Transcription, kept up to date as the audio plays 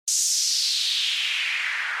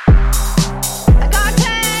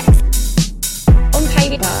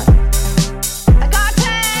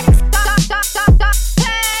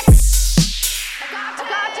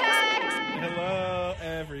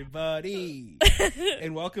everybody,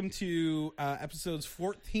 and welcome to episodes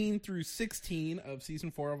 14 through 16 of season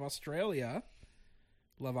 4 of Australia,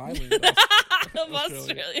 Love Island. Of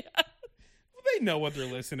Australia. Well, they know what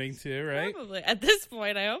they're listening to, right? Probably. At this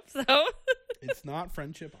point, I hope so. It's not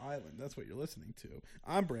Friendship Island. That's what you're listening to.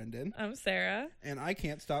 I'm Brendan. I'm Sarah. And I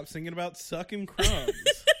can't stop singing about sucking crumbs.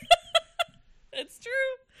 It's true.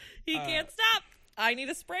 He can't stop. I need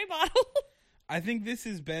a spray bottle. I think this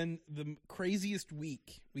has been the craziest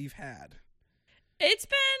week we've had. It's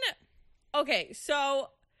been... Okay,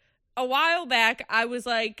 so a while back, I was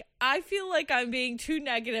like, I feel like I'm being too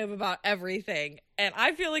negative about everything. And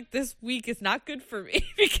I feel like this week is not good for me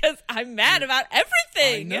because I'm mad about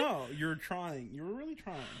everything. I know. You're trying. You were really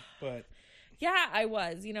trying. But yeah, I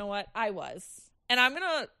was. You know what? I was. And I'm going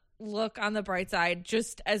to look on the bright side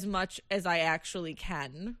just as much as I actually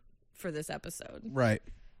can for this episode. right.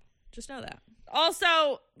 Just know that.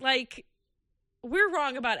 Also, like, we're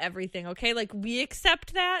wrong about everything, okay? Like, we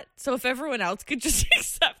accept that. So if everyone else could just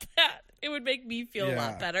accept that, it would make me feel a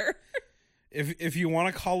lot better. If you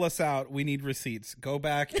want to call us out, we need receipts. Go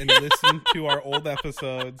back and listen to our old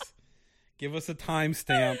episodes. Give us a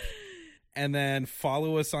timestamp. And then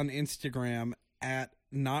follow us on Instagram at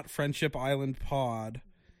Not Friendship Island Pod.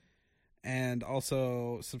 And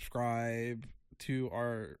also subscribe to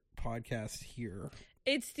our podcast here.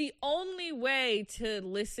 It's the only way to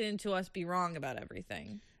listen to us be wrong about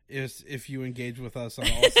everything. Is if you engage with us on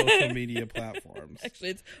all social media platforms. Actually,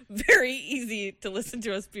 it's very easy to listen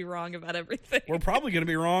to us be wrong about everything. We're probably going to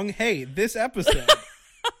be wrong. Hey, this episode.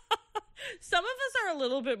 Some of us are a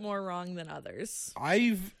little bit more wrong than others.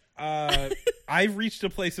 I've reached a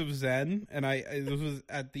place of zen, and this was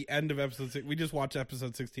at the end of episode 6. We just watched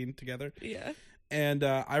episode 16 together. Yeah. And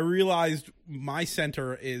I realized my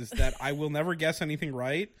center is that I will never guess anything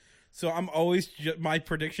right. So I'm always, my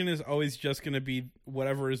prediction is always just going to be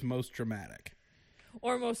whatever is most dramatic.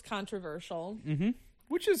 Or most controversial. Mm-hmm.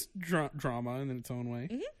 Which is drama in its own way.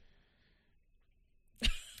 Mm-hmm.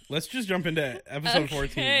 Let's just jump into episode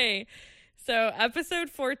 14. Okay. So episode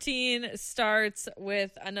 14 starts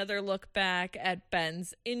with another look back at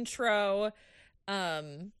Ben's intro.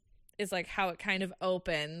 Is like how it kind of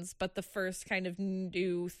opens, but the first kind of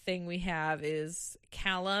new thing we have is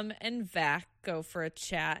Callum and Vac go for a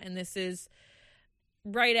chat, and this is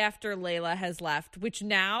right after Layla has left, which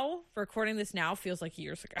now, recording this now, feels like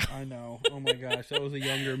years ago. I know. Oh my gosh, that was a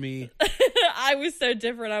younger me. I was so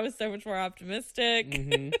different. I was so much more optimistic.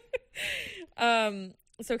 Mm-hmm.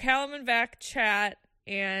 So Callum and Vac chat,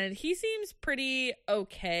 and he seems pretty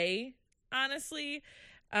okay, honestly.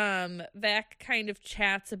 Vac kind of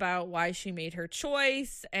chats about why she made her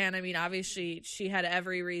choice, and I mean, obviously she had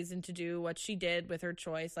every reason to do what she did with her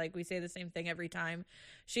choice. Like, we say the same thing every time.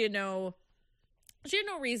 She had no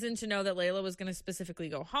reason to know that Layla was going to specifically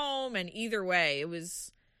go home, and either way, it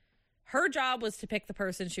was her job was to pick the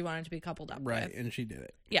person she wanted to be coupled up with. Right, and she did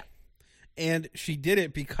it. Yeah. And she did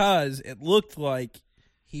it because it looked like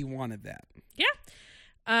he wanted that.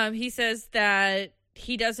 Yeah. He says that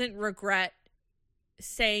he doesn't regret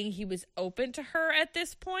saying he was open to her at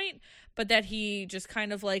this point, but that he just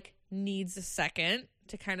kind of like needs a second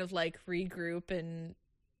to kind of like regroup and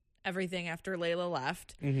everything after Layla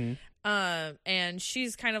left. Mm-hmm. And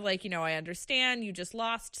she's kind of like, I understand you just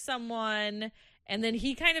lost someone. And then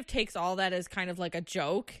he kind of takes all that as kind of like a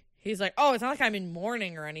joke. He's like, oh, it's not like I'm in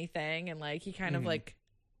mourning or anything. And like, he kind of like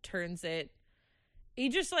turns it. He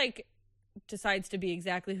just like decides to be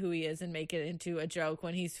exactly who he is and make it into a joke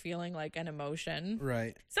when he's feeling like an emotion.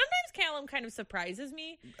 Right. Sometimes Callum kind of surprises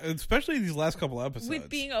me. Especially these last couple episodes. With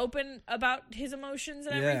being open about his emotions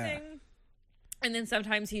and everything. And then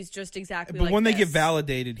sometimes he's just exactly like But when this. they get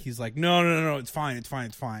validated, he's like, no, it's fine.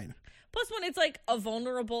 Plus, when it's like a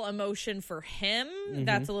vulnerable emotion for him,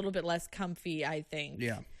 that's a little bit less comfy, I think.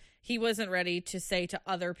 Yeah. He wasn't ready to say to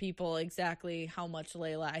other people exactly how much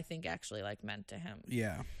Layla, I think, actually like meant to him.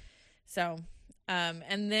 Yeah. So,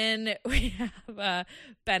 and then we have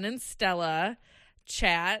Ben and Stella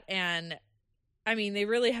chat, and I mean, they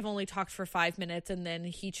really have only talked for 5 minutes, and then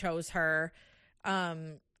he chose her.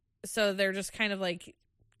 So they're just kind of like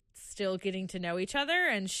still getting to know each other,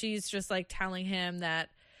 and she's just like telling him that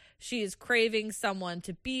she is craving someone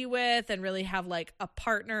to be with and really have like a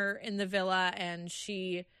partner in the villa, and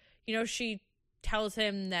she tells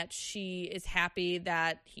him that she is happy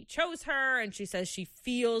that he chose her, and she says she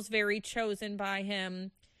feels very chosen by him.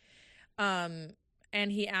 And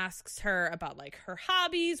he asks her about like her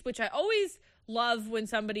hobbies, which I always love when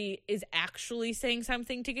somebody is actually saying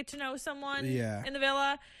something to get to know someone in the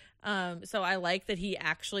villa. So I like that he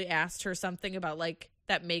actually asked her something about like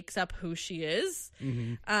that makes up who she is.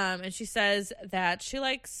 Mm-hmm. And she says that she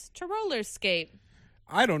likes to roller skate.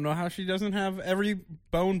 I don't know how she doesn't have every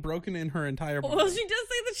bone broken in her entire body. Well, she does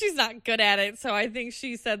say that she's not good at it, so I think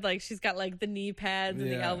she said like she's got like the knee pads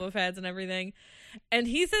and the elbow pads and everything. And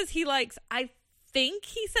he says he likes, I think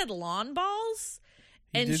he said lawn balls.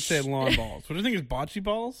 He did say lawn balls. What do you think is bocce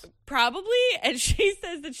balls? Probably. And she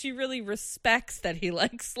says that she really respects that he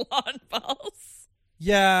likes lawn balls.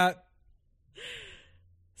 Yeah.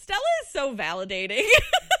 Stella is so validating.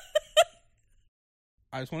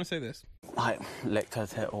 I just want to say this. Like, licked her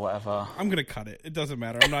tit or whatever. I'm going to cut it. It doesn't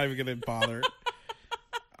matter. I'm not even going to bother.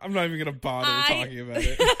 I'm not even going to bother talking about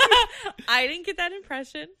it. I didn't get that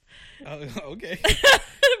impression. Okay.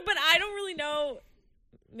 But I don't really know.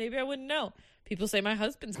 Maybe I wouldn't know. People say my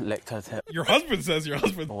husband's licked her tit. Your husband says your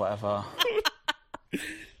husband. Or whatever.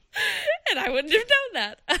 And I wouldn't have known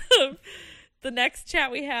that. The next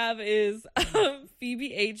chat we have is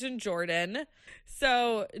Phoebe H. and Jordan.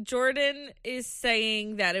 So Jordan is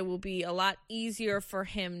saying that it will be a lot easier for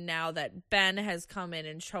him now that Ben has come in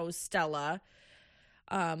and chose Stella.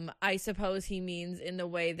 I suppose he means in the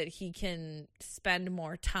way that he can spend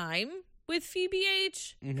more time with Phoebe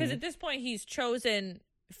H. Because at this point he's chosen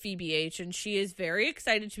Phoebe H. and she is very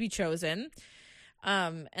excited to be chosen.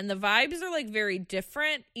 And the vibes are like very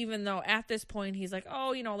different, even though at this point he's like,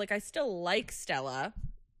 oh, you know, like I still like Stella,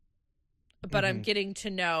 but I'm getting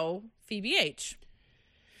to know Phoebe H.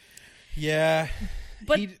 Yeah.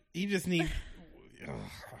 But he just needs.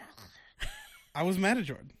 I was mad at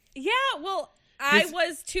Jordan. Yeah, well, I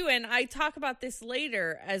was too, and I talk about this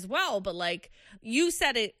later as well, but like you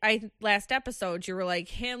said it last episode, you were like,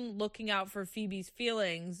 him looking out for Phoebe's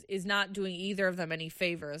feelings is not doing either of them any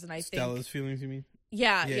favors. And I think Stella's feelings, you mean?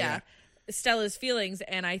 Yeah. Stella's feelings,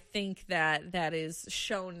 and I think that is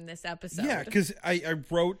shown in this episode. Yeah, because I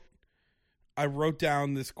wrote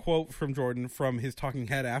down this quote from Jordan from his talking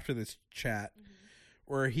head after this chat,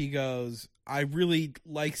 where he goes, I really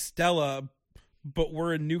like Stella, but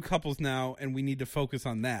we're in new couples now, and we need to focus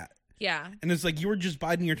on that. Yeah. And it's like, you were just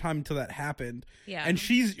biding your time until that happened. Yeah. And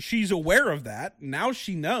she's aware of that. Now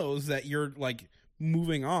she knows that you're, like,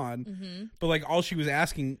 moving on. But, like, all she was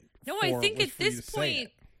asking I think at this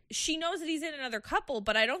point, she knows that he's in another couple,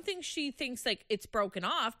 but I don't think she thinks, like, it's broken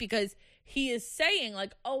off because he is saying,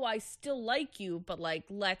 like, oh, I still like you, but, like,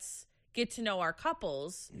 let's get to know our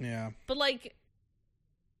couples. Yeah. But, like,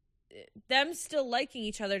 them still liking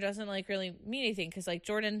each other doesn't like really mean anything because like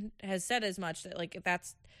Jordan has said as much that like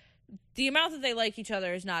that's the amount that they like each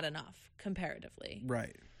other is not enough comparatively,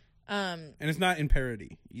 right? And it's not in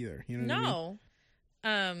parity either, you know what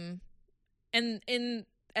I mean? And in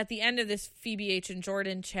at the end of this Phoebe H and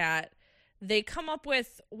Jordan chat, they come up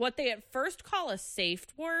with what they at first call a safe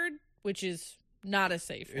word, which is not a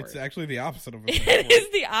safe word. It's actually the opposite of a safe It word. is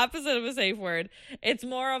the opposite of a safe word. It's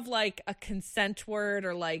more of like a consent word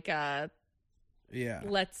or like a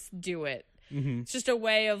let's do it. It's just a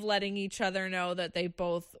way of letting each other know that they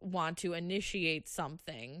both want to initiate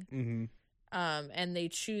something. And they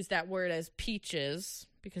choose that word as peaches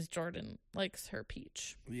because Jordan likes her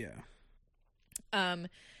peach. Yeah. And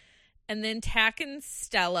then Tack and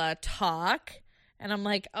Stella talk. And I'm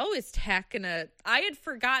like, oh, is Tack gonna... I had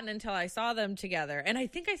forgotten until I saw them together. And I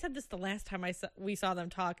think I said this the last time we saw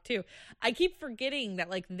them talk, too. I keep forgetting that,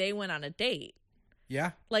 like, they went on a date.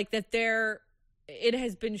 Yeah. Like, that it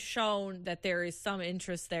has been shown that there is some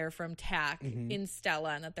interest there from Tack in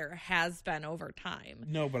Stella and that there has been over time.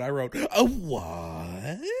 No, but I wrote, a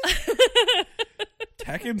what?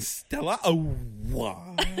 Tack and Stella, a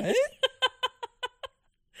what?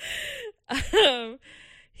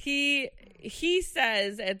 He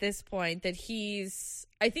says at this point that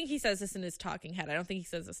I think he says this in his talking head. I don't think he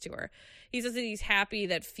says this to her. He says that he's happy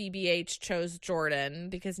that Phoebe H chose Jordan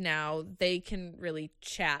because now they can really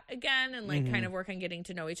chat again and like kind of work on getting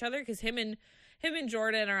to know each other because him and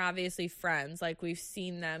Jordan are obviously friends. Like we've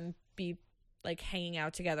seen them be like hanging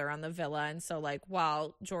out together on the villa. And so like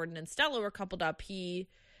while Jordan and Stella were coupled up, he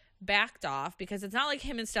backed off because it's not like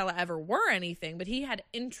him and Stella ever were anything, but he had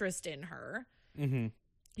interest in her.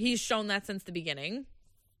 He's shown that since the beginning.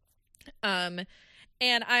 And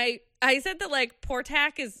I said that like poor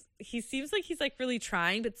Tack he seems like he's like really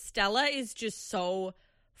trying, but Stella is just so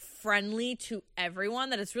friendly to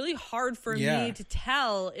everyone that it's really hard for me to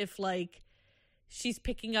tell if like she's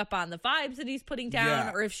picking up on the vibes that he's putting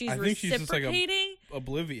down or if she's reciprocating. She's just, like,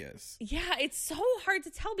 oblivious. Yeah, it's so hard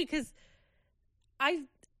to tell because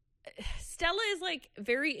Stella is like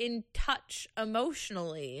very in touch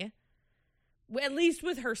emotionally At least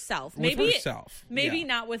with herself. With herself. Maybe Yeah.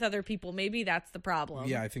 not with other people. Maybe that's the problem.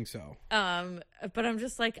 Yeah, I think so. But I'm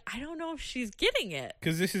just like, I don't know if she's getting it.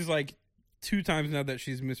 Because this is like 2 times now that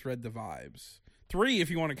she's misread the vibes. 3 if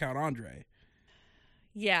you want to count Andre.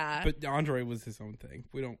 Yeah. But Andre was his own thing.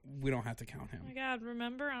 We don't have to count him. Oh my God,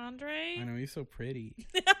 remember Andre? I know, he's so pretty.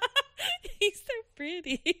 He's so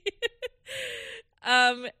pretty.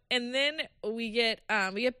 And then we get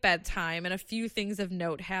bedtime, and a few things of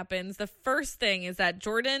note happens. The first thing is that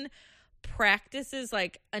Jordan practices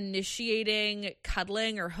like initiating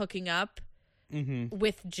cuddling or hooking up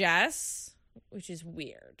with Jess, which is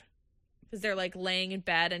weird. Because they're like laying in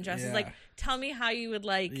bed, and Jess is like, tell me how you would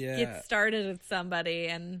like get started with somebody.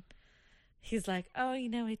 And he's like, oh,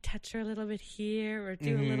 I touch her a little bit here or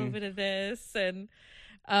do a little bit of this. And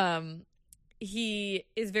he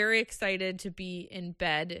is very excited to be in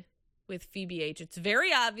bed with Phoebe H. It's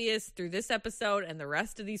very obvious through this episode and the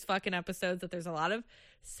rest of these fucking episodes that there's a lot of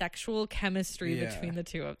sexual chemistry between the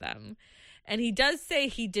two of them. And he does say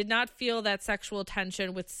he did not feel that sexual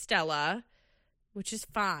tension with Stella, which is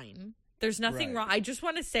fine. There's nothing wrong. I just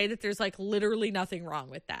want to say that there's like literally nothing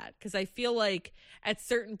wrong with that, because I feel like at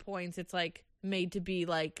certain points it's like made to be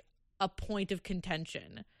like a point of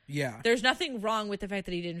contention. Yeah. There's nothing wrong with the fact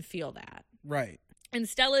that he didn't feel that. Right. And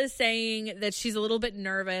Stella is saying that she's a little bit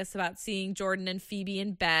nervous about seeing Jordan and Phoebe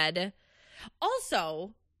in bed.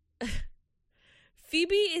 Also,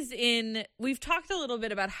 Phoebe is in... We've talked a little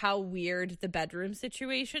bit about how weird the bedroom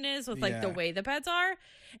situation is with, like, the way the beds are.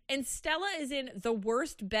 And Stella is in the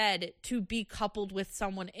worst bed to be coupled with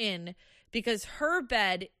someone in, because her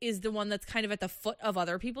bed is the one that's kind of at the foot of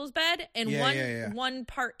other people's bed, and one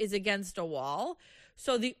part is against a wall.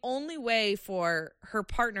 So the only way for her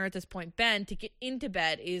partner at this point, Ben, to get into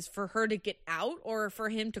bed is for her to get out or for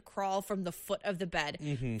him to crawl from the foot of the bed.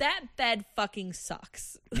 That bed fucking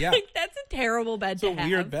sucks. Yeah. Like, that's a terrible bed to have. It's a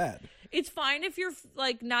weird bed. It's fine if you're,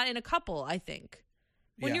 like, not in a couple, I think.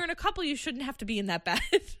 When you're in a couple, you shouldn't have to be in that bed.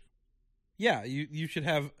 Yeah, you should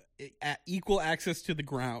have equal access to the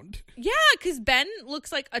ground. Yeah, because Ben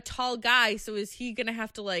looks like a tall guy, so is he going to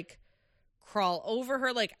have to, like, crawl over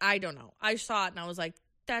her? Like, I don't know. I saw it and I was like,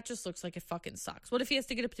 that just looks like it fucking sucks. What if he has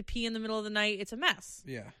to get up to pee in the middle of the night? It's a mess.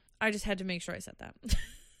 Yeah. I just had to make sure I said that.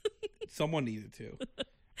 Someone needed to.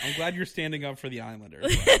 I'm glad you're standing up for the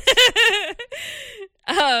Islanders.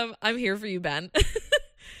 I'm here for you, Ben.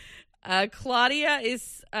 Claudia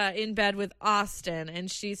is in bed with Austin,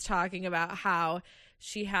 and she's talking about how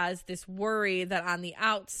she has this worry that on the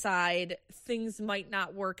outside things might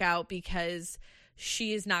not work out because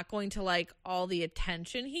she is not going to like all the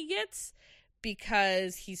attention he gets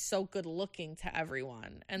because he's so good looking to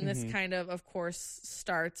everyone. And this kind of course,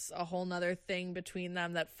 starts a whole nother thing between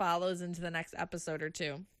them that follows into the next episode or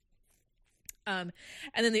two. And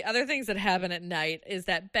then the other things that happen at night is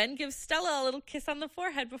that Ben gives Stella a little kiss on the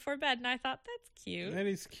forehead before bed, and I thought, that's cute. That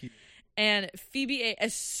is cute. And Phoebe,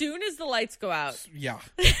 as soon as the lights go out,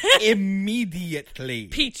 immediately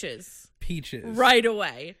peaches right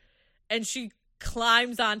away, and she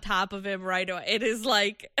climbs on top of him right away. It is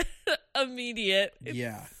like immediate.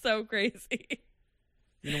 It's so crazy.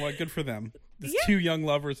 You know what? Good for them. There's 2 young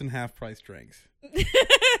lovers and half-price drinks.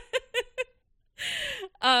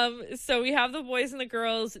 So we have the boys and the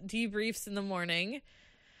girls debriefs in the morning.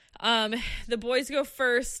 The boys go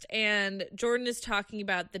first, and Jordan is talking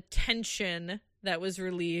about the tension that was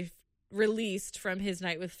released from his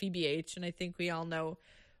night with Phoebe H, and I think we all know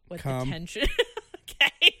what the tension...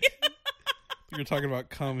 Okay. You're talking about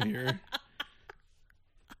cum here.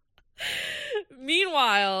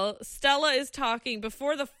 Meanwhile, Stella is talking,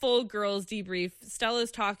 before the full girls debrief, Stella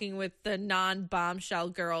is talking with the non-bombshell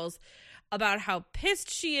girls about how pissed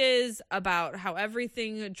she is, about how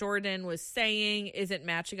everything Jordan was saying isn't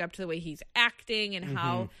matching up to the way he's acting, and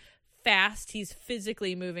how fast he's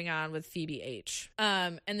physically moving on with Phoebe H.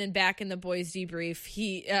 And then back in the boys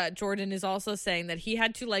debrief, Jordan is also saying that he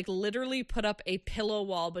had to like literally put up a pillow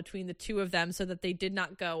wall between the two of them so that they did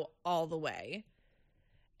not go all the way.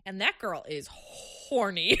 And that girl is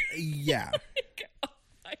horny. Yeah. Like, oh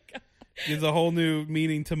my God. Gives a whole new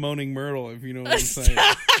meaning to Moaning Myrtle, if you know what I'm saying.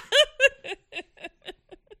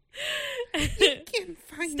 You can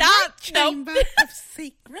find my chamber of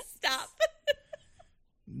secrets. Stop.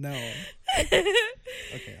 No.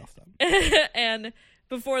 Okay, I'll stop. And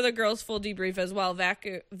before the girls' full debrief as well, Vac,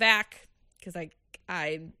 because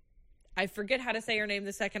I forget how to say her name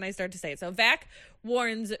the second I start to say it. So Vac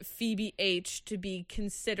warns Phoebe H to be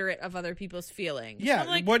considerate of other people's feelings. Yeah,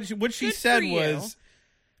 like, what she said was,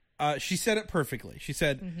 she said it perfectly. She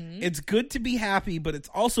said, it's good to be happy, but it's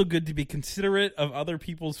also good to be considerate of other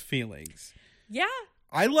people's feelings. Yeah.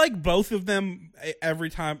 I like both of them every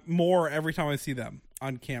time I see them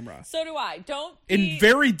on camera. So do I. In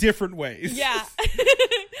very different ways. Yeah.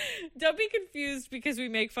 Don't be confused because we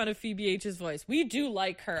make fun of Phoebe H's voice. We do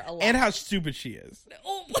like her a lot. And how stupid she is.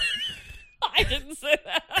 Oh, I didn't say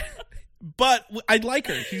that. But I like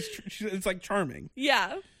her. It's like charming.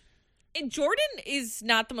 Yeah. And Jordan is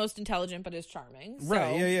not the most intelligent, but is charming. So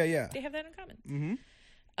right. Yeah. They have that in common.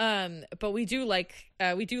 Mm-hmm. But we do like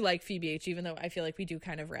Phoebe H, even though I feel like we do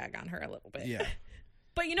kind of rag on her a little bit. Yeah.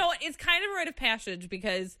 But you know what? It's kind of a rite of passage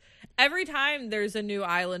because every time there's a new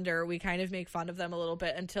Islander, we kind of make fun of them a little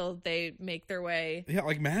bit until they make their way. Yeah,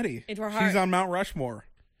 like Maddie. Into our heart. She's on Mount Rushmore.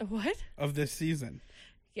 What? Of this season.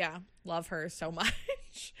 Yeah, love her so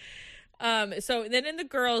much. So then in the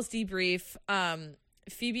girls' debrief,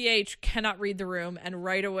 Phoebe H cannot read the room and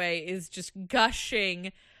right away is just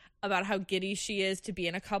gushing about how giddy she is to be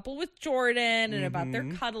in a couple with Jordan and about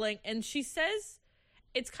their cuddling. And she says,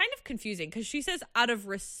 it's kind of confusing because she says out of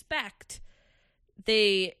respect,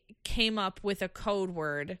 they came up with a code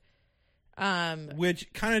word.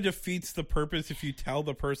 Which kind of defeats the purpose if you tell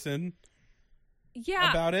the person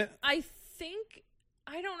about it. I think,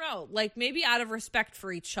 I don't know, like maybe out of respect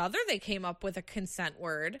for each other, they came up with a consent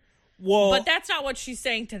word. Well, but that's not what she's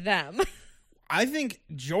saying to them. I think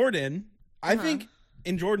Jordan, I think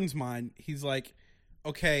in Jordan's mind, he's like,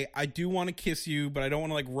 okay, I do want to kiss you, but I don't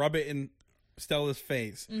want to like rub it in Stella's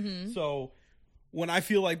face. So when I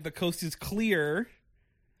feel like the coast is clear,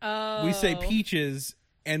 we say peaches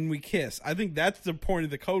and we kiss. I think that's the point of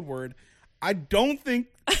the code word. I don't think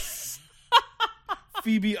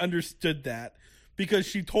Phoebe understood that because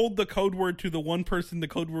she told the code word to the one person the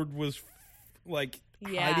code word was like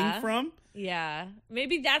hiding from. Yeah.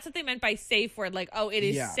 Maybe that's what they meant by safe word. Like, oh, it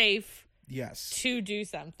is safe to do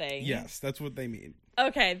something. Yes, that's what they mean.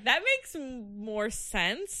 Okay, that makes more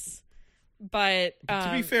sense. But to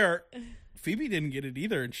be fair, Phoebe didn't get it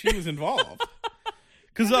either, and she was involved.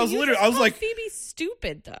 Because I was like, Phoebe's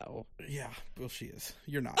stupid, though. Yeah, well, she is.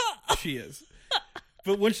 You're not. She is.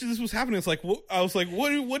 But when this was happening, it's like, I was like,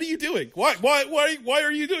 what are you doing? Why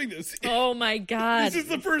are you doing this? Oh my God. This is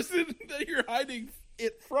the person that you're hiding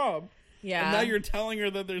it from. Yeah. And now you're telling her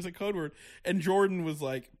that there's a code word. And Jordan was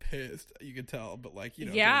like pissed. You could tell, but like, you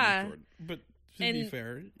know. Yeah. But to be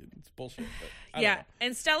fair, it's bullshit. But I yeah. don't know.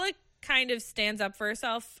 And Stella kind of stands up for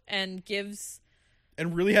herself and gives.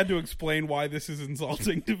 And really had to explain why this is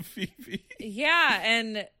insulting to Phoebe. Yeah,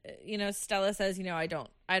 and Stella says, I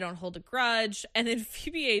don't hold a grudge. And then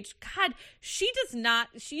Phoebe H, God, she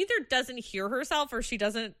either doesn't hear herself or she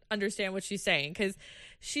doesn't understand what she's saying. Because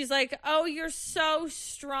she's like, oh, you're so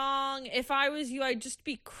strong. If I was you, I'd just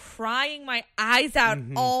be crying my eyes out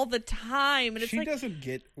all the time. And it's she doesn't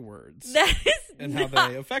get words. That is and how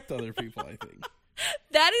they affect other people, I think.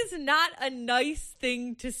 That is not a nice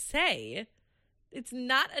thing to say. It's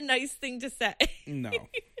not a nice thing to say. No.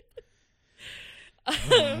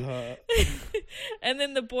 And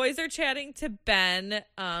then the boys are chatting to Ben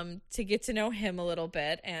to get to know him a little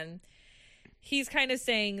bit. And he's kind of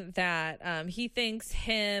saying that he thinks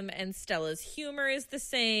him and Stella's humor is the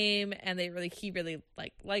same. And he really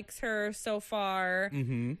likes her so far.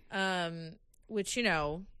 Which,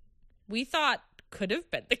 we thought could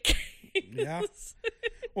have been the case. Yeah.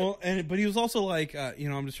 Well, but he was also like,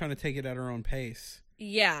 I'm just trying to take it at our own pace.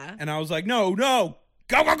 Yeah. And I was like, no, go.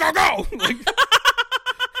 Like,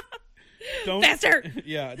 don't. Faster.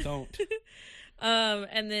 Yeah, don't.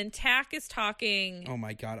 And then Tack is talking. Oh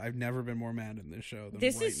my God, I've never been more mad in this show than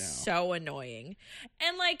this right is now. So annoying.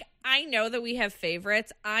 And I know that we have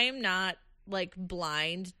favorites. I am not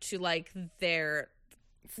blind to their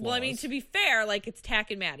flaws. Well, I mean, to be fair, it's Tack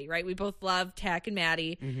and Maddie, right? We both love Tack and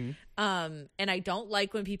Maddie. And I don't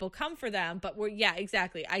like when people come for them, but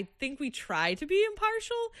exactly. I think we try to be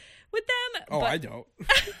impartial with them. Oh, but I don't.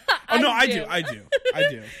 Oh, no, I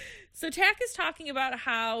do. So Tack is talking about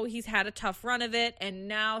how he's had a tough run of it, and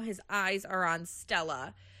now his eyes are on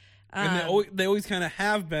Stella. And they always kind of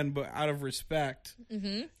have been, but out of respect,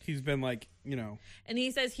 he's been And he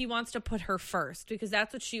says he wants to put her first because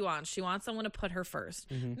that's what she wants. She wants someone to put her first.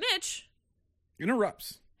 Mitch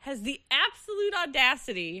interrupts. Has the absolute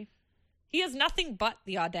audacity. He has nothing but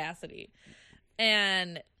the audacity.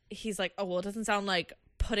 And he's like, oh, well, it doesn't sound like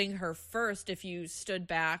putting her first if you stood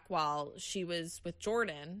back while she was with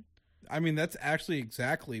Jordan. I mean, that's actually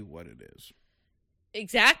exactly what it is.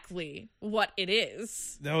 Exactly what it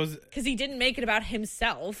is. That was because he didn't make it about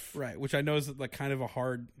himself, right? Which I know is kind of a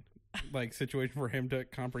hard situation for him to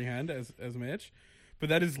comprehend as Mitch, but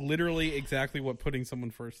that is literally exactly what putting someone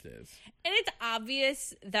first is. And it's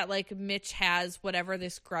obvious that Mitch has whatever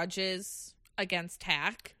this grudge is against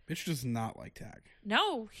Tack. Mitch does not like Tack.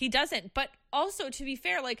 No, he doesn't. But also, to be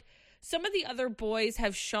fair, like, some of the other boys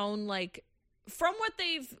have shown, like, from what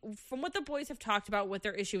the boys have talked about what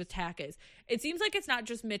their issue with Tack is, it seems like it's not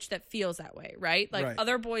just Mitch that feels that way, right? Like,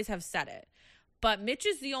 other boys have said it. But Mitch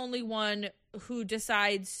is the only one who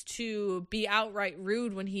decides to be outright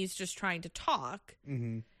rude when he's just trying to talk.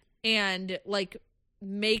 Mm-hmm. And, like,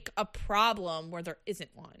 make a problem where there isn't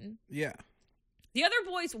one. Yeah. The other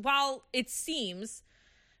boys, while it seems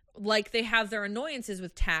like they have their annoyances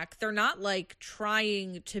with Tack, they're not, like,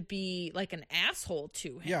 trying to be, like, an asshole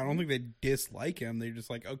to him. Yeah, I don't think they dislike him. They're just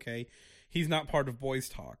like, okay, he's not part of boys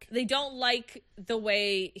talk. They don't like the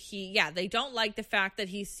way they don't like the fact that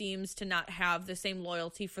he seems to not have the same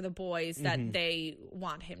loyalty for the boys that they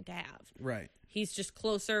want him to have. Right. He's just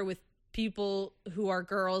closer with people who are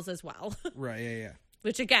girls as well. Right, yeah.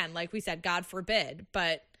 Which, again, like we said, God forbid,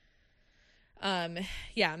 but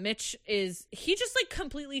Mitch he just, like,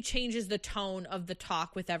 completely changes the tone of the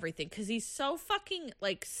talk with everything because he's so fucking,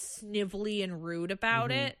 like, snivelly and rude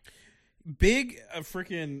about it. Big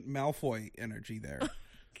freaking Malfoy energy there.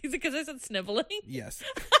 Is it because I said sniveling? Yes.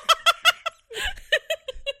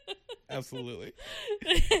 Absolutely.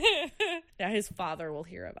 Yeah, his father will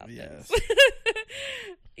hear about this. Yes.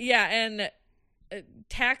 Yeah, and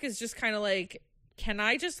Tack is just kind of like, can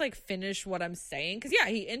I just, like, finish what I'm saying? Because, yeah,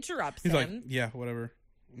 he interrupts him. He's like, yeah, whatever.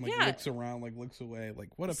 Like, looks around, like, looks away. Like,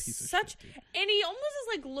 what a piece of shit. Dude. And he almost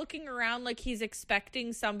is, like, looking around like he's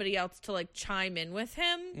expecting somebody else to, like, chime in with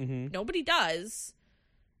him. Mm-hmm. Nobody does.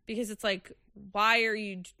 Because it's like, why are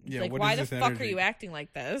you, like, why the fuck are you acting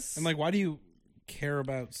like this? And, like, why do you care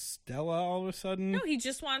about Stella all of a sudden? No, he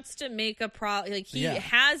just wants to make a like, he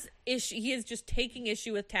has issue. He is just taking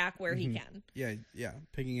issue with Tack where he can. Yeah,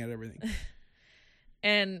 picking at everything.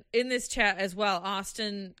 And in this chat as well,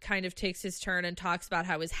 Austin kind of takes his turn and talks about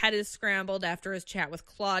how his head is scrambled after his chat with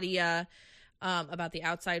Claudia about the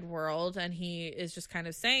outside world. And he is just kind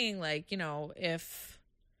of saying, like, you know, if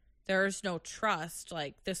there's no trust,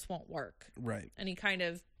 like, this won't work. Right. And he kind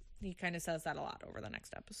of says that a lot over the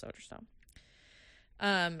next episode or so.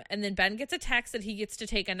 And then Ben gets a text that he gets to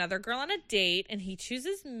take another girl on a date, and he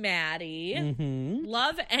chooses Maddie. Mm-hmm.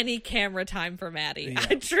 Love any camera time for Maddie. Yeah.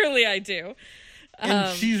 I do.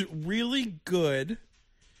 And she's really good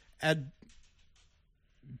at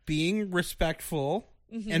being respectful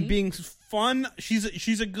and being fun.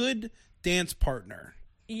 She's a good dance partner.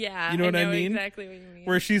 Yeah, you know what I mean? Exactly what you mean.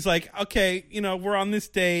 Where she's like, okay, you know, we're on this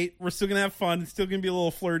date. We're still gonna have fun. It's still gonna be a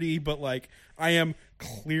little flirty, but, like, I am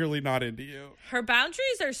clearly not into you. Her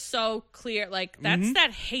boundaries are so clear. Like, that's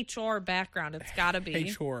that HR background. It's gotta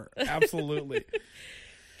be HR. Absolutely.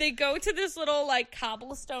 They go to this little, like,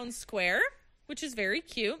 cobblestone square, which is very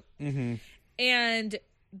cute. Mm-hmm. And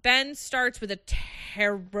Ben starts with a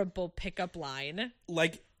terrible pickup line.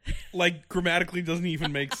 Like grammatically doesn't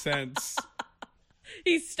even make sense.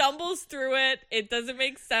 He stumbles through it. It doesn't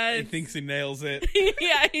make sense. He thinks he nails it.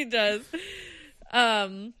 Yeah, he does.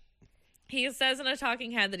 He says in a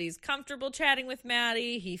talking head that he's comfortable chatting with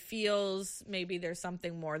Maddie. He feels maybe there's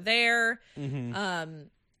something more there. Mm-hmm.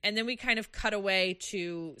 And then we kind of cut away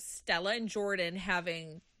to Stella and Jordan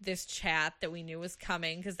having this chat that we knew was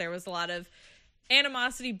coming because there was a lot of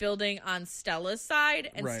animosity building on Stella's side,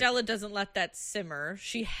 and Stella doesn't let that simmer.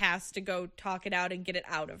 She has to go talk it out and get it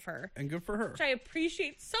out of her. And good for her. Which I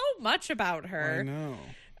appreciate so much about her.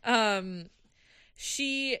 I know.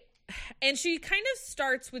 She kind of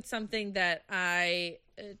starts with something that I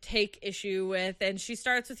take issue with, and she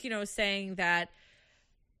starts with, you know, saying that,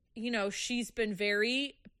 you know, she's been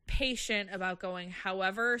very patient about going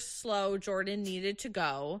however slow Jordan needed to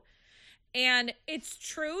go. And it's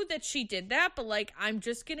true that she did that, but, like, I'm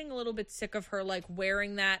just getting a little bit sick of her, like,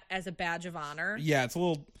 wearing that as a badge of honor. Yeah, it's a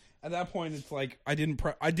little. At that point, it's like I didn't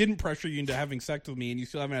pressure you into having sex with me, and you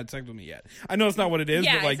still haven't had sex with me yet. I know it's not what it is,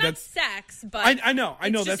 but, like, it's not that's sex. But I know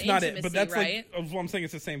that's not it. But that's right? Like what I'm saying.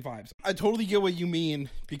 It's the same vibes. I totally get what you mean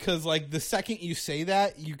because, like, the second you say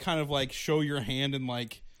that, you kind of, like, show your hand and,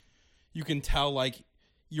 like, you can tell, like,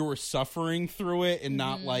 you were suffering through it and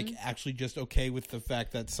not, like, actually just okay with the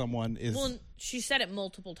fact that someone is. Well, she said it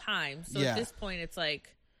multiple times, so at this point, it's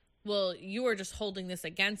like, well, you are just holding this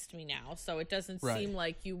against me now, so it doesn't seem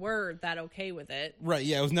like you were that okay with it. Right,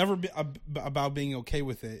 yeah, it was never about being okay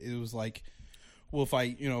with it. It was like, well, if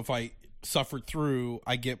I suffered through,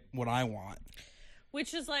 I get what I want.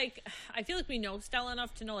 Which is, like, I feel like we know Stella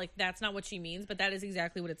enough to know, like, that's not what she means, but that is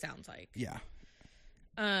exactly what it sounds like. Yeah.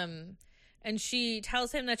 And she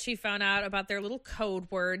tells him that she found out about their little code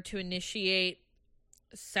word to initiate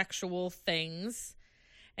sexual things.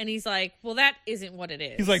 And he's like, well, that isn't what it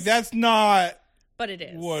is. He's like, that's not but it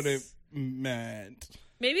is. what it meant.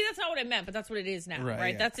 Maybe that's not what it meant, but that's what it is now,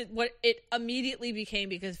 right? Yeah. That's it. What it immediately became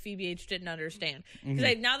because Phoebe H didn't understand.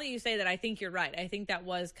 Because now that you say that, I think you're right. I think that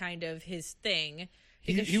was kind of his thing.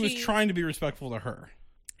 He was trying to be respectful to her.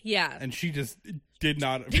 Yeah. And she just Phoebe did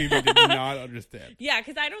not understand. Yeah,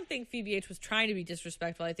 because I don't think Phoebe H was trying to be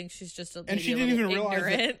disrespectful. I think she's just and she didn't even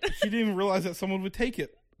realize she didn't even realize that someone would take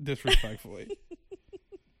it disrespectfully.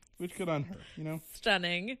 Which good on her, you know?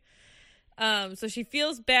 Stunning. So she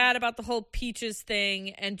feels bad about the whole Peaches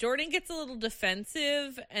thing, and Jordan gets a little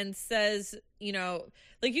defensive and says, you know,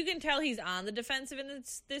 like you can tell he's on the defensive in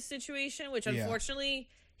this situation, which unfortunately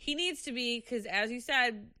he needs to be, because as you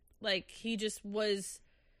said, like he just was,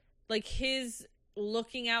 like his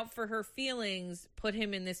looking out for her feelings put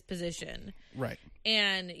him in this position. Right.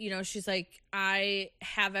 And, you know, she's like, I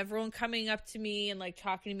have everyone coming up to me and like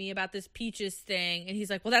talking to me about this Peaches thing. And he's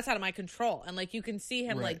like, well, that's out of my control. And like, you can see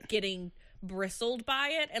him like getting bristled by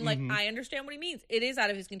it. And like, I understand what he means. It is out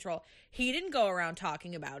of his control. He didn't go around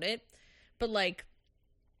talking about it. But like,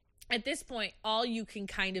 at this point, all you can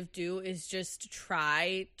kind of do is just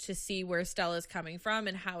try to see where Stella's coming from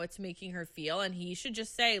and how it's making her feel. And he should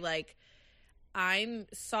just say, like, I'm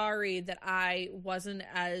sorry that I wasn't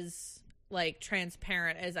as, like,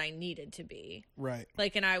 transparent as I needed to be. Right.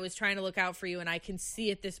 Like, and I was trying to look out for you, and I can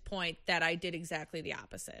see at this point that I did exactly the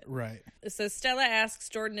opposite. Right. So Stella asks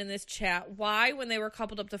Jordan in this chat why, when they were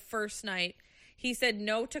coupled up the first night, he said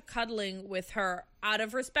no to cuddling with her out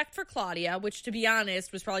of respect for Claudia, which, to be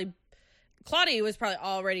honest, Claudia was probably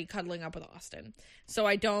already cuddling up with Austin. So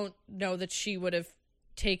I don't know that she would have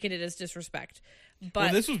taken it as disrespect. But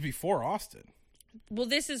well, this was before Austin. Well,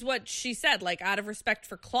 this is what she said, like, out of respect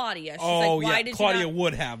for Claudia. She's like, why did Claudia you not...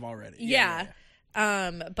 would have already. Yeah.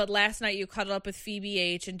 But last night you cuddled up with Phoebe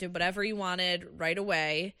H and did whatever you wanted right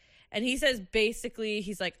away. And he says, basically,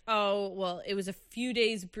 he's like, oh, well, it was a few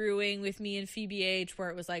days brewing with me and Phoebe H where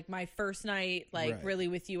it was, like, my first night, like, really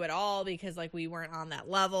with you at all because, like, we weren't on that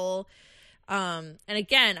level. And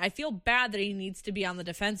again, I feel bad that he needs to be on the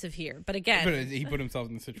defensive here. But again... But he put himself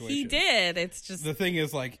in the situation. He did. It's just... The thing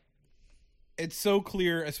is, like, it's so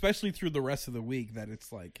clear, especially through the rest of the week, that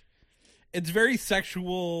it's, like... It's very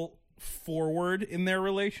sexual forward in their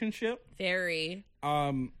relationship. Very.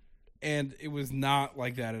 And it was not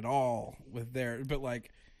like that at all with their... But,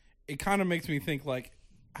 like, it kind of makes me think, like,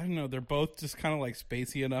 I don't know, they're both just kind of, like,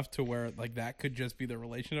 spacey enough to where, like, that could just be their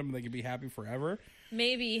relationship and they could be happy forever.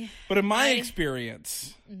 Maybe. But in my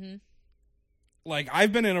experience, like,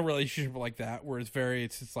 I've been in a relationship like that where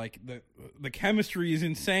it's just like the chemistry is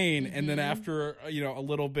insane. And then after, you know, a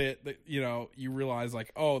little bit, you know, you realize like,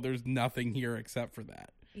 oh, there's nothing here except for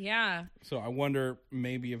that. Yeah. So I wonder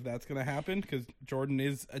maybe if that's going to happen because Jordan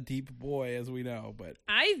is a deep boy, as we know. But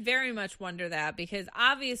I very much wonder that because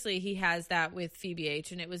obviously he has that with Phoebe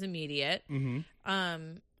H and it was immediate.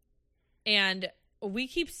 And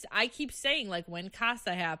I keep saying like when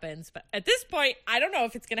Casa happens, but at this point I don't know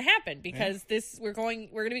if it's going to happen because we're going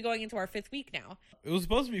to be going into our 5th week now. It was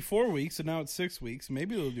supposed to be 4 weeks, so now it's 6 weeks.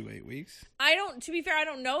 Maybe they'll do 8 weeks. To be fair, I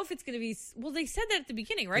don't know if it's going to be. Well, they said that at the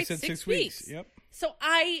beginning, right? They said 6 weeks. Yep. So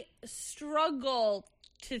I struggle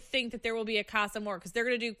to think that there will be a Casa Amor because they're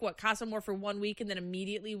going to do Casa Amor for 1 week and then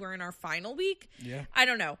immediately we're in our final week. Yeah. I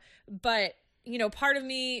don't know, but you know, part of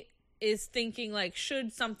me is thinking like,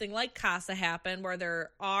 should something like Casa happen where there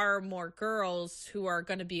are more girls who are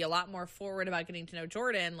going to be a lot more forward about getting to know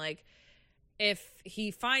Jordan, like if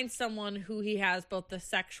he finds someone who he has both the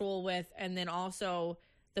sexual with and then also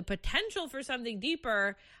the potential for something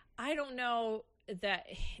deeper, I don't know that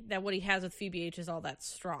what he has with Phoebe H is all that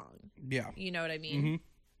strong. Yeah. You know what I mean?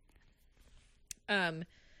 But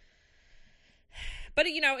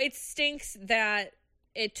you know, it stinks that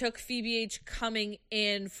it took Phoebe H coming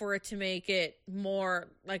in for it to make it more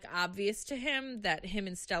like obvious to him that him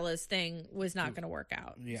and Stella's thing was not going to work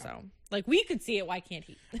out. Yeah. So like we could see it. Why can't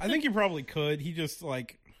he? I think he probably could. He just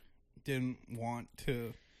like didn't want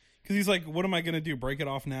to, because he's like, what am I going to do? Break it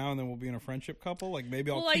off now and then we'll be in a friendship couple? Like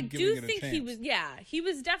maybe I'll keep giving it a chance. I do think he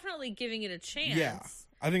was definitely giving it a chance. Yeah.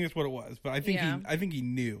 I think that's what it was. But I think he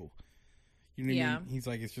knew. You know what I mean? He's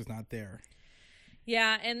like, it's just not there.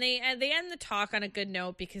 Yeah, and they end the talk on a good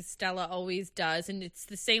note because Stella always does, and it's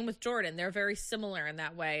the same with Jordan. They're very similar in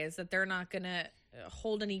that way, is that they're not going to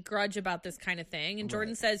hold any grudge about this kind of thing. And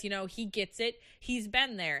Jordan says, you know, he gets it. He's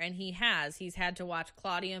been there, and he has. He's had to watch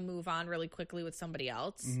Claudia move on really quickly with somebody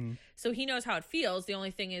else. So he knows how it feels. The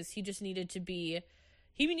only thing is he needed to be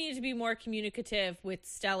more communicative with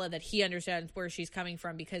Stella that he understands where she's coming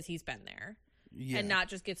from because he's been there. Yeah. And not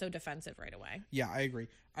just get so defensive right away. Yeah, I agree.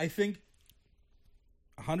 I think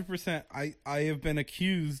 100%. I have been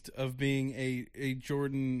accused of being a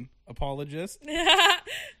Jordan apologist.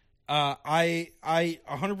 I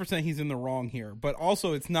 100% he's in the wrong here, but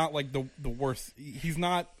also it's not like the worst. He's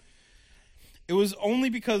not. It was only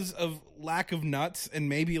because of lack of nuts and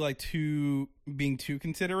maybe like being too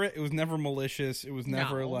considerate. It was never malicious. It was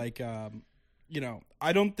never like,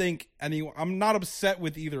 I don't think anyone. I'm not upset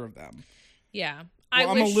with either of them. Yeah.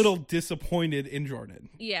 Well, I'm a little disappointed in Jordan.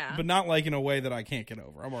 Yeah. But not like in a way that I can't get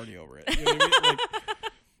over. I'm already over it. You know what I mean?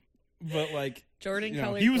 But like Jordan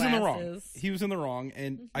colored he was glasses. in the wrong. He was in the wrong,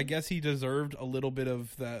 and I guess he deserved a little bit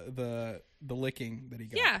of the licking that he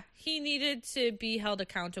got. Yeah, he needed to be held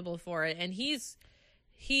accountable for it, and he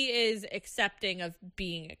is accepting of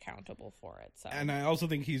being accountable for it. So, and I also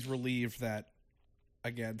think he's relieved that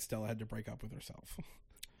again Stella had to break up with herself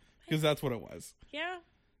because that's what it was. Yeah,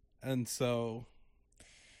 and so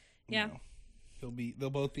yeah, they'll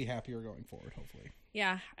both be happier going forward, hopefully.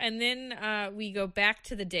 Yeah, and then we go back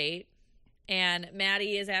to the date. And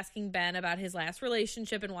Maddie is asking Ben about his last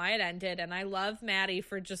relationship and why it ended. And I love Maddie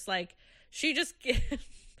for just like, she just, the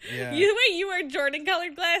way you wear Jordan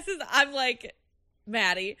colored glasses, I'm like,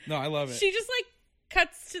 Maddie. No, I love it. She just like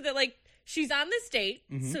cuts to the, like, she's on this date.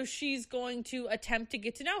 Mm-hmm. So she's going to attempt to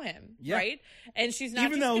get to know him. Yeah. Right. And she's not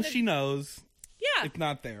even though she knows. Yeah. It's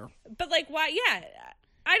not there. But like, why? Yeah.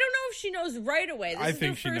 I don't know if she knows right away. I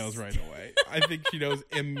think she knows right away. I think she knows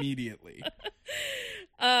immediately.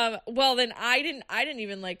 Well, then I didn't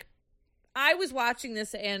even like, I was watching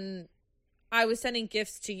this and I was sending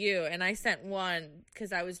gifts to you and I sent one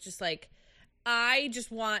because I was just like, I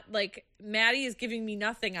just want, like, Maddie is giving me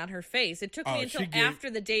nothing on her face. It took me until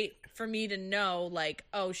after the date for me to know, like,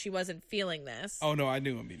 oh, she wasn't feeling this. Oh, no, I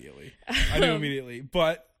knew immediately.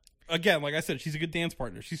 But again, like I said, she's a good dance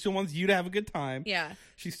partner. She still wants you to have a good time. Yeah.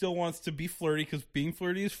 She still wants to be flirty because being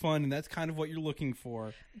flirty is fun, and that's kind of what you're looking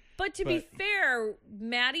for. But to be fair,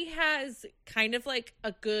 Maddie has kind of like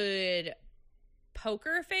a good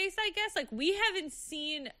poker face, I guess. Like, we haven't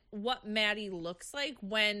seen what Maddie looks like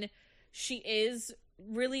when she is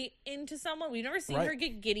really into someone. We've never seen her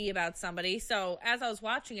get giddy about somebody. So as I was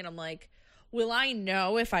watching it, I'm like, will I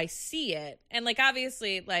know if I see it? And like,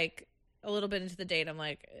 obviously, like, a little bit into the date, I'm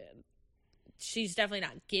like, she's definitely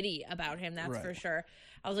not giddy about him, that's for sure.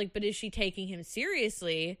 I was like, but is she taking him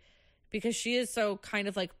seriously? Because she is so kind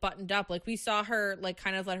of like buttoned up. Like, we saw her like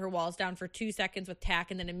kind of let her walls down for 2 seconds with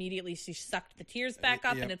tack, and then immediately she sucked the tears back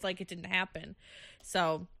up, and it's like it didn't happen.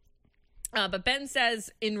 So, but Ben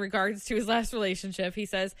says in regards to his last relationship, he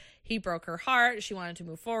says he broke her heart. She wanted to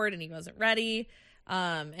move forward, and he wasn't ready.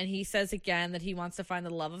 And he says again that he wants to find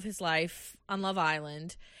the love of his life on Love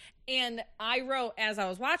Island. And I wrote, as I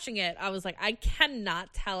was watching it, I was like, I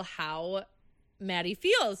cannot tell how Maddie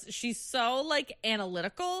feels. She's so like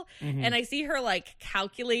analytical, and I see her like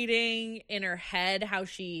calculating in her head how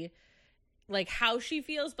she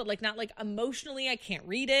feels, but like not like emotionally. I can't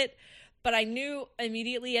read it, but I knew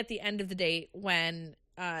immediately at the end of the date when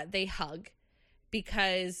they hug,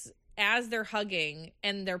 because as they're hugging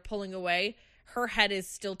and they're pulling away, her head is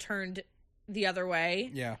still turned the other way.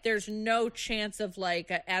 Yeah. There's no chance of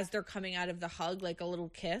like, as they're coming out of the hug, like a little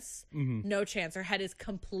kiss. No chance. Her head is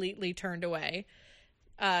completely turned away.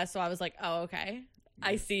 So I was like, oh, okay.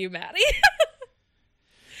 I see you, Maddie.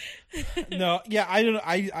 No, yeah, I don't.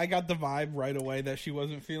 I got the vibe right away that she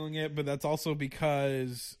wasn't feeling it, but that's also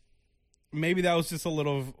because maybe that was just a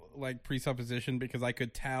little like presupposition, because I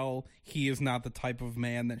could tell he is not the type of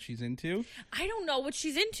man that she's into. I don't know what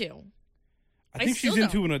she's into. I think she's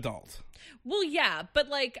into an adult. Well, yeah, but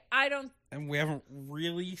like, I don't. And we haven't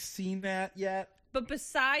really seen that yet. But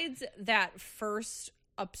besides that first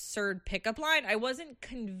absurd pickup line, I wasn't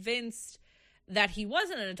convinced that he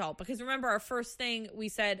wasn't an adult, because remember our first thing we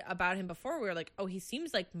said about him before, we were like, oh, he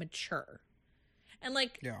seems like mature. And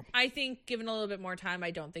like, I think given a little bit more time,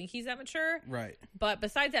 I don't think he's that mature. Right. But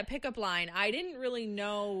besides that pickup line, I didn't really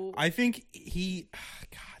know. I think he,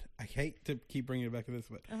 God, I hate to keep bringing it back to this,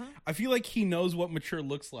 but I feel like he knows what mature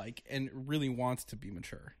looks like and really wants to be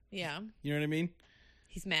mature. Yeah. You know what I mean?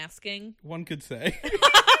 He's masking. One could say.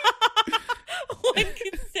 One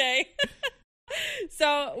could say.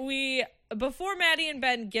 So before Maddie and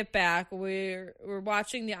Ben get back, we're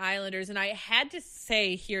watching the Islanders, and I had to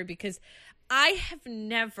say here, because I have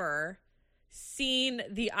never seen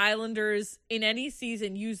the Islanders in any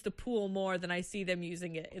season use the pool more than I see them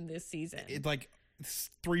using it in this season. It's like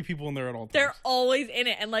 3 people in there at all times. They're always in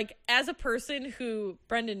it. And like, as a person who,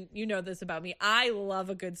 Brendan, you know this about me, I love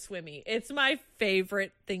a good swimmy. It's my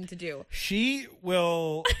favorite thing to do. She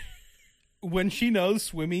will, when she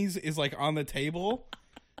knows swimmies is like on the table,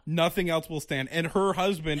 nothing else will stand. And her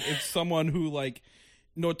husband is someone who like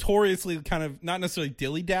notoriously kind of not necessarily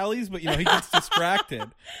dilly-dallies, but you know, he gets distracted.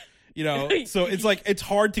 You know, so it's like it's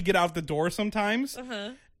hard to get out the door sometimes.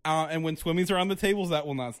 And when swimming's are on the tables, that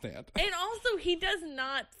will not stand. And also, he does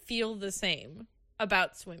not feel the same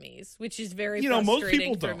about swimmies, which is very most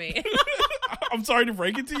frustrating people for don't. me. I'm sorry to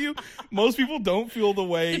break it to you. Most people don't feel the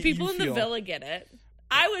way The people you in feel. the villa get it.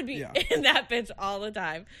 I would be in that bitch all the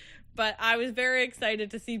time. But I was very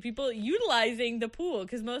excited to see people utilizing the pool,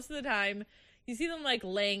 because most of the time you see them like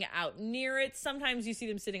laying out near it. Sometimes you see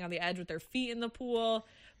them sitting on the edge with their feet in the pool.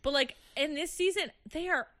 But like in this season, they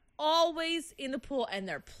are always in the pool, and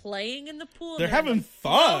they're playing in the pool. They're in having the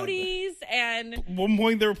fun. floaties, and At one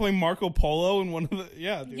point they were playing Marco Polo in one of the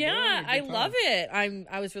dude, I love it.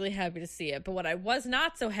 I was really happy to see it. But what I was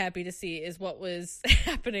not so happy to see is what was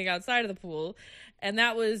happening outside of the pool, and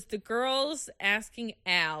that was the girls asking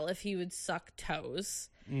Al if he would suck toes.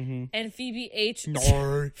 And Phoebe H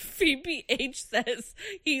says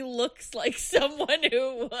he looks like someone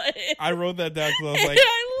who would. I wrote that down because I was like,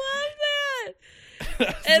 I love that.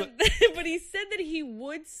 But he said that he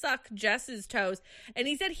would suck Jess's toes, and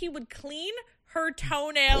he said he would clean her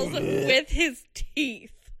toenails with his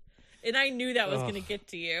teeth. And I knew that was going to get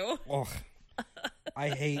to you. Ugh. I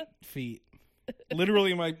hate feet.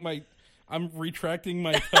 Literally, I'm retracting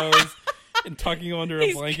my toes and tucking them under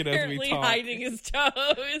a blanket as we talk. Hiding his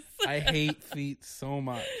toes. I hate feet so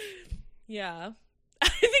much. Yeah. I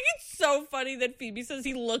think it's so funny that Phoebe says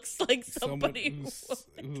he looks like somebody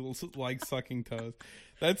who likes sucking toes.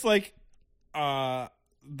 That's like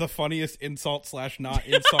the funniest insult / not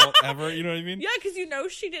insult ever. You know what I mean? Yeah, because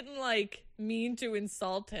she didn't like mean to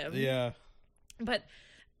insult him. Yeah. But,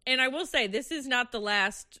 and I will say, this is not the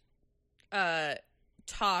last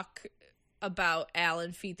talk about Al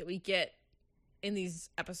and feet that we get in these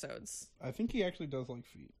episodes. I think he actually does like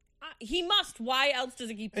feet. He must. Why else does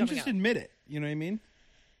it keep coming And just up? admit it. You know what I mean?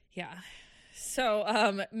 Yeah.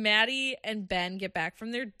 So, Maddie and Ben get back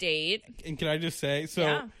from their date. And can I just say,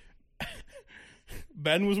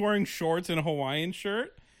 Ben was wearing shorts and a Hawaiian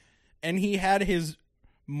shirt, and he had his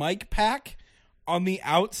mic pack on the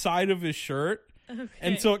outside of his shirt. Okay.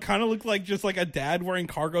 And so it kind of looked like just like a dad wearing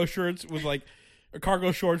cargo shorts with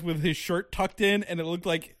his shirt tucked in, and it looked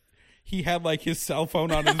like he had like his cell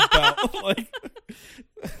phone on his belt. Like,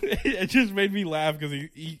 it just made me laugh because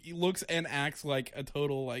he looks and acts like a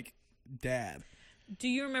total like dad. Do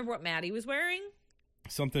you remember what Maddie was wearing?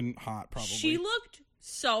 Something hot, probably. She looked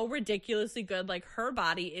so ridiculously good. Like, her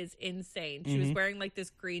body is insane. She was wearing like this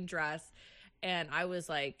green dress, and I was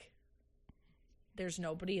like, there's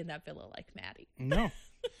nobody in that villa like Maddie. No.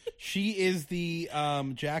 She is the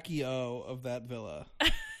Jackie O of that villa.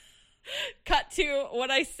 Cut to what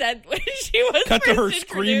I said when she was Cut to her introduced.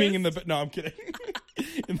 screaming in the... No, I'm kidding.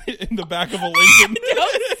 in the back of a Lincoln.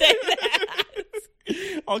 Don't say that.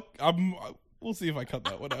 We'll see if I cut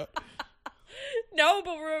that one out. No,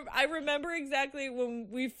 but I remember exactly when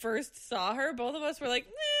we first saw her. Both of us were like,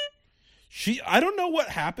 eh. I don't know what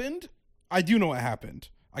happened. I do know what happened.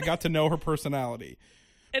 I got to know her personality.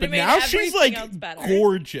 And but now she's like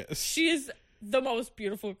gorgeous. She is the most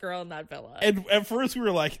beautiful girl in that villa. And at first we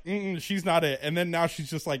were like, she's not it. And then now she's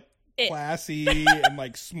just like classy and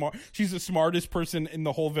like smart. She's the smartest person in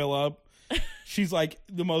the whole villa. She's like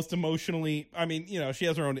the most emotionally, I mean, she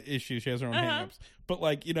has her own issues. She has her own hang-ups. But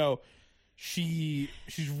like, she's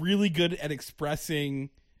really good at expressing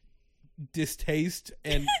distaste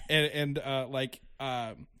and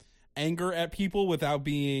anger at people without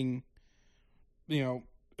being,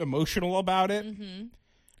 emotional about it. Mm-hmm.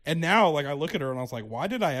 And now, like, I look at her and I was like, why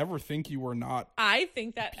did I ever think you were not I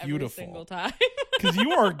think that beautiful? Every single time. Because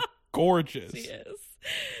you are gorgeous. She is.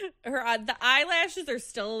 Her the eyelashes are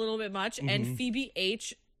still a little bit much, and Phoebe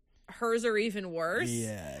H, hers are even worse.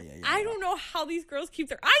 Yeah. I don't know how these girls keep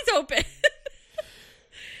their eyes open.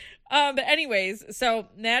 But anyways, so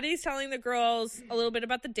Maddie's telling the girls a little bit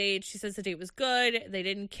about the date. She says the date was good. They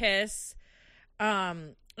didn't kiss.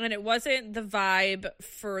 And it wasn't the vibe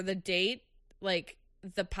for the date, like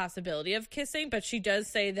the possibility of kissing, but she does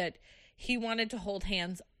say that he wanted to hold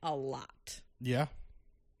hands a lot. Yeah.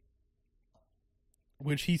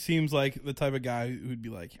 Which he seems like the type of guy who'd be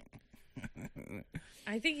like,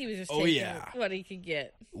 I think he was just taking what he could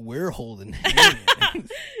get. We're holding hands.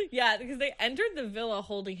 Yeah, because they entered the villa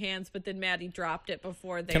holding hands, but then Maddie dropped it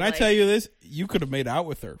before they... Can I tell you this? You could have made out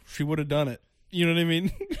with her. She would have done it. You know what I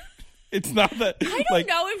mean? It's not that... I don't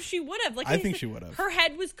know if she would have. Like I think she would have. Her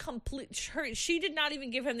head was complete... She did not even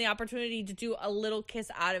give him the opportunity to do a little kiss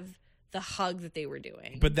out of the hug that they were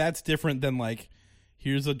doing. But that's different than like...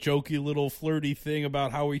 Here's a jokey little flirty thing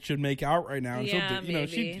about how we should make out right now. And yeah, she'll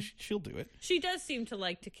do, she'll do it. She does seem to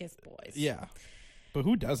like to kiss boys. Yeah. But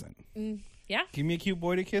who doesn't? Yeah. Give me a cute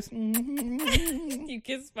boy to kiss. You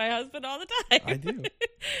kiss my husband all the time. I do.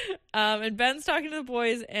 And Ben's talking to the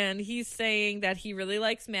boys, and he's saying that he really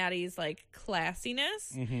likes Maddie's like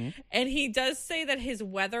classiness. Mm-hmm. And he does say that his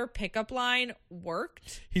weather pickup line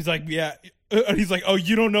worked. He's like, yeah. He's like, oh,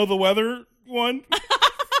 you don't know the weather one?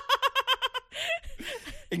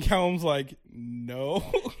 And Callum's like, no.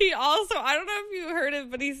 He also, I don't know if you heard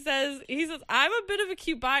it, but he says, I'm a bit of a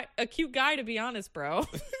cute guy, to be honest, bro.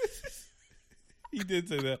 He did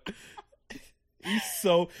say that. He's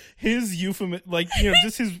so, his euphemism, like,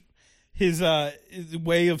 just his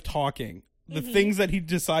way of talking, the things that he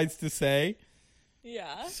decides to say.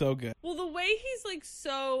 Yeah. So good. Well, the way he's like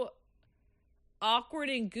so awkward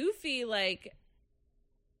and goofy, like,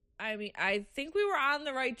 I mean, I think we were on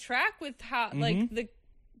the right track with how,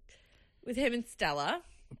 with him and Stella.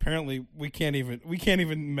 Apparently, we can't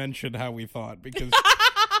even mention how we thought because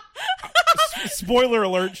spoiler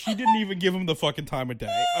alert, she didn't even give him the fucking time of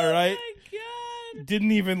day. All right, oh my God.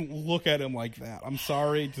 Didn't even look at him like that. I'm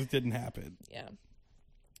sorry, it just didn't happen. Yeah.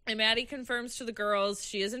 And Maddie confirms to the girls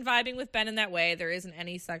she isn't vibing with Ben in that way. There isn't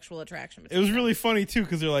any sexual attraction between It was them. really funny too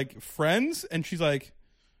because they're like friends, and she's like,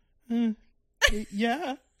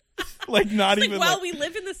 yeah, like not it's even. Like, well, like, we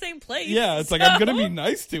live in the same place. yeah, it's like I'm gonna be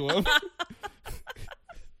nice to him.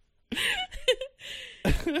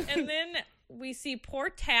 And then we see poor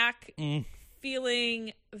Tack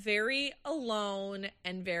feeling very alone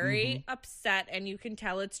and very upset, and you can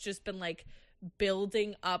tell it's just been like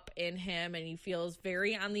building up in him, and he feels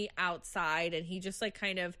very on the outside, and he just like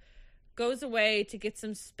kind of goes away to get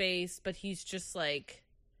some space, but he's just like,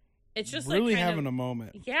 it's just really like having a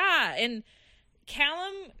moment. Yeah. And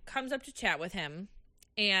Callum comes up to chat with him,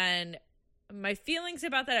 and my feelings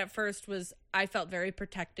about that at first was I felt very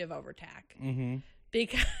protective over Tack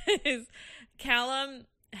because Callum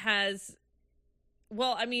has,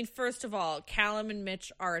 well, I mean, first of all, Callum and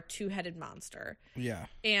Mitch are a two-headed monster. Yeah.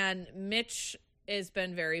 And Mitch has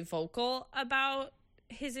been very vocal about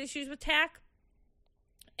his issues with Tack.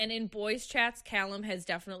 And in boys' chats, Callum has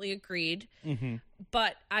definitely agreed.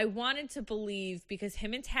 But I wanted to believe, because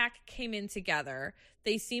him and Tack came in together,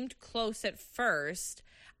 they seemed close at first.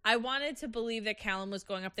 I wanted to believe that Callum was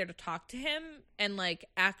going up there to talk to him and, like,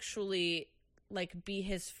 actually, like, be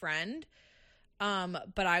his friend.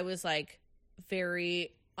 But I was, like,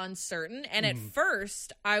 very uncertain. And at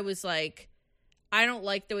first, I was like, I don't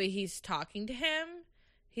like the way he's talking to him.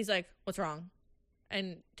 He's like, what's wrong?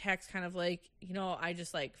 And Tack's kind of like, I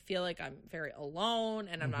just like feel like I'm very alone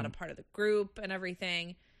and I'm not a part of the group and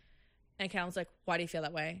everything. And Callum's like, why do you feel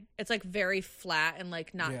that way? It's like very flat and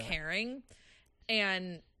like not caring.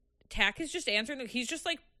 And Tack is just answering. He's just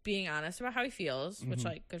like being honest about how he feels, which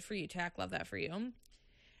like good for you, Tack. Love that for you.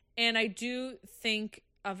 And I do think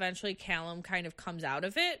eventually Callum kind of comes out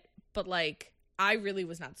of it, but like I really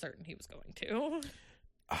was not certain he was going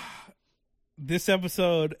to. This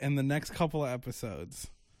episode and the next couple of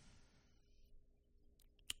episodes,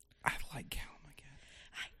 I like Callum again.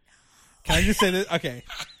 I know. Can I just say this? Okay.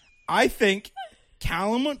 I think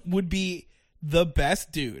Callum would be the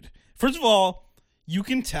best dude. First of all, you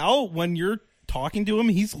can tell when you're talking to him,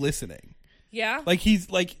 he's listening. Yeah. Like he's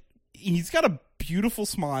got a beautiful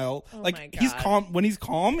smile. Oh like my God. he's calm. When he's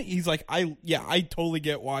calm, he's like, I totally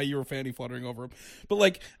get why you were fanny fluttering over him. But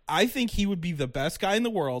like, I think he would be the best guy in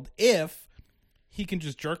the world if he can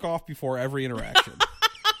just jerk off before every interaction.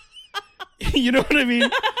 You know what I mean?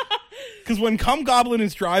 Because when Cum Goblin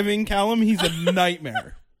is driving Callum, he's a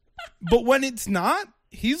nightmare. But when it's not,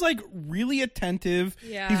 he's like really attentive.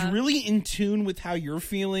 Yeah. He's really in tune with how you're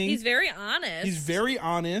feeling. He's very honest. He's very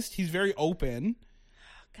honest. He's very open.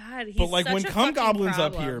 God, he's But like such when a Cum fucking Goblin's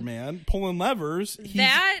problem. up here, man, pulling levers, he's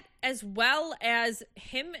That as well as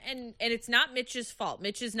him and it's not Mitch's fault.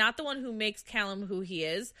 Mitch is not the one who makes Callum who he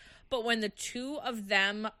is. But when the two of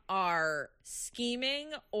them are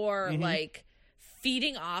scheming or like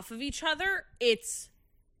feeding off of each other, it's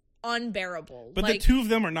unbearable. But like, the two of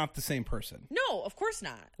them are not the same person. no, of course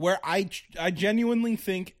not. Where I genuinely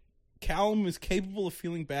think Callum is capable of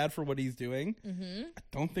feeling bad for what he's doing. I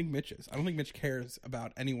don't think Mitch is. I don't think Mitch cares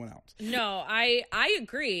about anyone else. No, I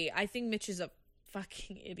agree. I think Mitch is a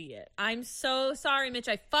fucking idiot. I'm so sorry, Mitch.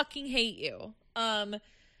 I fucking hate you.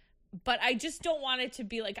 But I just don't want it to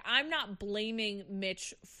be like, I'm not blaming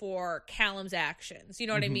Mitch for Callum's actions. You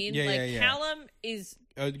know what I mean? Yeah, like yeah, yeah. Callum is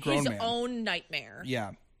A grown his man. own nightmare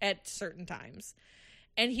Yeah. at certain times.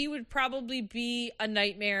 And he would probably be a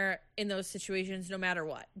nightmare in those situations no matter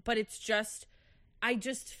what. But it's just, I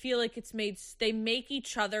just feel like they make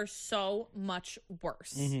each other so much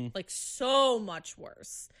worse. Like so much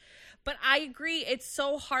worse. But I agree, it's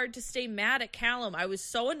so hard to stay mad at Callum. I was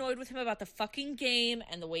so annoyed with him about the fucking game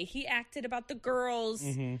and the way he acted about the girls.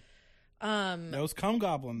 That was cum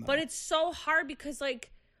goblin, though. But it's so hard because, like,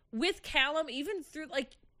 with Callum, even through, like,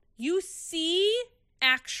 you see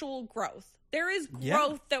actual growth. There is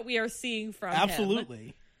growth that we are seeing from him.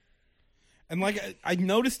 Absolutely. And, like, I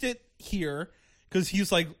noticed it here because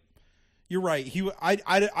he's like, you're right. I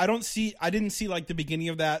didn't see like the beginning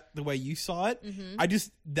of that the way you saw it.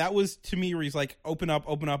 That was to me where he's like, open up,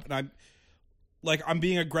 and I'm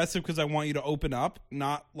being aggressive because I want you to open up,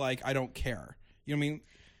 not like I don't care. You know what I mean?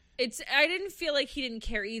 I didn't feel like he didn't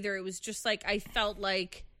care either. It was just like I felt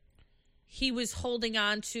like he was holding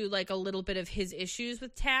on to like a little bit of his issues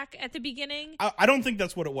with Tak at the beginning. I don't think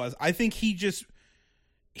that's what it was. I think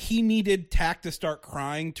he needed Tak to start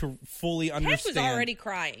crying to fully understand. Tak was already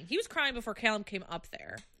crying. He was crying before Callum came up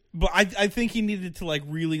there. But I think he needed to like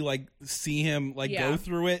really like see him like go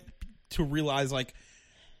through it to realize like,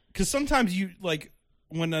 because sometimes you like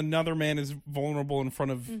when another man is vulnerable in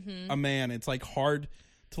front of a man, it's like hard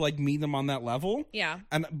to like meet them on that level. Yeah.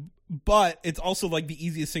 But it's also like the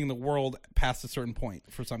easiest thing in the world past a certain point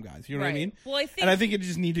for some guys. You know what I mean? Well, I think it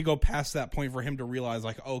just need to go past that point for him to realize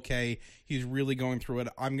like, okay, he's really going through it.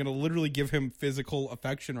 I'm going to literally give him physical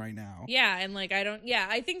affection right now. Yeah. And like,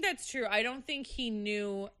 I think that's true. I don't think he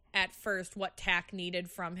knew at first what Tak needed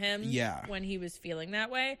from him when he was feeling that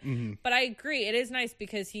way. But I agree. It is nice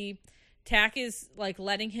because Tak is like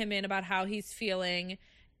letting him in about how he's feeling.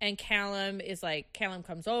 And Callum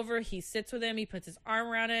comes over, he sits with him, he puts his arm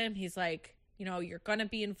around him. He's like, you know, you're going to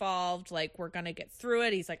be involved. Like, we're going to get through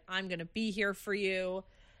it. He's like, I'm going to be here for you.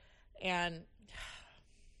 And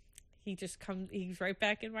he's right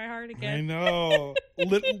back in my heart again. I know.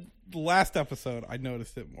 The last episode, I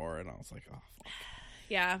noticed it more and I was like, oh, fuck.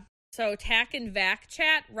 Yeah. So Tak and Vac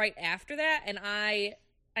chat right after that. And I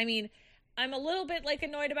mean, I'm a little bit like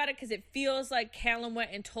annoyed about it because it feels like Callum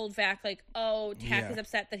went and told Vac like, oh, Tak is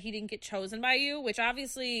upset that he didn't get chosen by you, which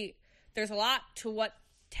obviously there's a lot to what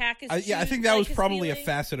Tak is. I think that was probably a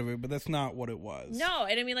facet of it, but that's not what it was. No,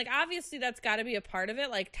 and I mean, like, obviously that's got to be a part of it.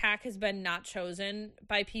 Like, Tak has been not chosen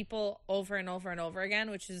by people over and over and over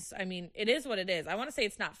again, which is, I mean, it is what it is. I want to say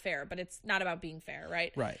it's not fair, but it's not about being fair,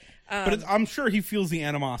 right? Right. But I'm sure he feels the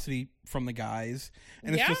animosity from the guys,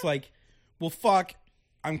 and it's just like, well, fuck.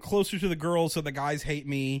 I'm closer to the girls, so the guys hate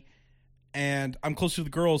me, and I'm closer to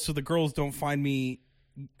the girls, so the girls don't find me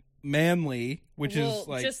manly, which is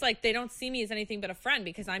like just like they don't see me as anything but a friend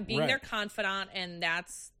because I'm being their confidant, and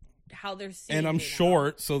that's how they're seeing. And I'm me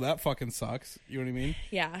short, so that fucking sucks. You know what I mean?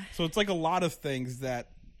 Yeah. So it's like a lot of things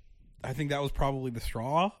that I think that was probably the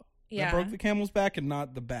straw that broke the camel's back, and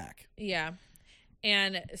not the back. Yeah,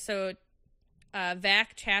 and so.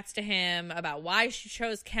 Vac chats to him about why she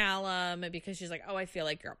chose Callum because she's like, oh, I feel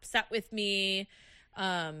like you're upset with me,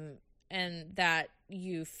 and that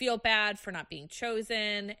you feel bad for not being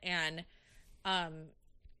chosen. And I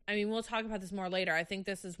mean, we'll talk about this more later. I think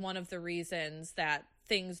this is one of the reasons that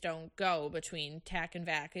things don't go between Tak and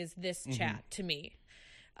Vac is this chat to me.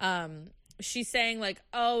 She's saying like,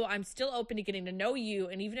 oh, I'm still open to getting to know you,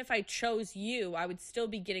 and even if I chose you, I would still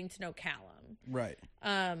be getting to know Callum. Right.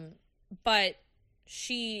 But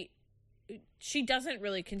she doesn't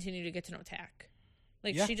really continue to get to know Tak.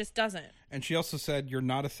 Like, she just doesn't. And she also said, you're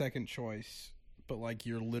not a second choice, but, like,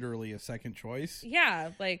 you're literally a second choice.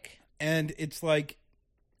 Yeah, like... And it's like,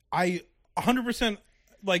 I 100%,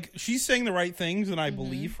 like, she's saying the right things, and I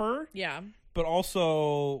believe her. Yeah. But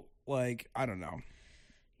also, like, I don't know.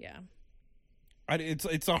 Yeah.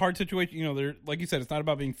 It's a hard situation. You know, like you said, it's not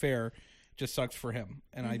about being fair. It just sucks for him.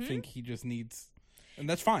 And I think he just needs... And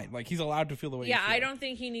that's fine. Like, he's allowed to feel the way he feels. I don't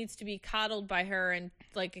think he needs to be coddled by her and,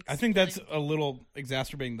 like, explain. I think that's a little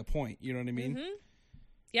exacerbating the point. You know what I mean?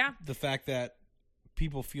 Yeah. The fact that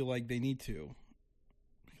people feel like they need to.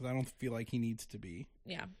 Because I don't feel like he needs to be.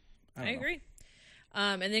 Yeah. I agree.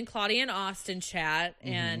 And then Claudia and Austin chat.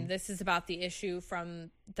 And this is about the issue from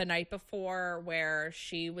the night before where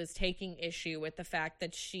she was taking issue with the fact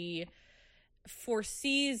that she...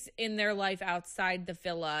 foresees in their life outside the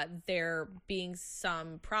villa there being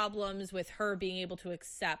some problems with her being able to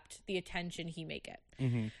accept the attention he may get.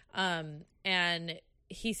 And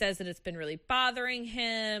he says that it's been really bothering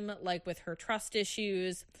him, like with her trust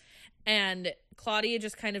issues. And Claudia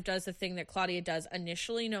just kind of does the thing that Claudia does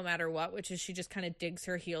initially, no matter what, which is she just kind of digs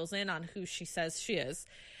her heels in on who she says she is.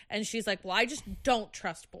 And she's like, well, I just don't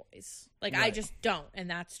trust boys. Like, I just don't. And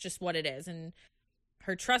that's just what it is. And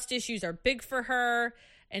her trust issues are big for her,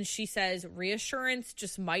 and she says reassurance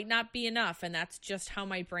just might not be enough, and that's just how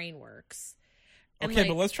my brain works. And okay,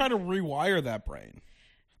 but let's try to rewire that brain.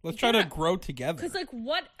 Let's try to grow together. Because, like,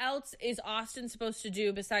 what else is Austin supposed to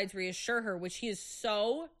do besides reassure her, which he is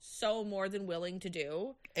so more than willing to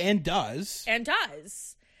do. And does.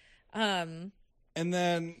 And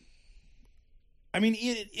then, I mean,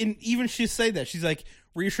 even she say that. She's like,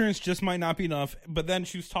 reassurance just might not be enough. But then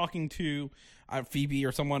she was talking to Phoebe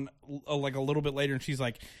or someone like a little bit later, and she's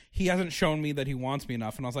like, he hasn't shown me that he wants me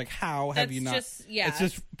enough. And I was like, how have you not?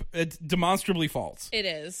 It's demonstrably false. It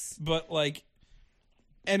is. But, like,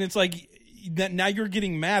 and it's like, that now you're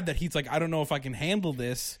getting mad that he's like, I don't know if I can handle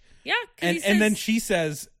this. Yeah. And then she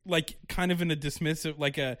says, like, kind of in a dismissive,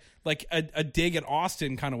 like a dig at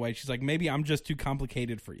Austin kind of way. She's like, maybe I'm just too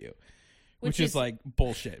complicated for you. Which is like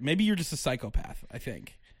bullshit. Maybe you're just a psychopath, I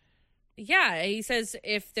think. Yeah, he says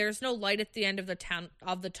if there's no light at the end of the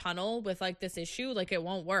tunnel with like this issue, like it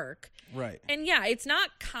won't work. Right. And yeah, it's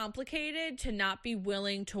not complicated to not be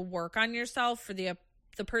willing to work on yourself for the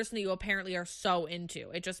person that you apparently are so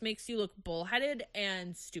into. It just makes you look bullheaded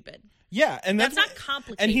and stupid. Yeah, and that's not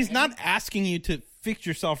complicated. And he's not asking you to fix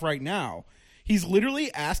yourself right now. He's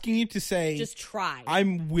literally asking you to say, just try.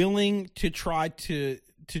 I'm willing to try to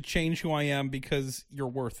change who I am because you're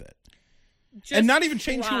worth it. And not even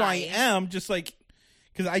change who I am, just like,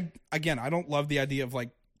 because I don't love the idea of like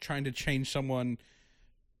trying to change someone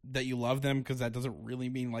that you love them, because that doesn't really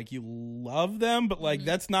mean like you love them, but like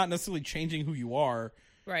that's not necessarily changing who you are.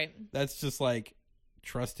 Right. That's just like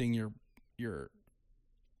trusting your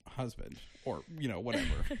husband or, you know, whatever.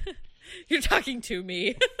 You're talking to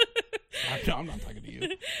me. I'm not talking to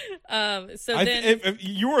you. So if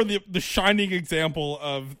you are the shining example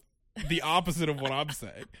of the opposite of what I'm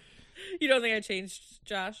saying. You don't think I changed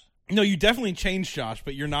Josh? No, you definitely changed Josh,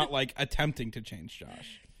 but you're not like attempting to change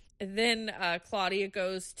Josh. Then Claudia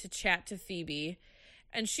goes to chat to Phoebe,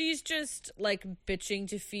 and she's just like bitching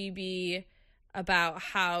to Phoebe about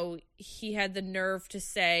how he had the nerve to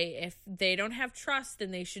say if they don't have trust,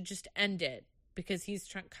 then they should just end it, because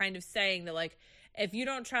he's kind of saying that like, if you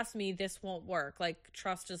don't trust me, this won't work. Like,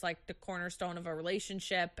 trust is like the cornerstone of a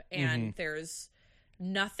relationship, and there's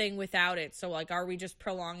nothing without it. So like, are we just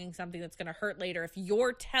prolonging something that's going to hurt later if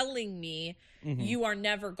you're telling me you are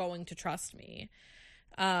never going to trust me?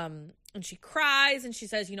 And she cries and she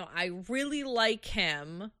says, you know, I really like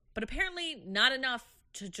him, but apparently not enough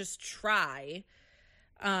to just try.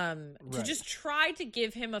 To just try to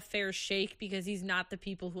give him a fair shake, because he's not the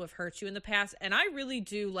people who have hurt you in the past. And I really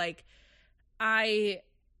do, like, I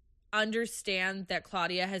understand that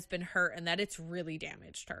Claudia has been hurt and that it's really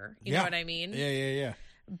damaged her. You know what I mean? Yeah.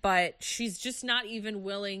 But she's just not even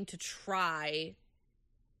willing to try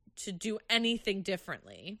to do anything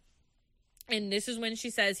differently. And this is when she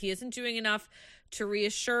says he isn't doing enough to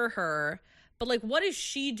reassure her. But, like, what is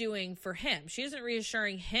she doing for him? She isn't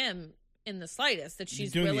reassuring him in the slightest that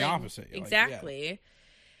she's doing willing. The opposite. Exactly. Like,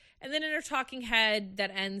 And then in her talking head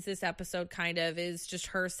that ends this episode kind of is just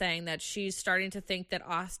her saying that she's starting to think that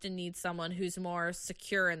Austin needs someone who's more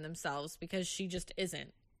secure in themselves, because she just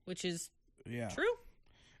isn't, which is true.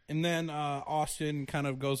 And then Austin kind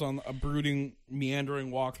of goes on a brooding,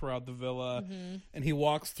 meandering walk throughout the villa. And he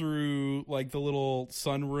walks through like the little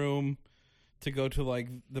sunroom to go to like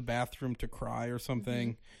the bathroom to cry or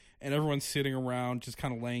something. And everyone's sitting around just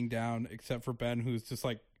kind of laying down, except for Ben, who's just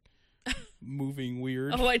like moving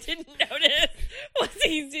weird. Oh, I didn't notice.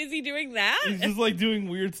 Is he doing that? He's just like doing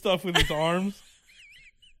weird stuff with his arms.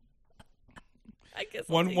 I guess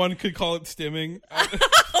one could call it stimming.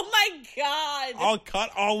 Oh my god! I'll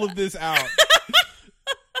cut all of this out.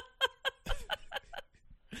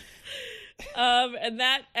 And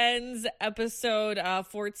that ends episode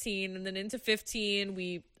 14, and then into 15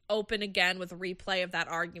 we open again with a replay of that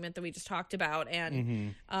argument that we just talked about,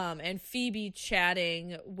 and and Phoebe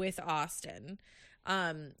chatting with Austin,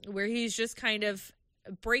 where he's just kind of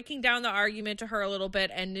breaking down the argument to her a little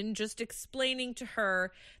bit, and then just explaining to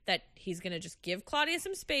her that he's going to just give Claudia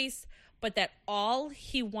some space, but that all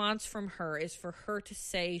he wants from her is for her to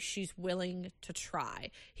say she's willing to try.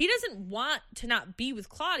 He doesn't want to not be with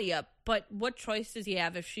Claudia, but what choice does he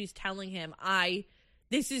have if she's telling him,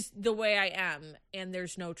 this is the way I am, and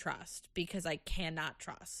there's no trust because I cannot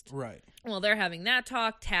trust. Right. Well, they're having that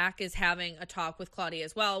talk. Tack is having a talk with Claudia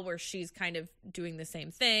as well, where she's kind of doing the same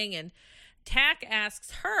thing. And Tack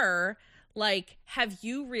asks her, like, have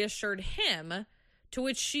you reassured him? To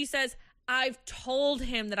which she says, I've told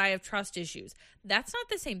him that I have trust issues. That's not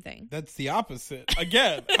the same thing. That's the opposite.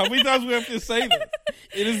 Again, how many times we have to say this?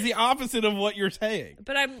 It is the opposite of what you're saying.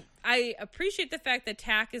 But I appreciate the fact that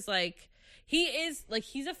Tack is like, he's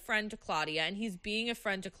a friend to Claudia, and he's being a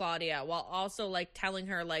friend to Claudia while also like telling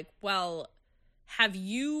her like, well, have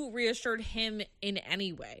you reassured him in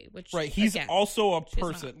any way? Which, right. He's again, also a she's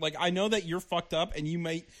person. Like, I know that you're fucked up and you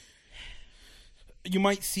might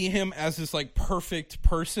see him as this like perfect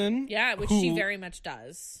person. Yeah, which she very much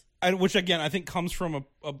does. And which again, I think comes from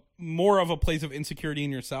a more of a place of insecurity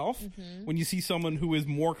in yourself. When you see someone who is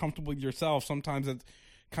more comfortable with yourself, sometimes it's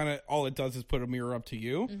kind of all it does is put a mirror up to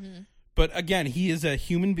you. But again, he is a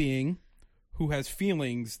human being who has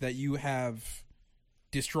feelings that you have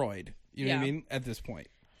destroyed. You know what I mean? At this point.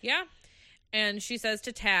 Yeah. And she says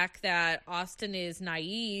to Tack that Austin is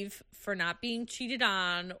naive for not being cheated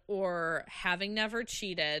on or having never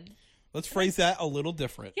cheated. Let's phrase that a little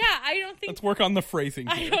different. Yeah, I don't think... Let's work on the phrasing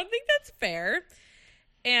here. I don't think that's fair.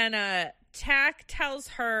 And Tack tells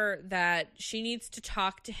her that she needs to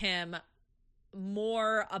talk to him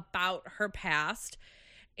more about her past,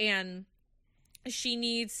 and she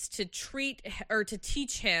needs to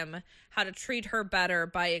teach him how to treat her better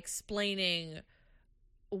by explaining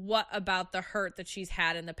what about the hurt that she's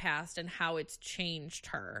had in the past and how it's changed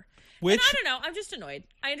her. And I don't know. I'm just annoyed.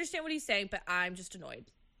 I understand what he's saying, but I'm just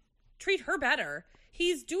annoyed. Treat her better.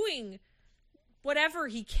 He's doing whatever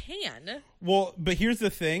he can. Well, but here's the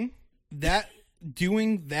thing. That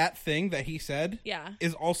doing that thing that he said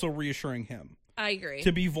is also reassuring him. I agree.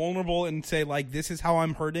 To be vulnerable and say, like, this is how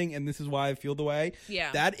I'm hurting and this is why I feel the way.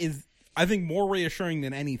 Yeah. That is, I think, more reassuring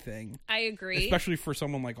than anything. I agree. Especially for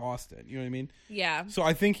someone like Austin. You know what I mean? Yeah. So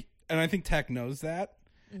I think Tech knows that.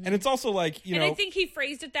 And it's also like, you know. And I think he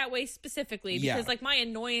phrased it that way specifically because, like, my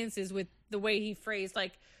annoyance is with the way he phrased,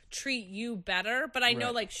 like, treat you better. But I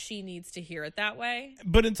know, like, she needs to hear it that way.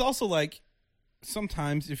 But it's also like,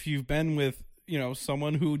 sometimes if you've been with, you know,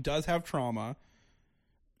 someone who does have trauma,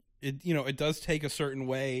 it does take a certain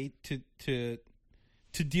way to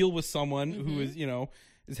deal with someone who is, you know,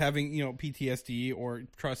 is having, you know, PTSD or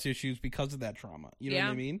trust issues because of that trauma. You know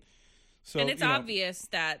what I mean? So, and it's obvious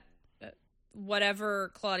that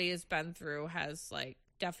whatever Claudia's been through has, like,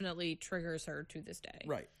 definitely triggers her to this day.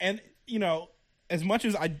 Right. And, you know, as much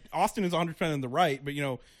as Austin is 100% in the right, but, you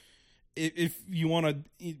know, if you want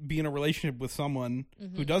to be in a relationship with someone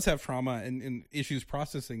who does have trauma and issues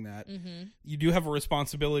processing that, you do have a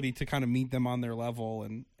responsibility to kind of meet them on their level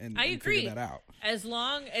and I agree. Figure that out. As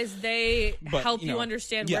long as they help you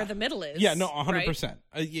understand where the middle is. Yeah, no, 100%. Right?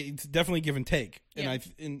 It's definitely give and take.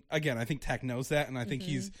 And again, I think Tech knows that, and I think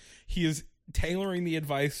he is tailoring the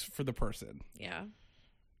advice for the person. Yeah.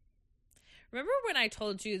 Remember when I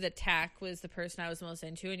told you that Tack was the person I was most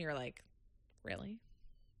into, and you're like, really?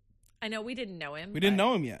 I know we didn't know him. We didn't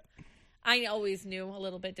know him yet. I always knew a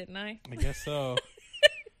little bit, didn't I? I guess so.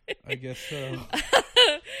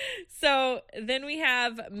 So then we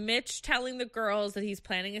have Mitch telling the girls that he's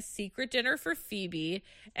planning a secret dinner for Phoebe,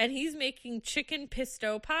 and he's making chicken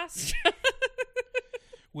pesto pasta.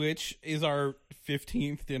 Which is our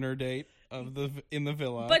 15th dinner date in the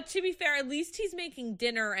villa. But to be fair, at least he's making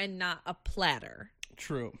dinner and not a platter.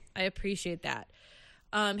 True. I appreciate that.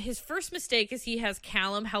 His first mistake is he has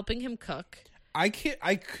Callum helping him cook. I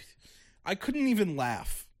couldn't even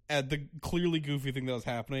laugh at the clearly goofy thing that was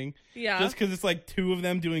happening. Yeah. Just because it's like two of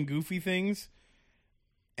them doing goofy things,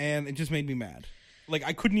 and it just made me mad. Like,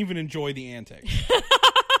 I couldn't even enjoy the antics.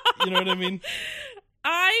 You know what I mean?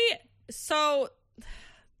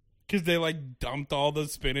 Because they, like, dumped all the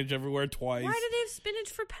spinach everywhere twice. Why do they have spinach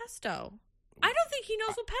for pesto? I don't think he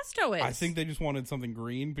knows what pesto is. I think they just wanted something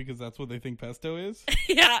green because that's what they think pesto is.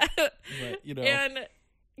 Yeah. But, you know. And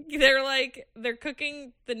they're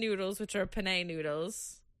cooking the noodles, which are penne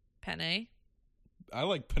noodles. Penne? I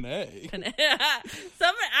like penne. Penne.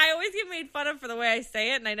 I always get made fun of for the way I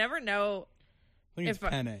say it, and I never know. I think it's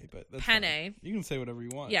penne, but that's penne. Fine. You can say whatever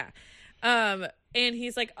you want. Yeah. And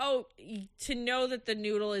he's like, oh, to know that the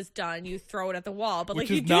noodle is done, you throw it at the wall. But which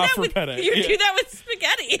like, is not for penne. You do that with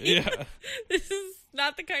spaghetti. Yeah. This is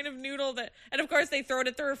not the kind of noodle that, and of course they throw it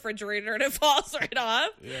at the refrigerator and it falls right off.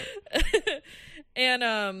 Yeah.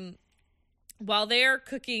 And while they're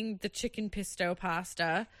cooking the chicken pesto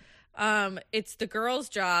pasta, it's the girls'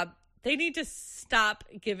 job. They need to stop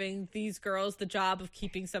giving these girls the job of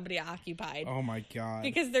keeping somebody occupied. Oh, my God.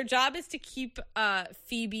 Because their job is to keep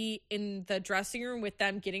Phoebe in the dressing room with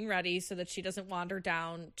them getting ready so that she doesn't wander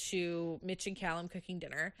down to Mitch and Callum cooking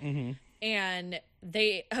dinner. Mm-hmm. And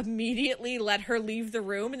they immediately let her leave the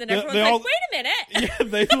room. And then everyone's like, wait a minute. Yeah,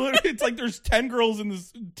 they literally, it's like there's 10 girls in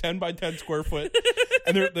this 10 by 10 square foot.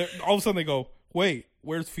 And they're all of a sudden they go, wait,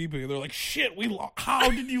 where's Phoebe? And they're like, shit, how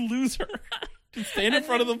did you lose her? Just stand in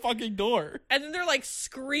front of the fucking door. And then they're like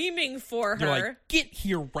screaming for her. They're like, get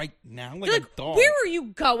here right now, like They're a dog. Where are you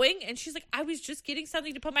going? And she's like, I was just getting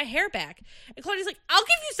something to put my hair back. And Claudia's like, I'll give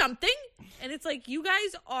you something. And it's like, you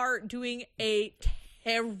guys are doing a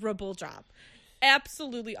terrible job.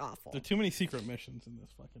 Absolutely awful. There are too many secret missions in this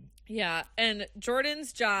fucking... Yeah, and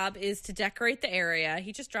Jordan's job is to decorate the area.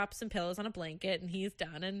 He just drops some pillows on a blanket, and he's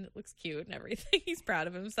done, and it looks cute and everything. He's proud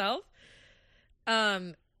of himself.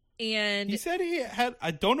 And he said he had... I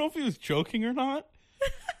don't know if he was joking or not,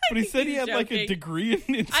 but he said he had like a degree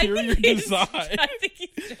in interior design. I think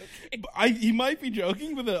he's joking. He might be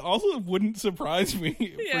joking, but that also wouldn't surprise me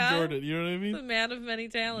for Jordan. You know what I mean? He's a man of many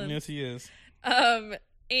talents. Yes, he is.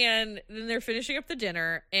 And then they're finishing up the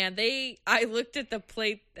dinner, and I looked at the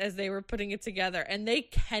plate as they were putting it together, and they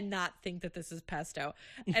cannot think that this is pesto.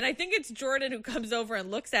 And I think it's Jordan who comes over and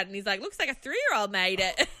looks at it, and he's like, looks like a 3-year-old made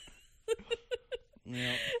it.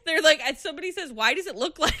 Yep. They're like, somebody says, why does it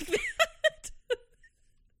look like that?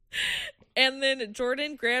 And then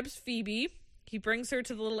Jordan grabs Phoebe. He brings her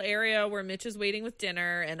to the little area where Mitch is waiting with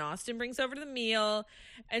dinner, and Austin brings over the meal.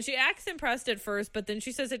 And she acts impressed at first, but then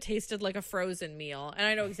she says it tasted like a frozen meal. And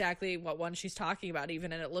I know exactly what one she's talking about,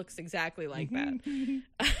 even, and it looks exactly like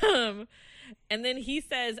that. And then he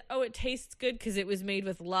says, oh, it tastes good because it was made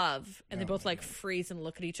with love. And they both like freeze and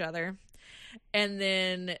look at each other. And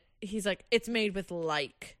then he's like, it's made with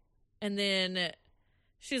like. And then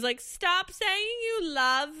she's like, stop saying you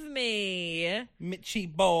love me. Mitchy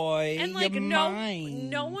boy, and like, you're mine.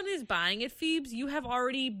 No one is buying it, Phoebes. You have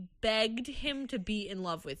already begged him to be in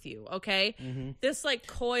love with you, okay? Mm-hmm. This like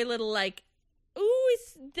coy little like, ooh,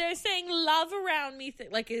 they're saying love around me.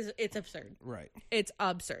 It's absurd. Right. It's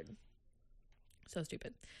absurd. So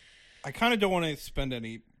stupid. I kind of don't want to spend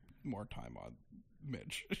any more time on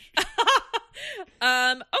Mitch.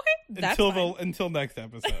 Okay, that's fine. Until next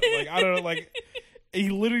episode. Like, I don't know, like... He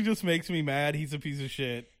literally just makes me mad. He's a piece of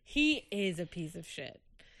shit. He is a piece of shit.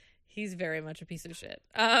 He's very much a piece of shit.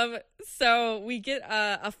 So we get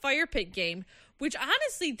a fire pit game, which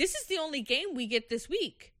honestly, this is the only game we get this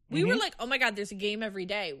week. We were like, oh my God, there's a game every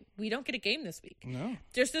day. We don't get a game this week. No.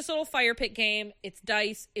 There's this little fire pit game. It's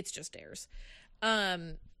dice. It's just dares.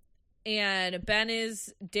 And Ben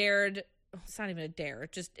is dared. Oh, it's not even a dare.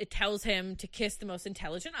 It tells him to kiss the most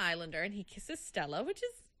intelligent Islander, and he kisses Stella, which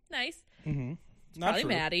is nice. Mm-hmm. Not Probably true.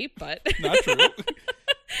 Maddie, but not true.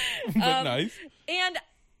 But nice. And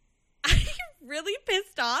I'm really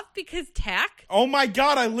pissed off because Tack. Oh my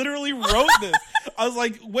God! I literally wrote this. I was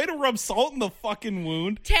like, way to rub salt in the fucking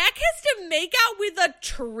wound. Tack has to make out with a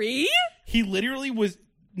tree. He literally was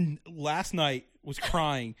last night was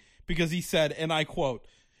crying because he said, and I quote,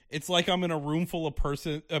 "It's like I'm in a room full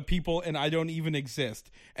of people and I don't even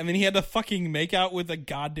exist." And then he had to fucking make out with a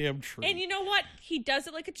goddamn tree. And you know what? He does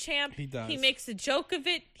it like a champ. He does. He makes a joke of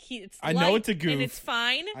it. I know it's a goof. And it's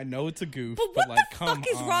fine. I know it's a goof. But what like, the fuck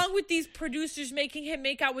is on. wrong with these producers making him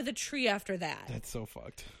make out with a tree after that? That's so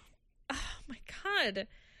fucked. Oh my God.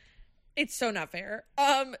 It's so not fair.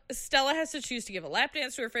 Stella has to choose to give a lap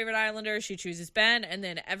dance to her favorite Islander. She chooses Ben, and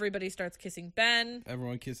then everybody starts kissing Ben.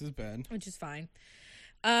 Everyone kisses Ben. Which is fine.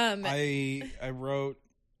 I wrote,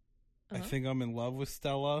 I think I'm in love with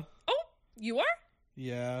Stella. Oh, you are?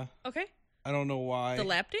 Yeah. Okay. I don't know why. The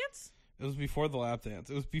lap dance? It was before the lap dance.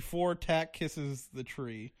 It was before Tack kisses the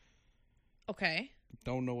tree. Okay.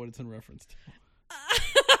 Don't know what it's in reference to.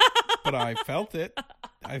 But I felt it.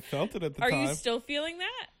 I felt it at the time. Are you still feeling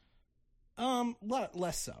that?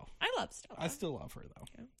 Less so. I love Stella. I still love her,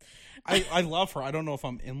 though. Yeah. I love her. I don't know if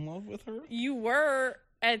I'm in love with her. You were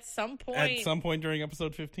at some point. At some point during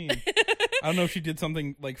episode 15. I don't know if she did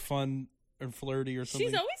something like fun or flirty or something.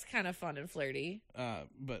 She's always kind of fun and flirty.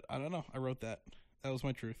 But I don't know. I wrote that. That was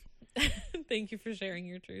my truth. Thank you for sharing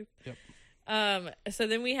your truth. Yep. So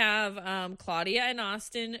then we have Claudia and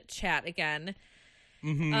Austin chat again.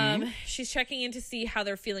 Mm-hmm. She's checking in to see how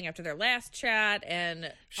they're feeling after their last chat,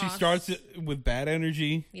 and she starts it with bad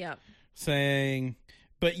energy. Yeah. Saying,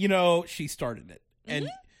 but she started it, and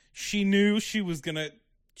she knew she was gonna.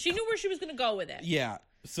 She knew where she was gonna go with it. Yeah.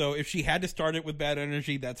 So if she had to start it with bad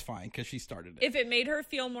energy, that's fine because she started it. If it made her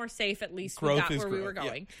feel more safe, at least growth we got is where growth. we were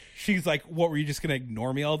going. Yeah. She's like, "What, were you just gonna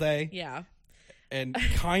ignore me all day?" Yeah. And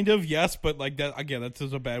kind of yes, but like that again. That's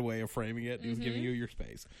just a bad way of framing it. He was giving you your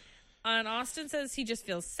space. And Austin says he just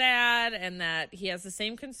feels sad and that he has the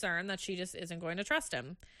same concern that she just isn't going to trust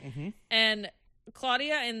him. Mm-hmm. And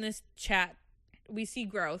Claudia, in this chat, we see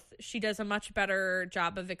growth. She does a much better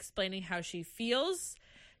job of explaining how she feels.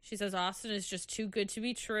 She says Austin is just too good to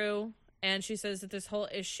be true. And she says that this whole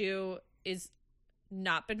issue is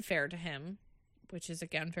not been fair to him, which is,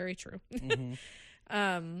 again, very true.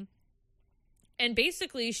 Mm-hmm. And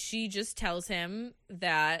basically, she just tells him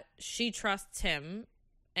that she trusts him,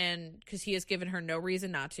 and because he has given her no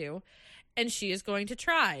reason not to, and she is going to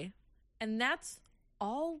try. And that's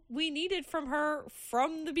all we needed from her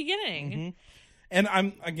from the beginning. Mm-hmm. And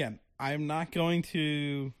I'm not going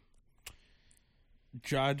to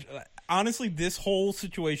judge. Honestly, this whole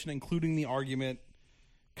situation, including the argument,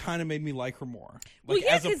 kind of made me like her more.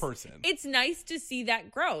 As a person. It's nice to see that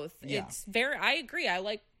growth. Yeah. I agree. I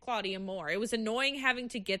like Claudia more. It was annoying having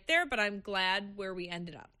to get there, but I'm glad where we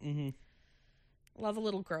ended up. Mm-hmm. Love a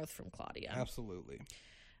little growth from Claudia. Absolutely.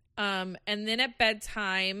 And then at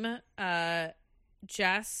bedtime,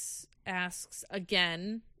 Jess asks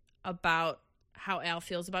again about how Al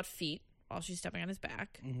feels about feet while she's stepping on his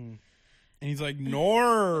back. Mm-hmm. And he's like,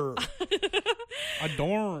 "Nor, I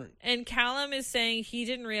don't." And Callum is saying he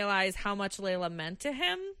didn't realize how much Layla meant to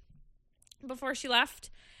him before she left.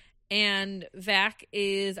 And Vac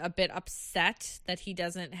is a bit upset that he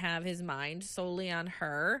doesn't have his mind solely on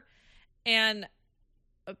her. And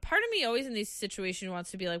a part of me always in these situations wants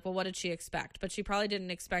to be like, well, what did she expect? But she probably didn't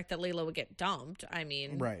expect that Layla would get dumped. I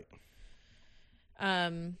mean. Right.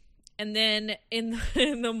 And then in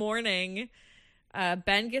the morning,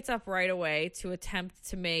 Ben gets up right away to attempt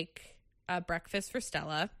to make breakfast for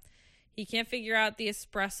Stella. He can't figure out the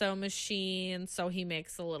espresso machine, so he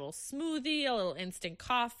makes a little smoothie, a little instant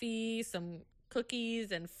coffee, some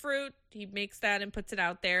cookies and fruit. He makes that and puts it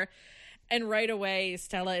out there. And right away,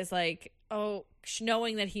 Stella is like, oh,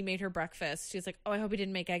 knowing that he made her breakfast, she's like, oh, I hope he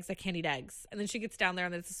didn't make eggs. I can't eat eggs. And then she gets down there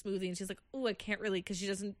and it's a smoothie, and she's like, oh, I can't really, because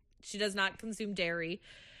she does not consume dairy.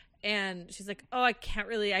 And she's like, oh, I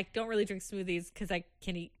don't really drink smoothies because I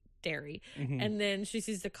can't eat dairy. Mm-hmm. And then she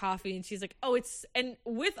sees the coffee and she's like, oh, and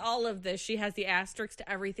with all of this, she has the asterisk to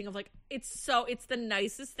everything of like, it's the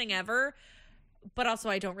nicest thing ever, but also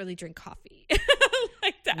I don't really drink coffee.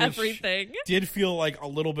 Like to everything. Did feel like a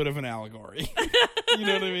little bit of an allegory. You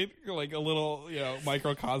know what I mean? Like a little,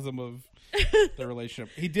 microcosm of the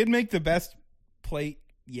relationship. He did make the best plate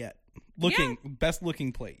yet. Best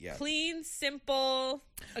looking plate yet. Clean, simple.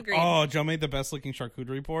 Agreed. Oh, Joe made the best looking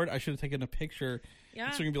charcuterie board. I should have taken a picture.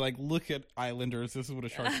 Yeah. So we can be like, look at Islanders. This is what a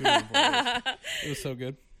charcuterie board is. It was so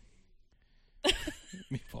good.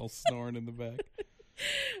 Meatballs snoring in the back.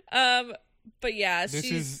 But yeah, this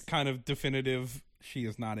is kind of definitive. She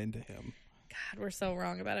is not into him. God, we're so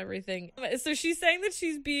wrong about everything. So she's saying that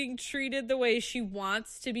she's being treated the way she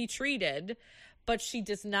wants to be treated, but she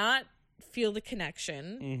does not feel the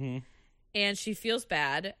connection. Mm-hmm. And she feels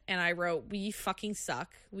bad. And I wrote, we fucking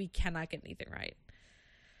suck. We cannot get anything right.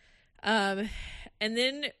 And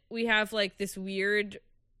then we have like this weird,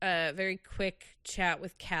 very quick chat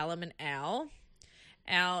with Callum and Al.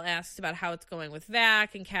 Al asks about how it's going with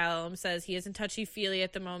Vac, and Callum says he isn't touchy-feely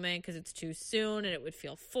at the moment because it's too soon and it would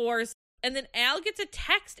feel forced. And then Al gets a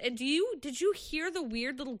text, and did you hear the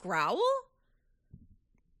weird little growl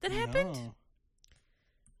that happened? No.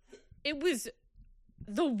 It was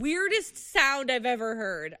the weirdest sound I've ever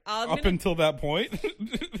heard. Until that point,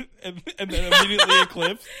 and then immediately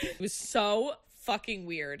eclipsed. It was so fucking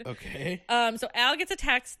weird. Okay. So Al gets a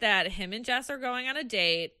text that him and Jess are going on a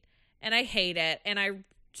date, and I hate it. And I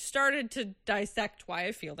started to dissect why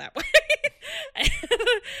I feel that way.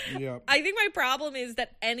 Yep. I think my problem is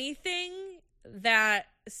that anything that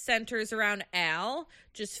centers around Al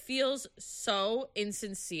just feels so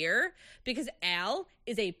insincere because Al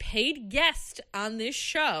is a paid guest on this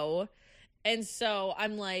show. And so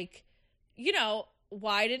I'm like,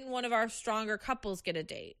 why didn't one of our stronger couples get a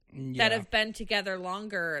date that have been together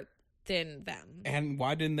longer than them? And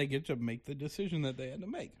why didn't they get to make the decision that they had to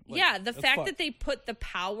make? The fact that they put the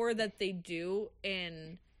power that they do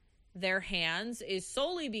in their hands is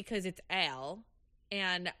solely because it's Al.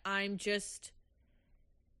 And I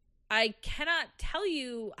cannot tell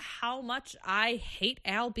you how much I hate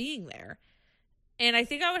Al being there. And I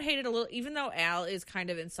think I would hate it a little, even though Al is kind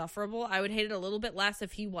of insufferable, I would hate it a little bit less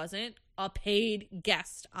if he wasn't a paid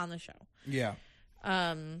guest on the show. Yeah.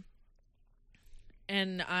 And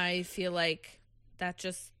I feel like that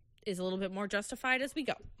just is a little bit more justified as we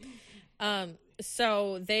go.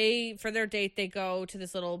 So for their date, they go to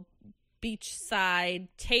this little beachside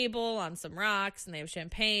table on some rocks, and they have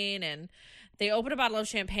champagne, and they open a bottle of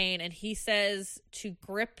champagne, and he says to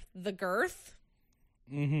grip the girth.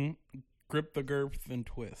 Mm-hmm. Grip the girth and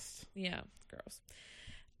twist. Yeah, gross.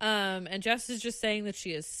 And Jess is just saying that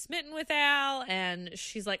she is smitten with Al, and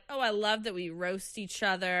she's like, oh, I love that we roast each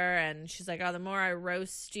other. And she's like, oh, the more I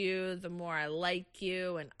roast you, the more I like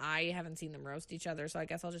you. And I haven't seen them roast each other, so I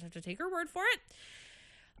guess I'll just have to take her word for it.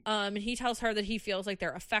 And he tells her that he feels like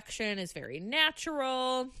their affection is very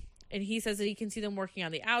natural. And he says that he can see them working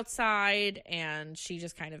on the outside, and she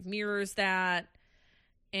just kind of mirrors that.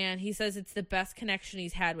 And he says it's the best connection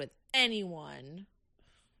he's had with anyone.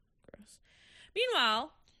 Gross.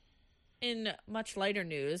 Meanwhile, in much lighter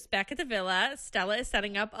news, back at the villa, Stella is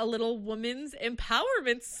setting up a little women's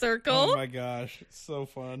empowerment circle. Oh my gosh, so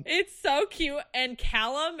fun. It's so cute. And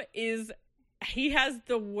Callum he has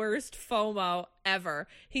the worst FOMO ever.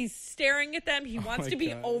 He's staring at them. He wants to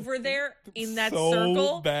be over there in that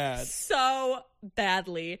circle. Bad. So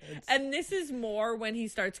badly. And this is more when he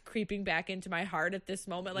starts creeping back into my heart at this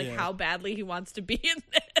moment, like how badly he wants to be in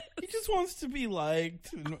this. He just wants to be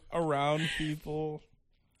liked and around people.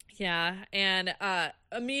 Yeah, and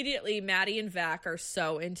immediately Maddie and Vac are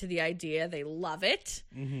so into the idea. They love it.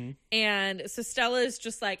 Mm-hmm. And so Stella is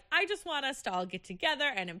just like, I just want us to all get together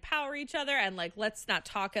and empower each other. And, like, let's not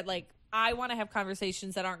talk at, like, I want to have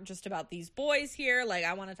conversations that aren't just about these boys here. Like,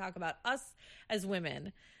 I want to talk about us as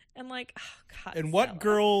women. And, like, oh, God. And Stella.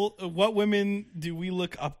 what women do we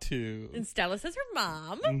look up to? And Stella says her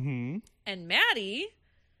mom. Mm-hmm. And Maddie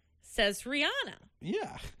says Rihanna.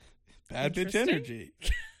 Yeah. Bad bitch energy.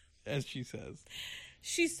 As she says.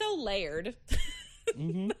 She's so layered.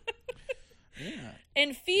 Mm-hmm. Yeah.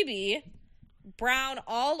 And Phoebe, brown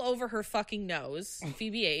all over her fucking nose,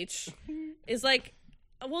 Phoebe H, is like,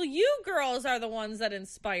 well, you girls are the ones that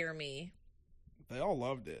inspire me. They all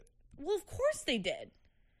loved it. Well, of course they did.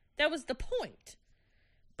 That was the point.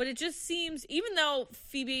 But it just seems, even though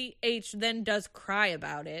Phoebe H then does cry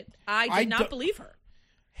about it, I did not believe her.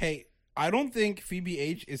 Hey, I don't think Phoebe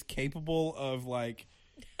H is capable of, like,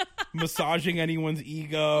 massaging anyone's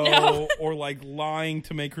ego or like lying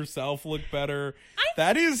to make herself look better.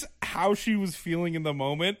 That is how she was feeling in the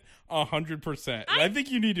moment, 100%. I think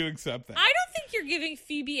you need to accept that. I don't think you're giving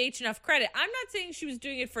Phoebe H enough credit. I'm not saying she was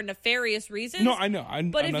doing it for nefarious reasons. No, I know.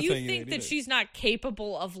 But I'm if not you saying think that either. she's not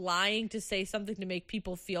capable of lying to say something to make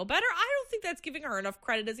people feel better, I don't think that's giving her enough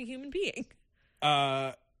credit as a human being.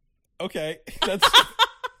 Okay. That's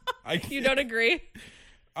You don't agree?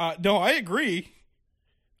 No, I agree.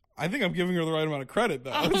 I think I'm giving her the right amount of credit,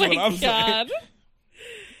 though. Oh That's my what I'm God. saying.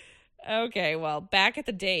 Okay, well, back at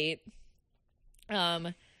the date,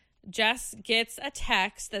 Jess gets a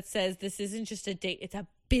text that says this isn't just a date, it's a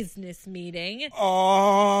business meeting.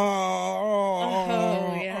 Oh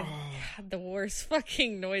yeah. God, the worst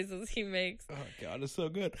fucking noises he makes. Oh, God, it's so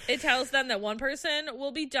good. It tells them that one person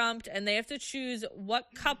will be dumped and they have to choose what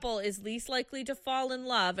couple is least likely to fall in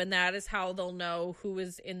love, and that is how they'll know who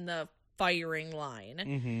is in the firing line.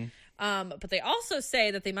 Mm-hmm. But they also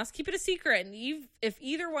say that they must keep it a secret, and if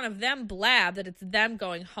either one of them blab that it's them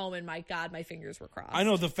going home, and my God, my fingers were crossed. I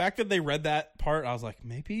know, the fact that they read that part, I was like,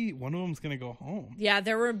 maybe one of them's going to go home. Yeah,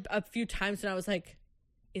 there were a few times when I was like,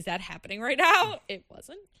 is that happening right now? It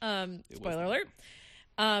wasn't. Spoiler alert.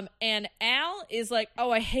 And Al is like,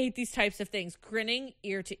 oh, I hate these types of things, grinning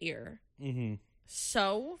ear to ear. Mm-hmm.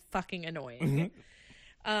 So fucking annoying.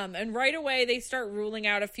 And right away they start ruling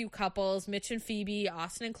out a few couples: Mitch and Phoebe,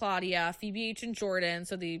 Austin and Claudia, Phoebe H and Jordan.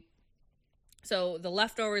 So the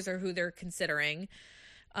leftovers are who they're considering.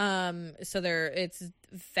 It's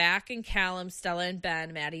Vac and Callum, Stella and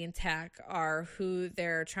Ben, Maddie and Tack are who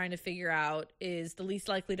they're trying to figure out is the least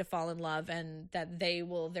likely to fall in love, and that they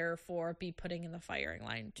will therefore be putting in the firing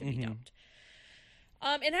line to be dumped.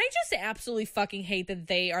 And I just absolutely fucking hate that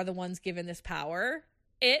they are the ones given this power.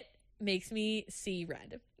 It makes me see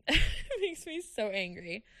red. It makes me so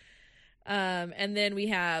angry. And then we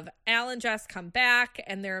have Al and Jess come back,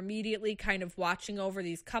 and they're immediately kind of watching over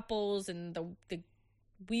these couples, and the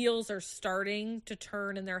wheels are starting to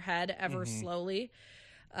turn in their head ever slowly.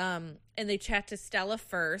 And they chat to Stella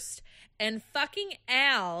first, and fucking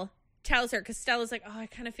Al tells her, because Stella's like, oh, I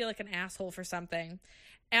kind of feel like an asshole for something.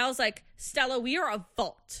 Al's like, Stella, we are a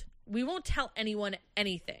vault. We won't tell anyone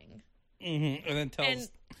anything. Mm-hmm. And then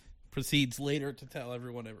proceeds later to tell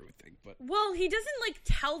everyone everything. But well, he doesn't like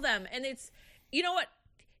tell them, and it's, you know what?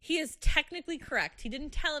 He is technically correct. He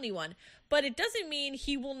didn't tell anyone, but it doesn't mean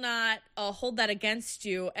he will not hold that against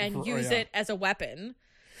you and use it as a weapon.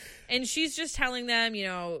 And she's just telling them, you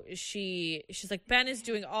know, she's like, Ben is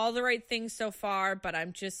doing all the right things so far, but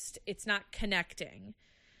it's not connecting.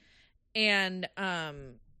 And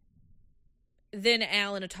then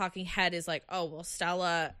Al in a talking head is like, oh, well,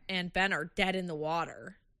 Stella and Ben are dead in the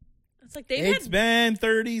water. It's like it's been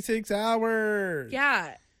 36 hours.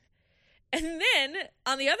 Yeah. And then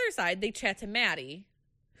on the other side, they chat to Maddie,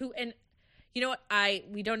 who, and you know what?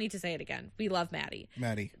 We don't need to say it again. We love Maddie.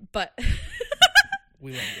 But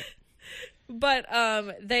we love you. But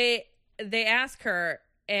they ask her,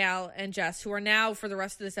 Al and Jess, who are now for the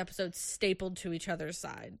rest of this episode stapled to each other's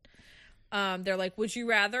side. They're like, would you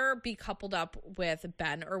rather be coupled up with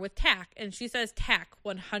Ben or with Tak? And she says Tak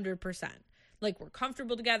 100%. Like, we're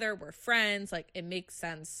comfortable together. We're friends. Like, it makes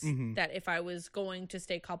sense that if I was going to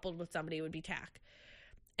stay coupled with somebody, it would be Tak.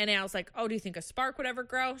 And Al's like, oh, do you think a spark would ever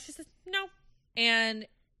grow? She says, no. And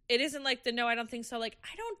it isn't like the no, I don't think so. Like,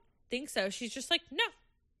 I don't think so. She's just like, no.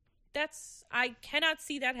 I cannot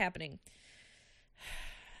see that happening.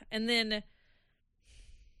 And then,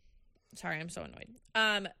 sorry, I'm so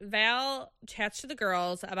annoyed. Val chats to the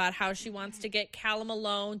girls about how she wants to get Callum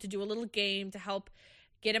alone to do a little game to help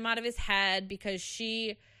get him out of his head because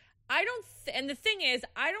and the thing is,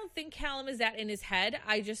 I don't think Callum is that in his head.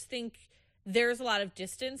 I just think there's a lot of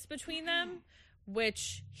distance between them,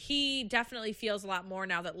 which he definitely feels a lot more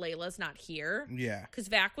now that Layla's not here. Yeah. Because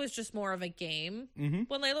Vac was just more of a game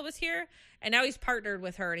when Layla was here, and now he's partnered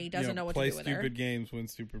with her, and he doesn't know what to do with her. Play stupid games, win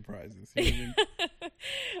stupid prizes. You know what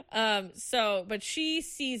I mean? But she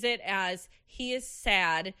sees it as he is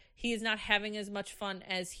sad. He is not having as much fun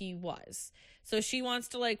as he was. So she wants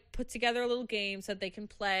to, like, put together a little game so that they can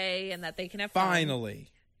play and that they can have fun.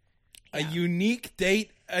 Finally. Yeah. A unique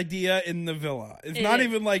date idea in the villa. It's not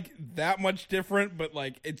even, like, that much different, but,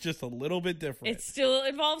 like, it's just a little bit different. It still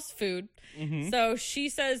involves food. So she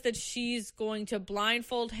says that she's going to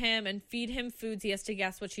blindfold him and feed him foods. He has to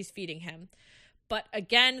guess what she's feeding him. But,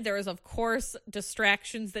 again, there is, of course,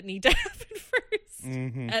 distractions that need to happen first,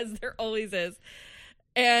 as there always is.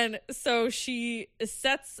 And so she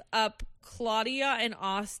sets up Claudia and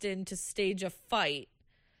Austin to stage a fight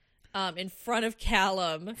in front of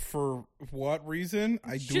Callum. For what reason?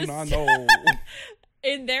 I do Just- not know.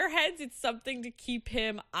 In their heads, it's something to keep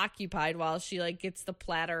him occupied while she, like, gets the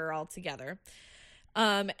platter all together.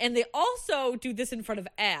 And they also do this in front of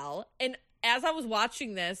Al. And as I was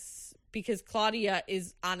watching this, because Claudia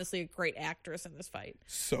is honestly a great actress in this fight.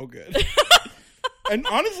 So good. And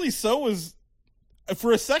honestly, so was...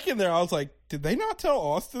 For a second there, I was like, did they not tell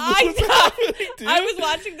Austin this was happening, dude? I was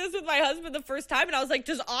watching this with my husband the first time, and I was like,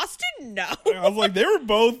 does Austin know? I was like, they were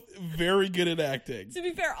both very good at acting. To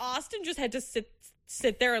be fair, Austin just had to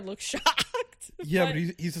sit there and look shocked. Yeah, but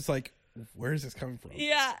he's just like, where is this coming from?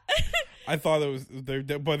 Yeah. I thought it was,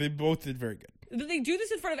 but they both did very good. They do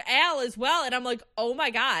this in front of Al as well, and I'm like, oh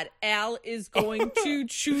my god, Al is going to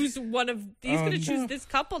choose he's going to choose this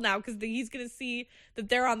couple now because he's going to see that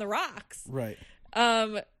they're on the rocks. Right.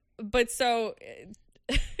 But so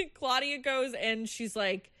Claudia goes and she's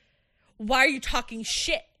like, why are you talking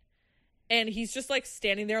shit? And he's just like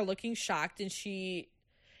standing there looking shocked, and she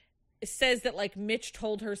says that like Mitch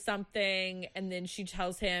told her something, and then she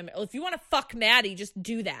tells him, oh, if you want to fuck Maddie, just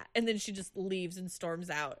do that. And then she just leaves and storms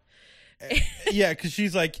out. Yeah, because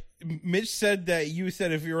she's like, Mitch said that you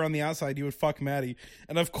said if you were on the outside you would fuck Maddie,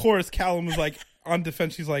 and of course Callum was like on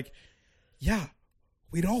defense. She's like, yeah,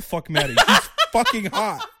 we'd all fuck Maddie. She's fucking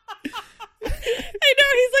hot. I know,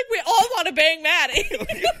 he's like, we all want to bang Maddie.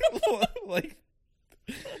 Like,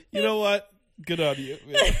 you know what? Good on you.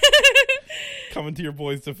 Yeah. Coming to your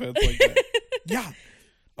boy's defense like that. Yeah,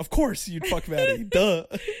 of course you'd fuck Maddie. Duh.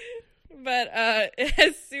 But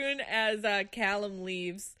as soon as Callum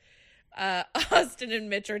leaves, Austin and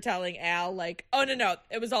Mitch are telling Al, like, oh, no,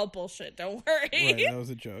 it was all bullshit. Don't worry. Right, that was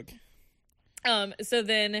a joke. So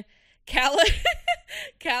then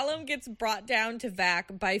Callum gets brought down to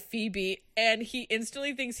Vac by Phoebe, and he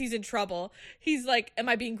instantly thinks he's in trouble. He's like, am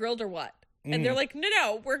I being grilled or what? And they're like,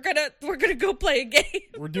 no, we're gonna go play a game.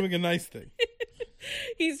 We're doing a nice thing.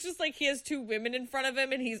 He's just like, he has two women in front of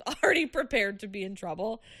him, and he's already prepared to be in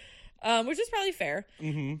trouble, which is probably fair.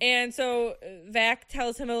 And so Vac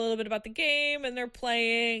tells him a little bit about the game, and they're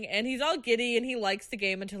playing, and he's all giddy, and he likes the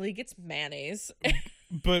game until he gets mayonnaise.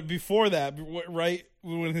 But before that, right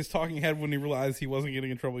when his talking head, when he realized he wasn't getting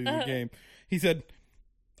in trouble in the game, he said,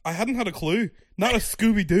 I hadn't had a clue. Not a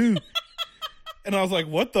Scooby-Doo. And I was like,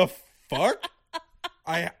 what the fuck?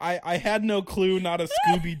 I had no clue, not a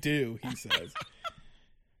Scooby-Doo, he says.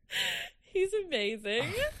 He's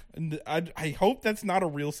amazing. And I hope that's not a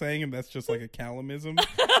real saying and that's just like a Callumism.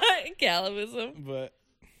 Callumism. But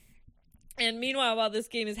and meanwhile, while this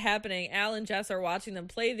game is happening, Al and Jess are watching them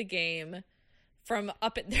play the game from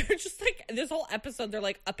up at, they're just like, this whole episode, they're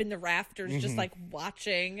like up in the rafters, just like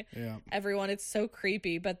watching everyone. It's so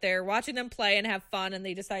creepy, but they're watching them play and have fun, and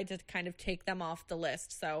they decide to kind of take them off the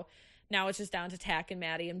list. So now it's just down to Tak and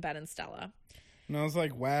Maddie and Ben and Stella. And I was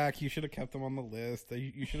like, whack, you should have kept them on the list.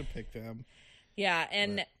 You should have picked them. Yeah,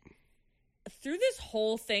 and through this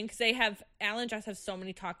whole thing, because Al and Jess have so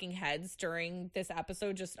many talking heads during this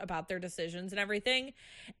episode just about their decisions and everything,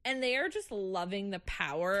 and they are just loving the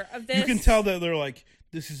power of this. You can tell that they're like,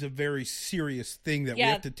 this is a very serious thing that we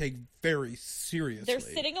Yeah. have to take very seriously. They're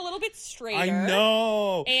sitting a little bit straighter. I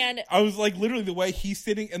know. And I was like, literally, the way he's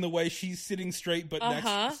sitting and the way she's sitting straight, but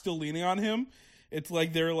next, still leaning on him. It's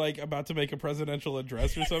like they're like about to make a presidential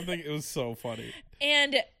address or something. It was so funny.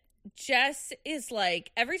 And Jess is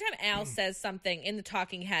like, every time Al says something in the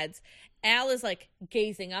Talking Heads, Al is like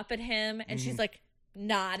gazing up at him, and she's like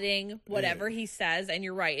nodding whatever he says. And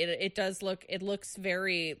you're right, it does look, it looks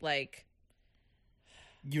very like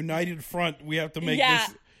United front. We have to make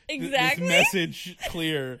exactly this message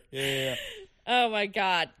clear. Yeah. Oh my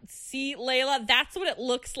God. See, Layla, that's what it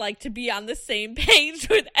looks like to be on the same page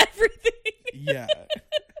with everything. Yeah.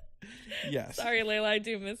 Yes. Sorry, Layla, I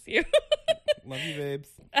do miss you. Love you, babes.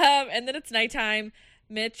 And then it's nighttime.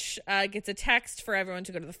 Mitch gets a text for everyone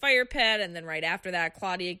to go to the fire pit, and then right after that,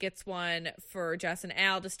 Claudia gets one for Jess and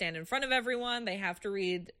Al to stand in front of everyone. They have to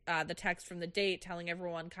read the text from the date, telling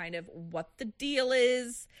everyone kind of what the deal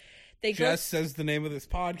is. Jess says the name of this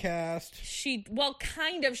podcast. She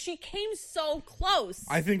came so close.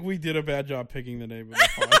 I think we did a bad job picking the name of the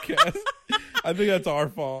podcast. I think that's our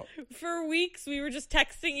fault. For weeks, we were just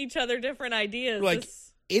texting each other different ideas. Like,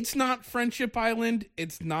 it's not Friendship Island.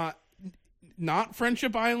 It's not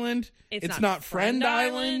Friendship Island. It's not Friend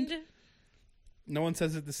Island. No one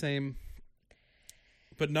says it the same.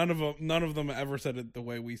 But none of them ever said it the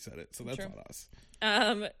way we said it. So that's True. not us.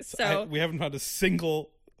 So we haven't had a single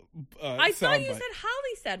I thought you soundbite. said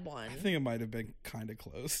Holly said one. I think it might have been kind of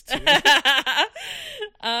close too.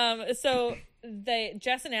 So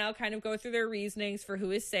Jess and Al kind of go through their reasonings for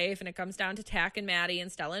who is safe, and it comes down to Tack and Maddie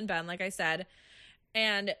and Stella and Ben, like I said.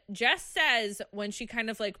 And Jess says, when she kind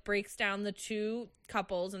of like breaks down the two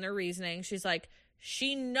couples and their reasoning, she's like,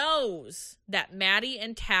 she knows that Maddie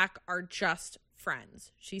and Tack are just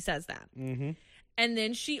friends. She says that. Mm-hmm. And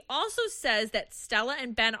then she also says that Stella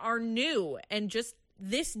and Ben are new, and just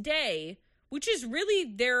this day, which is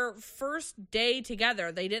really their first day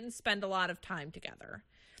together, they didn't spend a lot of time together.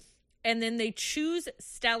 And then they choose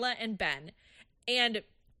Stella and Ben. And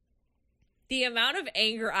the amount of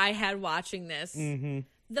anger I had watching this,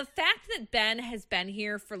 the fact that Ben has been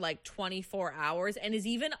here for like 24 hours and is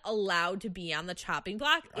even allowed to be on the chopping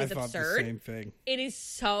block is I absurd. Thought the same thing. It is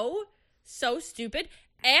so stupid.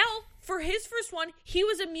 Al, for his first one, he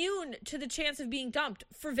was immune to the chance of being dumped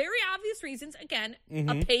for very obvious reasons. Again,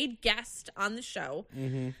 a paid guest on the show.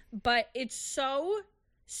 But it's so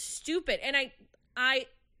stupid. And I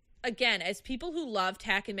again, as people who love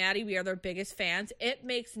Tack and Maddie, we are their biggest fans. It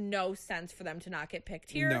makes no sense for them to not get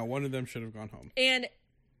picked here. No, one of them should have gone home. And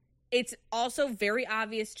it's also very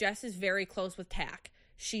obvious Jess is very close with Tack.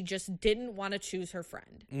 She just didn't want to choose her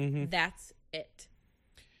friend. That's it.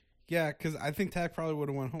 Yeah, because I think Tack probably would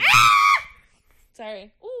have went home.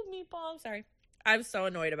 Sorry. Ooh, meatball. I'm sorry. I'm so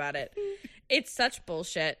annoyed about it. It's such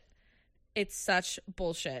bullshit. It's such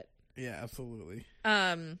bullshit. Yeah, absolutely.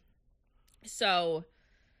 So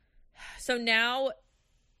now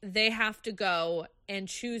they have to go and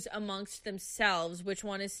choose amongst themselves which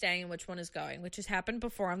one is staying and which one is going, which has happened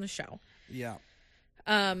before on the show. Yeah.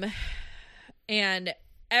 And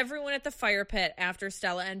everyone at the fire pit, after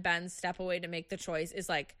Stella and Ben step away to make the choice, is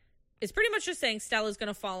pretty much just saying Stella's going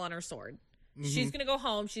to fall on her sword. She's going to go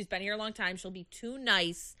home. She's been here a long time. She'll be too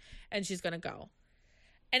nice, and she's going to go.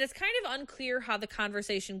 And it's kind of unclear how the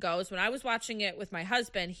conversation goes. When I was watching it with my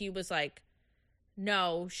husband, he was like,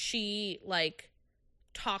 no, she, like,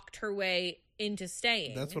 talked her way into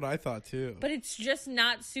staying. That's what I thought, too. But it's just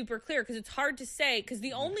not super clear, because it's hard to say, because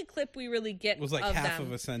the only clip we really get was like of half them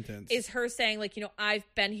of a sentence. is her saying, like, you know, I've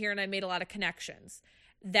been here and I made a lot of connections.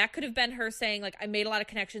 That could have been her saying, like, I made a lot of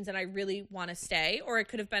connections and I really want to stay. Or it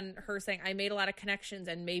could have been her saying, I made a lot of connections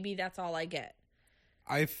and maybe that's all I get.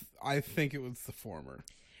 I think it was the former.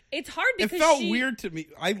 It's hard because it felt weird to me.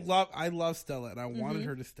 I love Stella and I wanted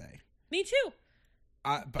her to stay. Me too.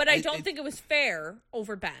 But I don't think it was fair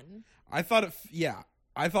over Ben. I thought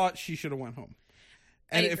I thought she should have went home.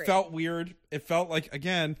 And it felt weird. It felt like,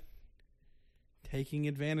 again, taking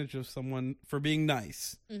advantage of someone for being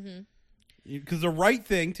nice. Because the right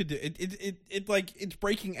thing to do, it like, it's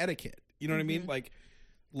breaking etiquette. You know what I mean? Like,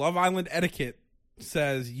 Love Island etiquette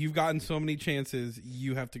says you've gotten so many chances,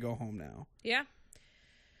 you have to go home now. Yeah.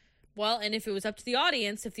 Well, and if it was up to the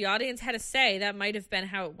audience, if the audience had a say, that might have been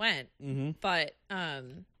how it went. But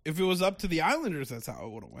if it was up to the Islanders, that's how it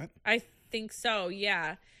would have went. I think so,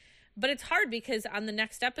 yeah. But it's hard because on the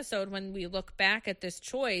next episode, when we look back at this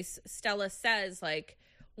choice, Stella says, like,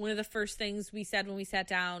 one of the first things we said when we sat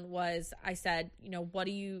down was, I said, you know, what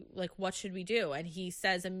should we do? And he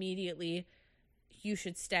says immediately, you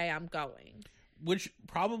should stay, I'm going. Which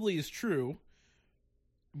probably is true.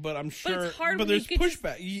 But I'm sure. it's hard But when there's you get to-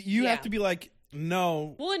 pushback. You have to be like,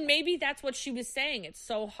 no. Well, and maybe that's what she was saying. It's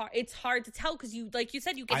so hard. It's hard to tell because you, like you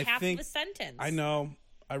said, you get half of a sentence. I know.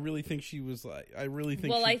 I really think she was like. I really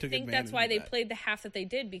think. Well, she I took think advantage that's why of they that. played the half that they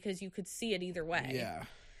did, because you could see it either way.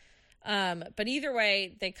 Yeah. But either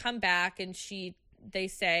way, they come back and they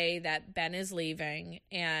say that Ben is leaving,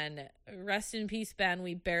 and rest in peace, Ben.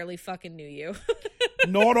 We barely fucking knew you.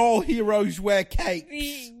 Not all heroes wear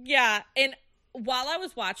capes. Yeah, and while I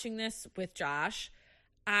was watching this with Josh,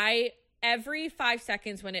 every 5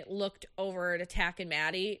 seconds when it looked over at Tak and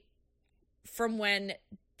Maddie, from when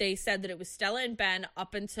they said that it was Stella and Ben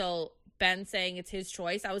up until Ben saying it's his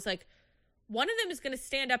choice, I was like, one of them is going to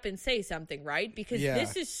stand up and say something, right? Because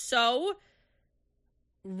this is so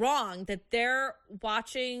wrong that they're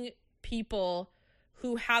watching people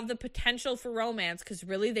who have the potential for romance, because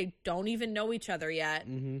really they don't even know each other yet,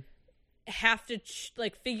 have to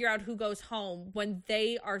figure out who goes home when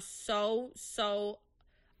they are so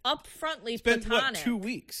upfrontly It's been platonic. 2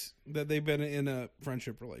 weeks that they've been in a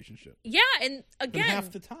friendship relationship. Yeah, and again,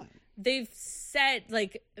 half the time they've said,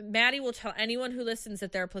 like, Maddie will tell anyone who listens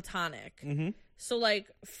that they're platonic. So, like,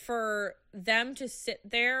 for them to sit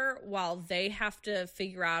there while they have to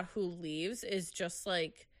figure out who leaves is just,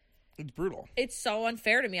 like... It's brutal. It's so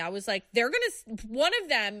unfair to me. I was like, one of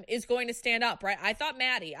them is going to stand up, right? I thought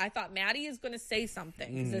Maddie is going to say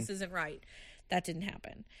something, because this isn't right. That didn't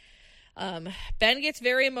happen. Ben gets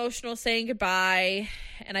very emotional saying goodbye,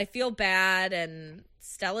 and I feel bad, and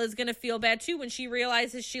Stella's gonna feel bad too when she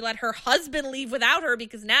realizes she let her husband leave without her,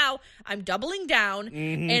 because now I'm doubling down,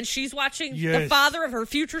 and she's watching the father of her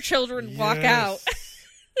future children walk out.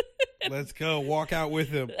 Let's go. Walk out with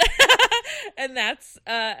him. And that's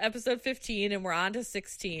episode 15, and we're on to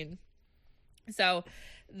 16. So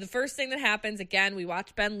the first thing that happens, again, we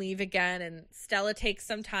watch Ben leave again, and Stella takes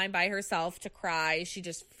some time by herself to cry. She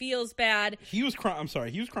just feels bad. He was crying. I'm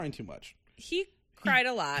sorry. He was crying too much. He cried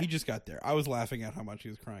a lot. He just got there. I was laughing at how much he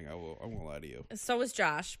was crying. I won't lie to you. So was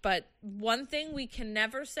Josh. But one thing we can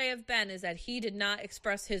never say of Ben is that he did not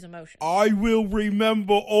express his emotions. I will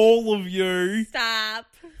remember all of you Stop.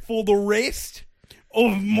 for the rest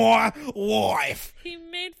of my life. He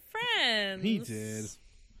made friends. He did.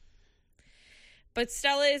 But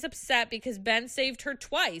Stella is upset because Ben saved her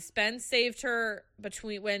twice. Ben saved her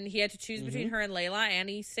when he had to choose between her and Layla, and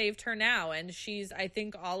he saved her now. And I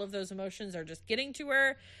think all of those emotions are just getting to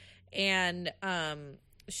her. And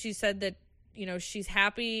she said that, she's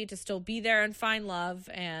happy to still be there and find love.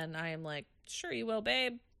 And I am like, sure you will,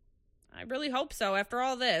 babe. I really hope so after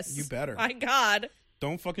all this. You better. My God.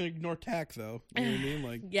 Don't fucking ignore Tak, though. You know what I mean?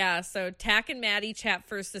 Like, yeah, so Tak and Maddie chat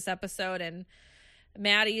first this episode, and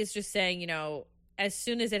Maddie is just saying, as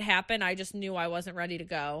soon as it happened, I just knew I wasn't ready to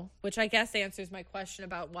go, which I guess answers my question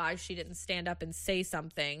about why she didn't stand up and say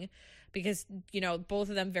something, because, both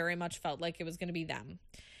of them very much felt like it was going to be them.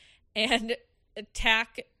 And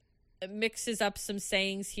Tak mixes up some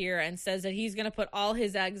sayings here and says that he's going to put all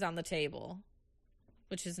his eggs on the table,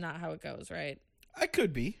 which is not how it goes, right? I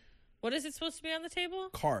could be. What is it supposed to be on the table?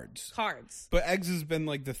 Cards. Cards. But eggs has been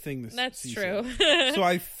like the thing this That's season. true. So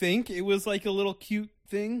I think it was like a little cute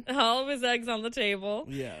thing. All of his eggs on the table.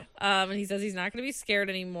 Yeah. And he says he's not going to be scared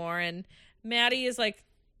anymore. And Maddie is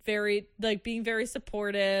being very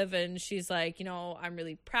supportive. And she's like, I'm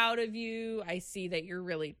really proud of you. I see that you're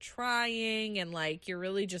really trying. And you're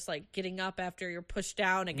really just getting up after you're pushed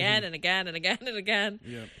down again and again and again and again.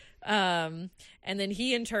 Yeah. And then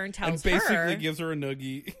he in turn tells and basically her, gives her a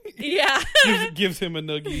noogie. Yeah. gives him a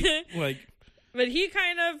noogie. But he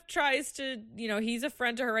kind of tries to, he's a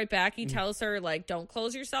friend to her right back. He tells her, don't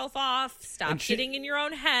close yourself off. Stop getting in your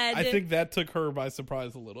own head. I think that took her by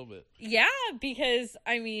surprise a little bit. Yeah, because,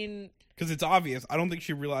 because it's obvious. I don't think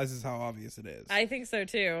she realizes how obvious it is. I think so,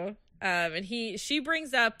 too. And she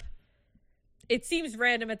brings up, it seems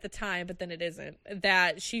random at the time, but then it isn't,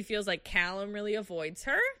 that she feels like Callum really avoids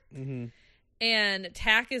her. Mm-hmm. And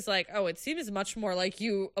Tak is like, oh, it seems much more like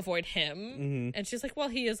you avoid him. Mm-hmm. And she's like, well,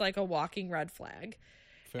 he is like a walking red flag.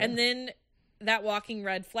 Fair. And then that walking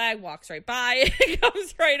red flag walks right by,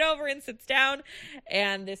 comes right over and sits down.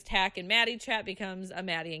 And this Tak and Maddie chat becomes a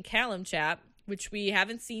Maddie and Callum chat, which we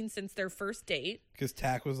haven't seen since their first date. Because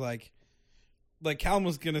Tak was like Callum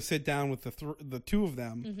was going to sit down with the two of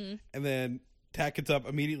them. And then Tak gets up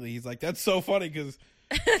immediately. He's like, that's so funny because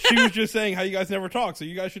she was just saying how you guys never talk, so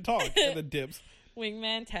you guys should talk. And then dips.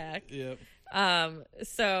 Wingman Tak. Yep.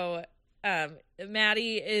 So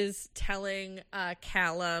Maddie is telling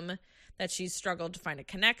Callum that she's struggled to find a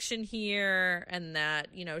connection here, and that,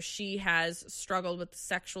 she has struggled with the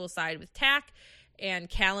sexual side with Tak, and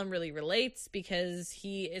Callum really relates because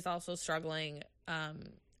he is also struggling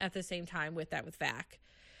at the same time with Vac.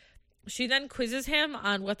 She then quizzes him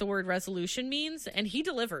on what the word resolution means, and he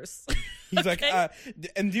delivers. He's like,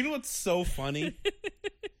 and do you know what's so funny?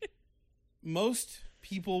 Most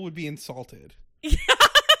people would be insulted.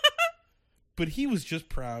 But he was just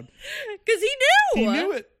proud. Because he knew. He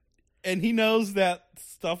knew it. And he knows that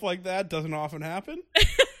stuff like that doesn't often happen.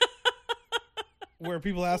 Where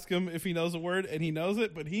people ask him if he knows a word and he knows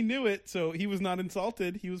it, but he knew it, so he was not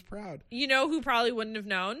insulted. He was proud. You know who probably wouldn't have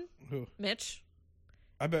known? Who? Mitch.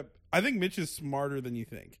 I think Mitch is smarter than you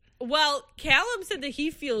think. Well, Callum said that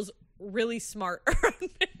he feels really smart around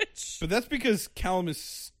Mitch. But that's because Callum is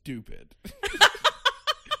stupid.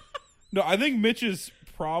 No, I think Mitch is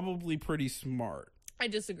probably pretty smart. I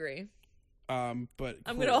disagree. But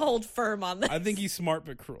I'm going to hold firm on this. I think he's smart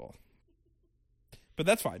but cruel. But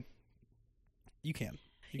that's fine. You can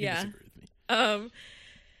disagree with me.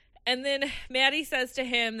 And then Maddie says to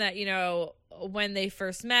him that, you know, when they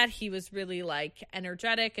first met, he was really like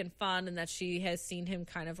energetic and fun, and that she has seen him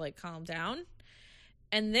kind of like calm down.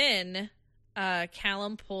 And then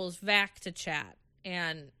Callum pulls Vac to chat.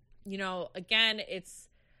 And, you know, again, it's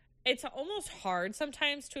almost hard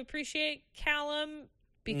sometimes to appreciate Callum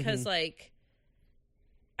because like,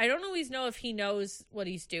 I don't always know if he knows what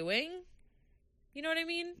he's doing. You know what I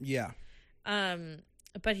mean? Yeah.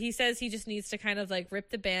 But he says he just needs to kind of like rip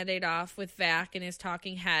the Band-Aid off with Vac in his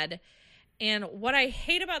talking head. And what I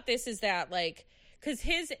hate about this is that like, because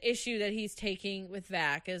his issue that he's taking with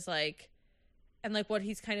Vac is like, and like what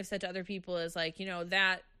he's kind of said to other people is like, you know,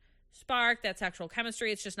 that spark, that sexual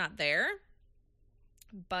chemistry, it's just not there.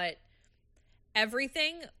 But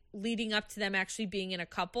everything leading up to them actually being in a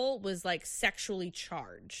couple was like sexually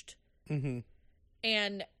charged. Mm-hmm.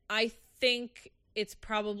 And I think it's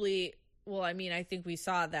probably, well, I mean, I think we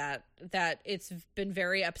saw that it's been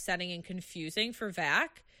very upsetting and confusing for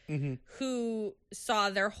Vac, who saw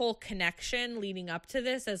their whole connection leading up to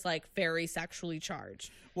this as like very sexually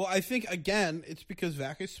charged. Well, I think, again, it's because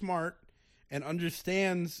Vac is smart and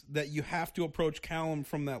understands that you have to approach Callum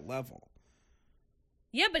from that level.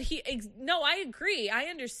 Yeah, but no, I agree. I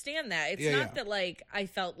understand that. It's not that like I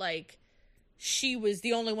felt like she was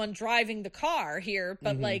the only one driving the car here,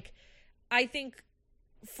 but like I think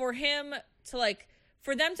for him to like,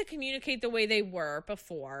 for them to communicate the way they were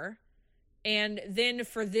before, and then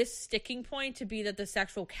for this sticking point to be that the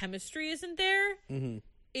sexual chemistry isn't there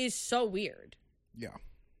is so weird. Yeah.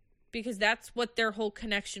 Because that's what their whole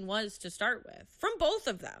connection was to start with. From both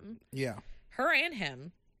of them. Yeah. Her and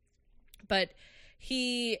him. But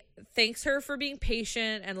he thanks her for being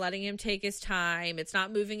patient and letting him take his time. It's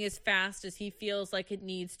not moving as fast as he feels like it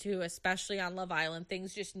needs to, especially on Love Island.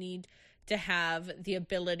 Things just need to have the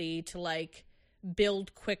ability to like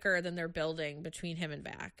build quicker than they're building between him and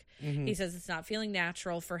Vac. He says it's not feeling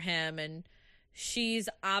natural for him, and she's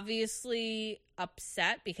obviously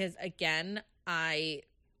upset because, again, I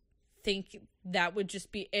think that would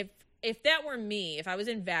just be, if that were me, if I was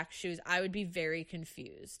in Vac's shoes, I would be very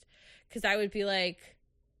confused because I would be like,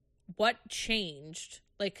 what changed?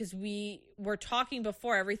 Like, because we were talking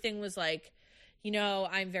before, everything was like, you know,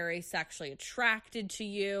 I'm very sexually attracted to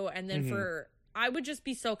you. And then I would just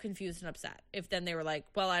be so confused and upset if then they were like,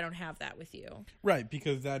 well, I don't have that with you. Right,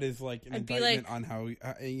 because that is like an I'd be indictment like, on how,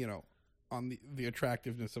 you know, on the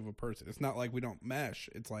attractiveness of a person. It's not like we don't mesh.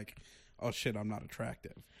 It's like, oh shit, I'm not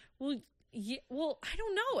attractive. Well, yeah, well, I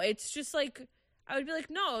don't know. It's just like, I would be like,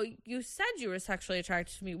 no, you said you were sexually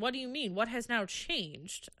attracted to me. What do you mean? What has now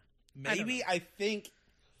changed? Maybe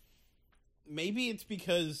maybe it's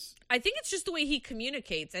because I think it's just the way he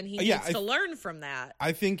communicates, and he needs to learn from that.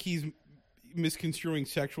 I think he's misconstruing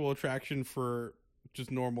sexual attraction for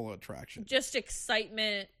just normal attraction. Just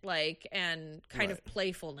excitement, like, and kind of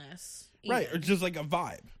playfulness. Even. Right, or just like a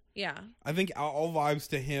vibe. Yeah. I think all vibes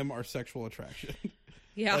to him are sexual attraction.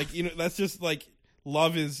 Yeah. Like, you know, that's just like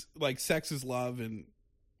love is like sex is love and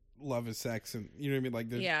love is sex, and you know what I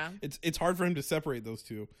mean? Like, it's hard for him to separate those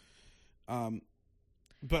two.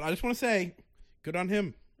 But I just want to say, good on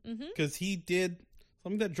him, because he did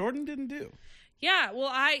something that Jordan didn't do. Yeah,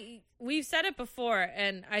 well, we've said it before,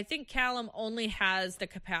 and I think Callum only has the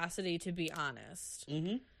capacity to be honest.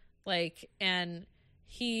 Like, and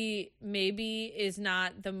he maybe is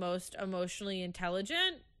not the most emotionally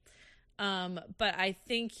intelligent, but I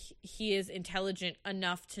think he is intelligent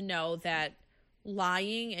enough to know that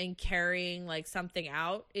lying and carrying like something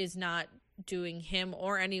out is not doing him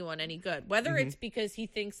or anyone any good. Whether it's because he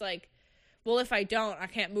thinks like, well, if I don't, I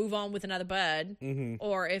can't move on with another bud,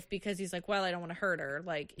 or if because he's like, well, I don't want to hurt her.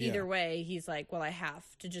 Like, either way, he's like, well, I have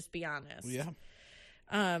to just be honest. Yeah.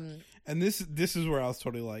 And this is where I was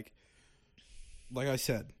totally like I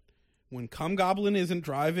said, when Cum Goblin isn't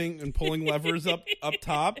driving and pulling levers up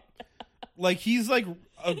top, like he's like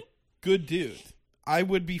a good dude. I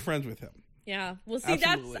would be friends with him. Yeah. Well, see,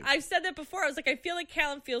 Absolutely. I've said that before. I was like, I feel like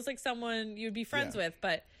Callum feels like someone you'd be friends with,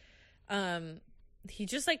 but he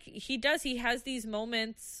just like, he has these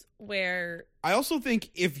moments where. I also think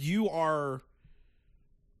if you are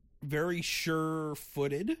very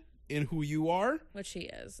sure-footed in who you are, which he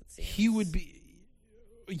is, it seems.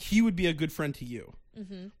 he would be a good friend to you.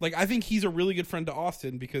 Mm-hmm. Like, I think he's a really good friend to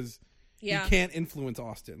Austin because he can't influence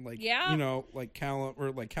Austin. Like, you know, like Callum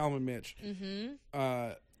and Mitch.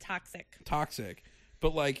 Mm-hmm. Toxic.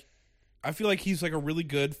 But like, I feel like he's like a really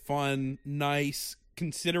good, fun, nice,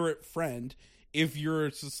 considerate friend. If you're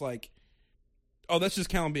just like, oh, that's just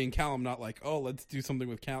Callum being Callum, not like, oh, let's do something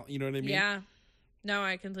with Callum. You know what I mean? Yeah. No,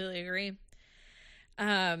 I completely agree.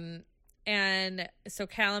 And so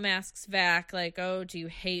Callum asks Vac, like, oh, do you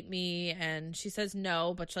hate me? And she says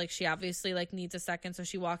no, but like she obviously like needs a second, so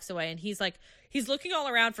she walks away. And he's like, he's looking all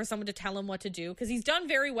around for someone to tell him what to do because he's done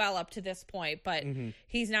very well up to this point, but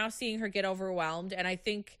he's now seeing her get overwhelmed. And I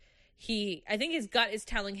think his gut is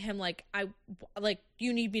telling him like,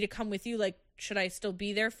 you need me to come with you. Like, should I still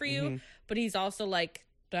be there for you? But he's also like,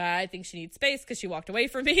 I think she needs space because she walked away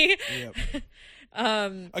from me. Yep.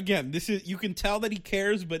 Again, you can tell that he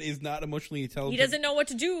cares, but is not emotionally intelligent. He doesn't know what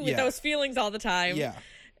to do with those feelings all the time.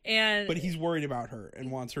 Yeah. But he's worried about her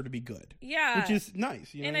and wants her to be good. Yeah. Which is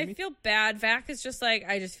nice. You know and what I mean? feel bad. Vac is just like,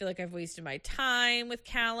 I just feel like I've wasted my time with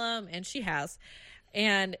Callum, and she has.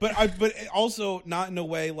 But also not in a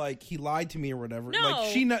way like he lied to me or whatever.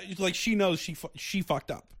 No. Like she knows she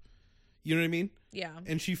fucked up. You know what I mean? Yeah.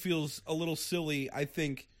 And she feels a little silly, I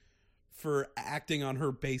think, for acting on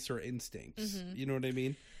her baser instincts. You know what I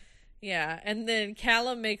mean? Yeah. And then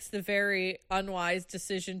Callum makes the very unwise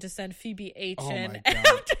decision to send Phoebe H in my God.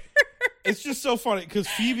 after. It's just so funny because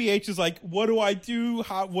Phoebe H is like, what do I do?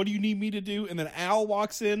 What do you need me to do? And then Al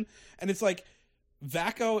walks in and it's like,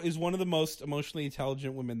 Vaco is one of the most emotionally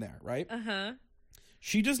intelligent women there, right? Uh-huh.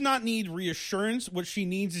 She does not need reassurance. What she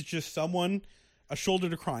needs is just a shoulder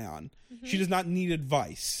to cry on. She does not need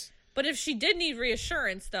advice. But if she did need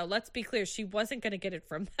reassurance, though, let's be clear, she wasn't going to get it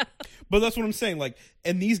from them. But that's what I'm saying. Like,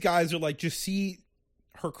 and these guys are like, just see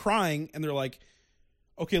her crying, and they're like,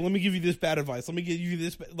 okay, let me give you this bad advice. Let me give you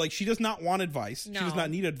this. Like, she does not want advice. No. She does not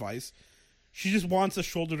need advice. She just wants a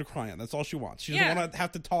shoulder to cry on. That's all she wants. She doesn't want to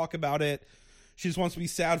have to talk about it. She just wants to be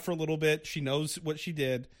sad for a little bit. She knows what she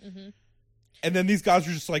did. And then these guys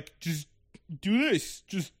are just like, just do this.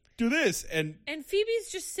 Just do this. And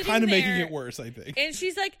Phoebe's just sitting kind of there, making it worse, I think. And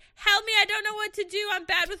she's like, help me, I don't know what to do. I'm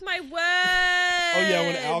bad with my words. Oh, yeah,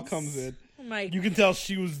 when Al comes in. Oh my You can tell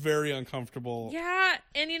she was very uncomfortable. Yeah,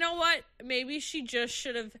 and you know what? Maybe she just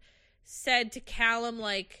should have said to Callum,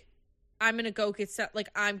 like, I'm going to go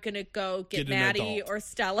I'm going to go get Maddie or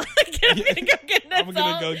Stella. I'm going to go get an adult. I'm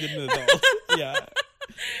going to go get an adult. Yeah.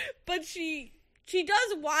 But she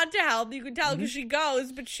does want to help. You can tell because she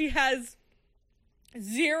goes, but she has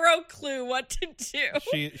zero clue what to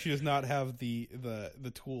do. She does not have the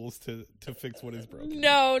tools to fix what is broken.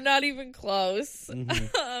 No, not even close.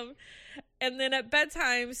 And then at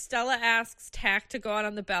bedtime, Stella asks Tack to go out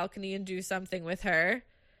on the balcony and do something with her.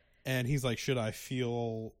 And he's like, should I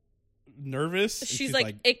feel nervous? And she's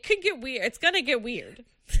like, it could get weird. It's going to get weird.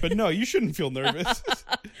 But no, you shouldn't feel nervous.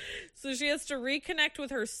 So she has to reconnect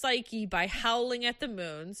with her psyche by howling at the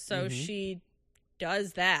moon. So she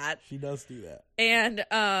does that. She does do that.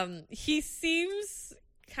 And he seems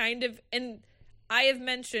kind of, and I have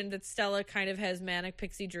mentioned that Stella kind of has manic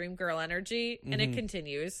pixie dream girl energy, and it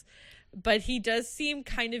continues. But he does seem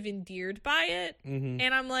kind of endeared by it.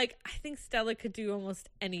 And I'm like, I think Stella could do almost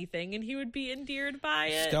anything, and he would be endeared by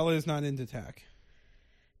it. Stella is not into Tack.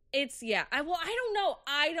 It's, I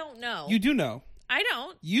don't know. You do know. I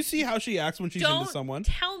don't. You see how she acts when she's into someone.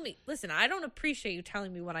 Tell me. Listen, I don't appreciate you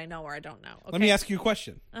telling me what I know or I don't know. Okay? Let me ask you a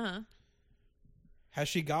question. Uh-huh. Has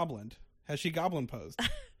she goblined? Has she goblin posed?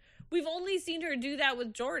 We've only seen her do that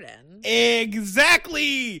with Jordan.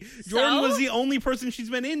 Exactly. Jordan was the only person she's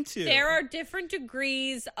been into. There are different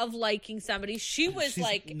degrees of liking somebody. She was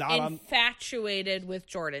infatuated with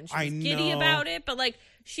Jordan. She was giddy about it, but like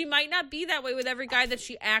she might not be that way with every guy that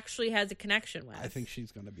she actually has a connection with. I think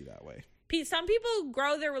she's going to be that way. Some people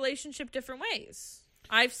grow their relationship different ways.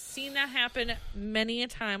 I've seen that happen many a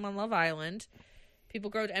time on Love Island. People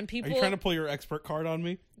grow, and people. Are you trying to pull your expert card on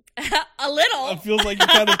me? A little. It feels like you're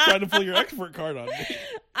kind of trying to pull your expert card on me.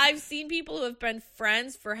 I've seen people who have been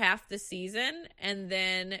friends for half the season and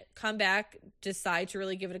then come back, decide to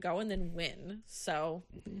really give it a go, and then win. So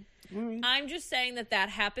I'm just saying that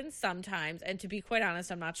happens sometimes, and to be quite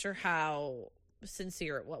honest, I'm not sure how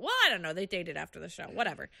sincere it was. Well, I don't know. They dated after the show.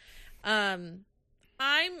 Whatever.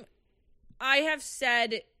 I have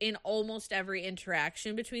said in almost every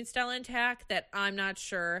interaction between Stella and Tack that I'm not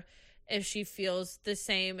sure if she feels the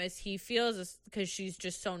same as he feels, because she's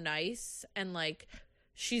just so nice, and like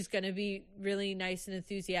she's gonna be really nice and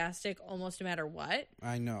enthusiastic almost no matter what.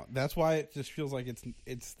 I know. That's why it just feels like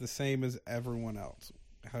it's the same as everyone else,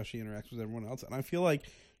 how she interacts with everyone else, and I feel like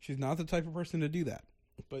she's not the type of person to do that.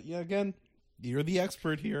 But yeah, again, you're the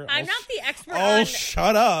expert here. I'm not the expert. Oh,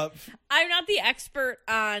 shut up! I'm not the expert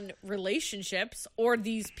on relationships or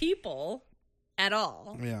these people at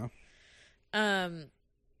all. Yeah.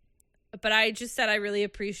 But I just said I really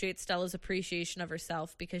appreciate Stella's appreciation of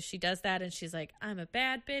herself, because she does that and she's like, I'm a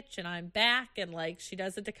bad bitch and I'm back, and like she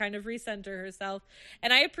does it to kind of recenter herself.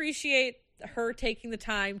 And I appreciate her taking the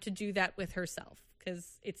time to do that with herself,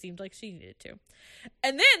 because it seemed like she needed to.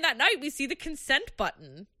 And then that night we see the consent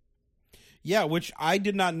button. Yeah, which I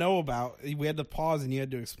did not know about. We had to pause and you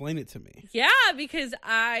had to explain it to me. Yeah, because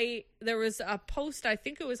there was a post, I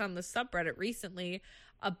think it was on the subreddit recently,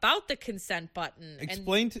 about the consent button.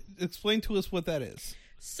 Explain to us what that is.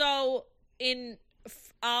 So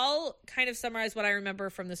I'll kind of summarize what I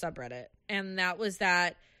remember from the subreddit. And that was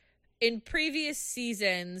that in previous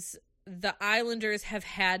seasons, the Islanders have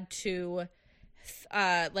had to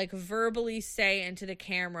like verbally say into the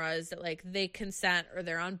cameras that like they consent or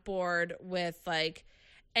they're on board with like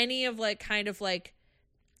any of like kind of like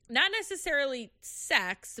not necessarily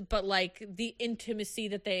sex, but like the intimacy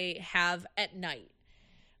that they have at night.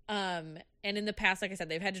 And in the past, like I said,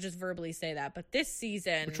 they've had to just verbally say that. But this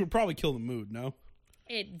season, which would probably kill the mood, no?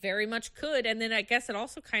 It very much could. And then I guess it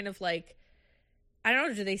also kind of like, I don't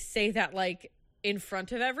know, do they say that like in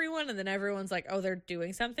front of everyone, and then everyone's like, oh, they're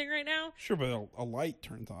doing something right now? Sure, but a light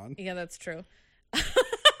turns on. Yeah, that's true.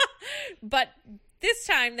 But this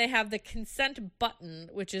time they have the consent button,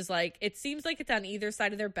 which is like, it seems like it's on either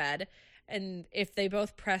side of their bed, and if they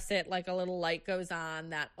both press it, like a little light goes on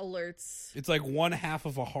that alerts. It's like one half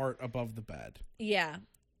of a heart above the bed. Yeah.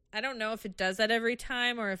 I don't know if it does that every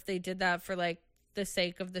time or if they did that for like the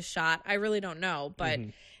sake of the shot. I really don't know, but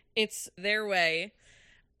it's their way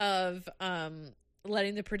of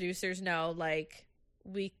letting the producers know, like,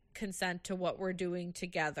 we consent to what we're doing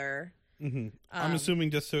together. I'm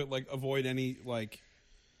assuming just to like avoid any like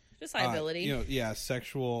just liability,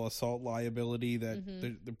 sexual assault liability that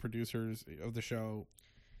the producers of the show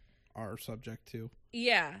are subject to.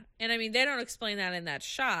 Yeah, and I mean they don't explain that in that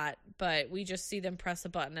shot, but we just see them press a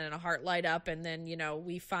button and a heart light up, and then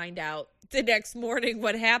we find out the next morning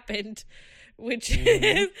what happened. Which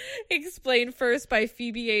is explained first by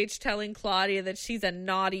Phoebe H telling Claudia that she's a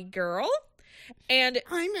naughty girl. And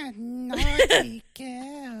I'm a naughty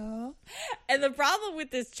girl. And the problem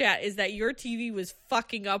with this chat is that your TV was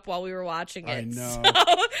fucking up while we were watching it. I know.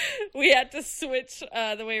 So we had to switch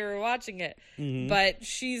the way we were watching it. But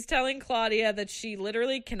she's telling Claudia that she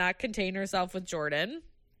literally cannot contain herself with Jordan.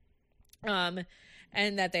 And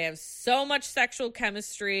that they have so much sexual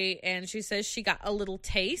chemistry. And she says she got a little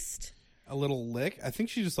taste. A little lick? I think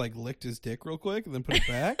she just like licked his dick real quick and then put it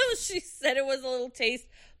back. She said it was a little taste,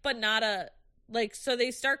 but not a like. So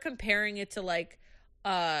they start comparing it to like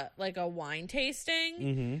a wine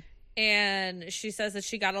tasting, and she says that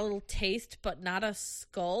she got a little taste, but not a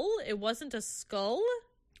skull. It wasn't a skull.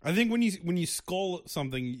 I think when you skull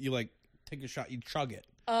something, you like take a shot, you chug it.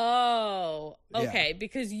 Oh, okay. Yeah.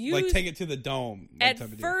 Because you like take it to the dome. At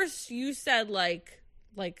first, you said like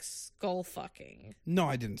skull fucking. No,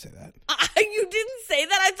 I didn't say that. You didn't say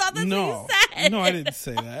that? I thought that's what you said. No, I didn't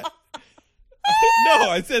say that. No,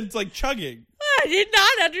 I said it's like chugging. I did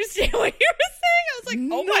not understand what you were saying. I was like,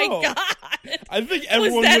 oh my God. I think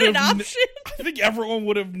everyone was that an option? I think everyone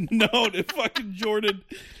would have known if fucking Jordan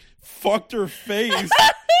fucked her face.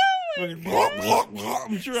 I'm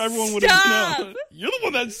sure everyone would have known. You're the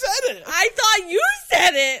one that said it. I thought you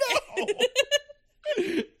said it.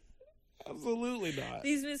 No. Absolutely not.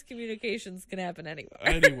 These miscommunications can happen anywhere.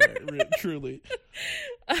 Anywhere, truly.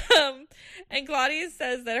 And Claudia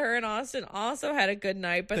says that her and Austin also had a good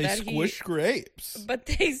night, but they that squished grapes. But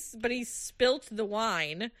he spilt the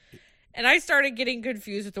wine. And I started getting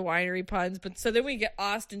confused with the winery puns, but so then we get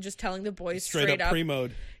Austin just telling the boys straight up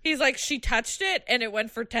pre-mode. He's like, she touched it and it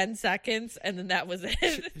went for 10 seconds and then that was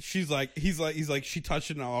it. He's like, she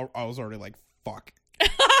touched it and I was already like, fuck.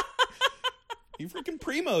 You freaking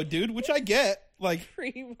pre-mode, dude, which I get. Like,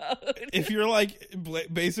 pre-mode. If you're like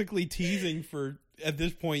basically teasing for, at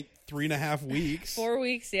this point, 3.5 weeks. 4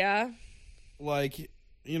 weeks, yeah. Like,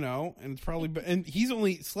 and it's probably, and he's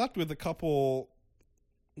only slept with a couple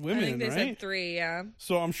women, I think they right? said 3, yeah.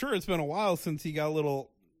 So I'm sure it's been a while since he got a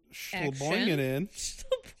little boinging in.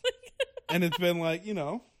 And it's been like,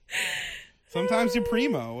 sometimes you're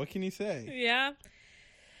primo. What can you say? Yeah.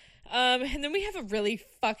 And then we have a really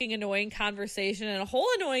fucking annoying conversation and a whole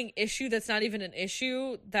annoying issue that's not even an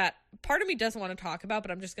issue that part of me doesn't want to talk about,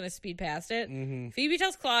 but I'm just going to speed past it. Mm-hmm. Phoebe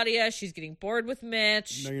tells Claudia she's getting bored with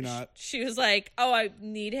Mitch. No, you're not. She was like, oh, I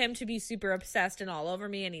need him to be super obsessed and all over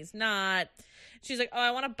me, and he's not. She's like, oh,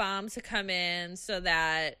 I want a bomb to come in so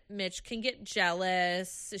that Mitch can get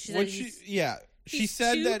jealous. She said she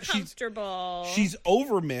said too that comfortable. she's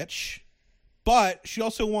over Mitch, but she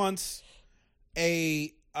also wants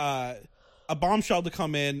a bombshell to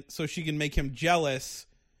come in so she can make him jealous,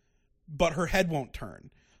 but her head won't turn.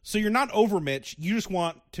 So you're not over Mitch, you just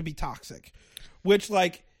want to be toxic, which,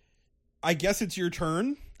 like, I guess it's your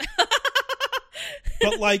turn.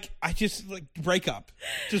 But, like, I just, like, break up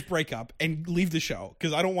and leave the show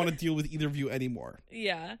because I don't want to deal with either of you anymore.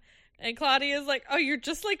 Yeah. And Claudia's like, oh, you're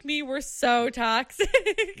just like me. We're so toxic.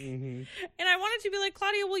 Mm-hmm. And I wanted to be like,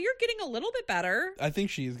 Claudia, well, you're getting a little bit better. I think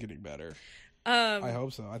she is getting better. I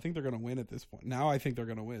hope so. I think they're going to win at this point. Now I think they're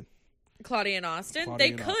going to win. Claudia and Austin. Claudia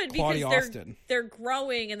they and could Claudia because Austin. they're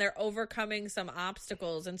growing and they're overcoming some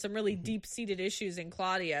obstacles and some really deep-seated issues in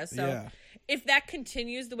Claudia. So if that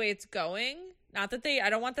continues the way it's going, not that I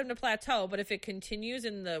don't want them to plateau, but if it continues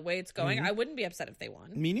in the way it's going, I wouldn't be upset if they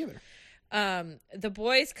won. Me neither. The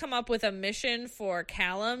boys come up with a mission for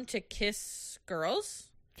Callum to kiss girls.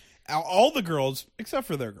 All the girls, except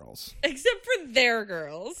for their girls. Except for their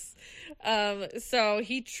girls. So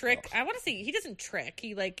he I want to say he doesn't trick.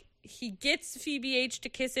 He gets Phoebe H to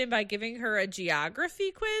kiss him by giving her a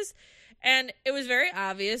geography quiz. And it was very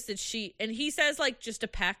obvious that he says, like, just a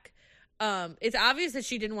peck. It's obvious that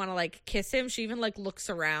she didn't want to, like, kiss him. She even, like, looks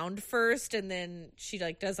around first, and then she,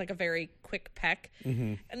 like, does, like, a very quick peck.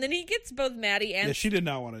 Mm-hmm. And then he gets both Maddie and... Yeah, she did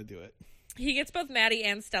not want to do it. He gets both Maddie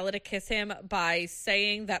and Stella to kiss him by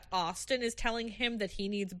saying that Austin is telling him that he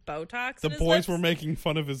needs Botox. The in his boys lips. were making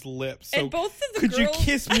fun of his lips. So and both of the could girls, you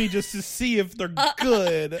kiss me just to see if they're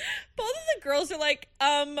good? Both of the girls are like,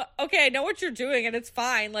 okay, I know what you're doing and it's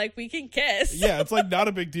fine. Like, we can kiss. Yeah, it's like not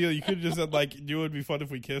a big deal. You could have just said, like, it would be fun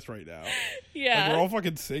if we kiss right now. Yeah. Like, we're all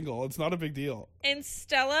fucking single. It's not a big deal. And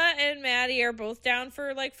Stella and Maddie are both down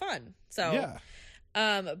for, like, fun. So,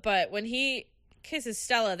 yeah. But when he kisses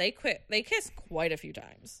Stella, they kiss quite a few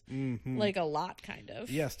times. Mm-hmm. Like, a lot, kind of.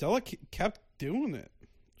 Yeah, Stella kept doing it.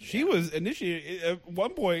 She was initiated at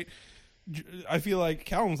one point. I feel like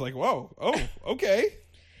Callum was like, whoa, oh, okay.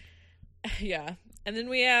 Yeah. And then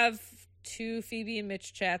we have 2 Phoebe and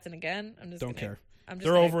Mitch chats, and again, Don't care.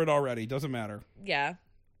 They're over it already. Doesn't matter. Yeah.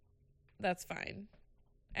 That's fine.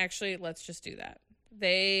 Actually, let's just do that.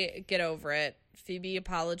 They get over it. Phoebe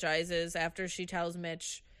apologizes after she tells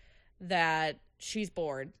Mitch that she's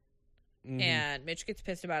bored. Mm-hmm. And Mitch gets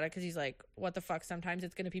pissed about it because he's like, what the fuck? Sometimes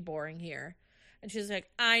it's going to be boring here. And she's like,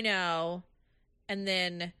 I know. And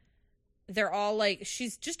then they're all like,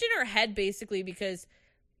 she's just in her head basically because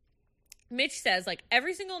Mitch says, like,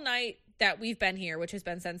 every single night that we've been here, which has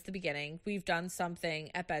been since the beginning, we've done something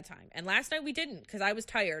at bedtime. And last night we didn't because I was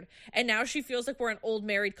tired. And now she feels like we're an old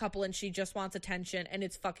married couple and she just wants attention and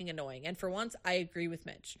it's fucking annoying. And for once, I agree with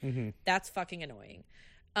Mitch. Mm-hmm. That's fucking annoying.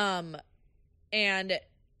 And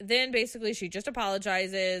then basically she just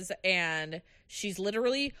apologizes and she's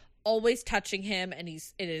literally always touching him and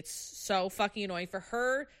it's so fucking annoying for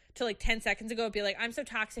her to, like, 10 seconds ago be like, I'm so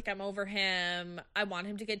toxic, I'm over him, I want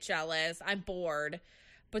him to get jealous, I'm bored.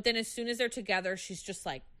 But then as soon as they're together, she's just,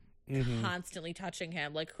 like, constantly touching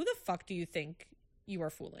him. Like, who the fuck do you think you are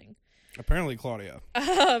fooling? Apparently Claudia.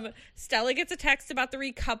 Stella gets a text about the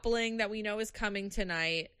recoupling that we know is coming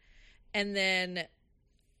tonight. And then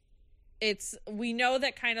we know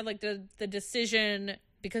that kind of, like, the decision,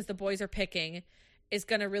 because the boys are picking, is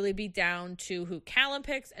going to really be down to who Callum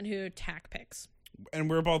picks and who Tack picks. And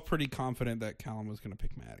we're both pretty confident that Callum was going to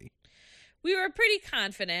pick Maddie. We were pretty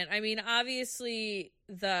confident. I mean, obviously,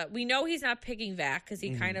 we know he's not picking Vac because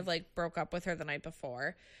he kind of, like, broke up with her the night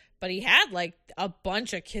before. But he had, like, a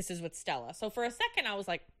bunch of kisses with Stella. So for a second, I was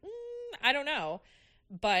like, I don't know.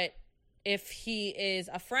 But if he is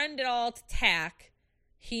a friend at all to Tack,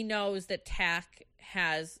 he knows that Tack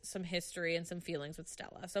has some history and some feelings with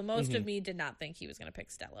Stella. So most of me did not think he was going to pick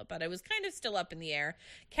Stella. But it was kind of still up in the air.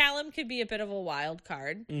 Callum could be a bit of a wild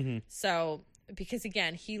card. Mm-hmm. So... because,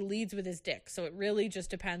 again, he leads with his dick. So it really just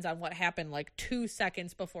depends on what happened, like, 2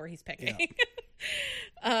 seconds before he's picking.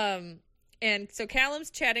 Yeah. And so Callum's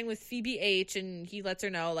chatting with Phoebe H. And he lets her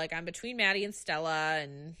know, like, I'm between Maddie and Stella.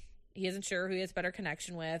 And he isn't sure who he has better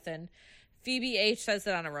connection with. And Phoebe H says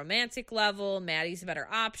that on a romantic level, Maddie's a better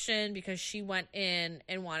option because she went in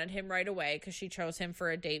and wanted him right away because she chose him for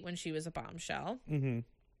a date when she was a bombshell. Mm-hmm.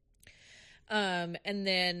 And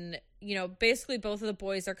then, you know, basically both of the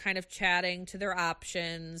boys are kind of chatting to their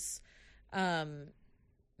options.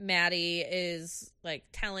 Maddie is like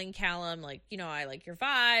telling Callum, like, you know, I like your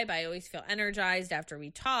vibe. I always feel energized after we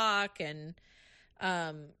talk. And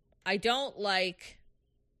I don't like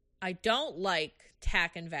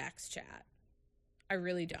Tack and Vax chat. I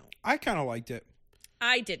really don't. I kind of liked it.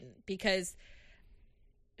 I didn't, because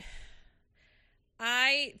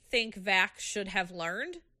I think Vax should have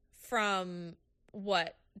learned from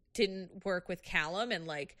what didn't work with Callum, and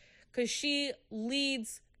like, because she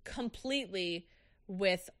leads completely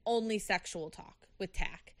with only sexual talk with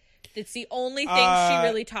Tack. It's the only thing she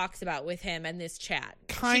really talks about with him and this chat.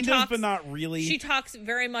 Kind of, but not really. She talks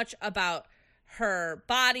very much about her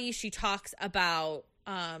body. She talks about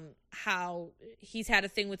how he's had a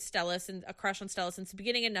thing with Stella, and a crush on Stella since the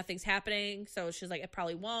beginning, and nothing's happening. So she's like, it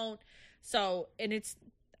probably won't. So, and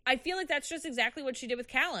I feel like that's just exactly what she did with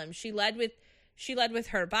Callum. She led with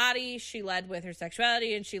her body, she led with her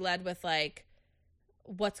sexuality, and she led with like,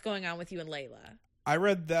 what's going on with you and Layla. I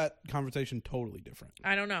read that conversation totally different.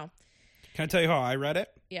 I don't know. Can I tell you how I read it?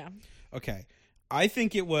 Yeah. Okay. I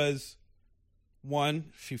think it was,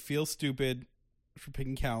 1, she feels stupid for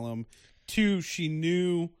picking Callum. 2, she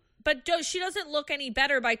knew. But she doesn't look any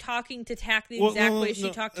better by talking to Tack the exact way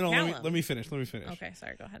she talked to Callum. Let me finish. Okay,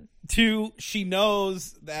 sorry, go ahead. 2, she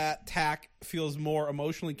knows that Tack feels more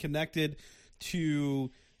emotionally connected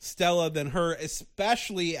to Stella than her,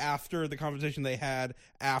 especially after the conversation they had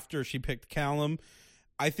after she picked Callum.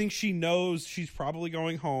 I think she knows she's probably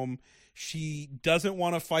going home. She doesn't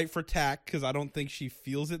want to fight for Tack because I don't think she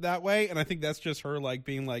feels it that way. And I think that's just her like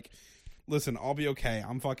being like, listen, I'll be okay.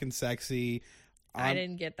 I'm fucking sexy. I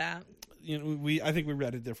didn't get that. You know, I think we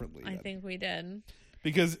read it differently. I think we did.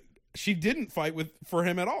 Because she didn't fight for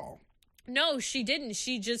him at all. No, she didn't.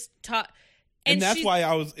 She just taught. And that's why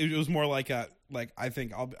it was more like I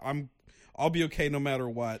think I'll be okay no matter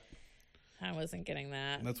what. I wasn't getting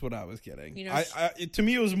that. That's what I was getting. You know, to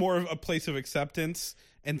me, it was more of a place of acceptance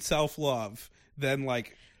and self-love than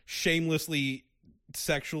like shamelessly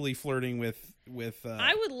sexually flirting with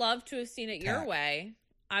I would love to have seen it your way.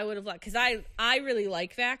 I would have liked, because I really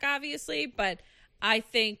like Vac, obviously, but I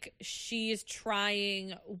think she's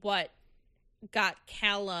trying what got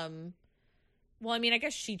Callum. Well, I mean, I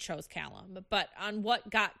guess she chose Callum, but on what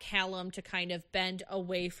got Callum to kind of bend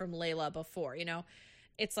away from Layla before, you know?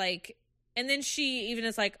 It's like, and then she even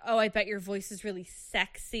is like, oh, I bet your voice is really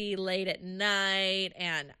sexy late at night.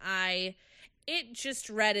 And it just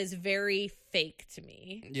read as very fake to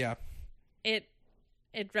me. Yeah.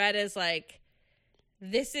 It read as like,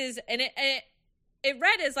 this is, and it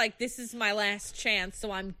read as like, this is my last chance,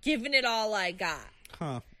 so I'm giving it all I got.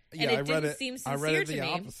 Huh. Yeah, and it didn't seem sincere I read it the to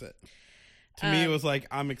me. opposite. To me, it was like,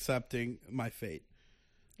 I'm accepting my fate.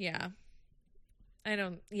 Yeah.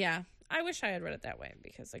 I wish I had read it that way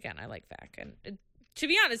because, again, I like Vac. And to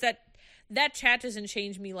be honest, that chat doesn't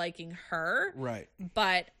change me liking her. Right.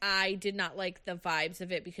 But I did not like the vibes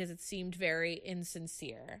of it because it seemed very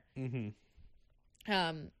insincere. Mm-hmm.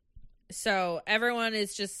 So everyone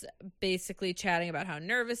is just basically chatting about how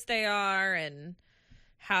nervous they are and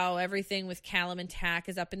how everything with Callum and Tack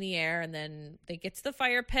is up in the air. And then they get to the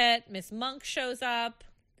fire pit. Miss Monk shows up.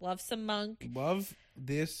 Love some Monk. Love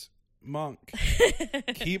this Monk.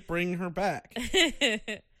 Keep bringing her back.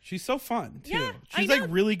 She's so fun, too. Yeah, She's like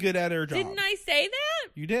really good at her job. Didn't I say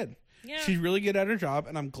that? You did. Yeah. She's really good at her job,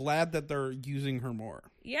 and I'm glad that they're using her more.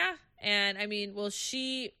 Yeah. And I mean, well,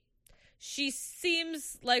 she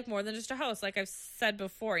seems like more than just a host. Like I've said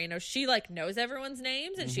before, you know, she like knows everyone's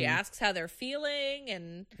names and she asks how they're feeling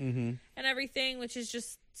and everything, which is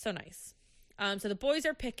just so nice. So the boys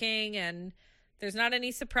are picking and there's not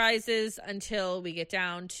any surprises until we get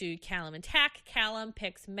down to Callum and Tack. Callum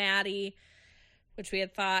picks Maddie, which we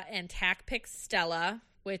had thought, and Tack picks Stella,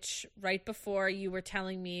 which right before you were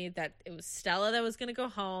telling me that it was Stella that was going to go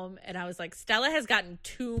home. And I was like, Stella has gotten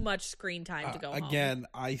too much screen time to go home. Again,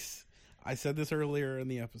 I said this earlier in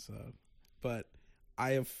the episode, but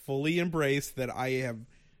I have fully embraced that I have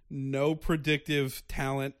no predictive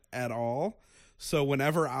talent at all. So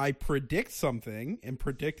whenever I predict something, and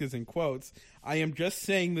predict is in quotes, I am just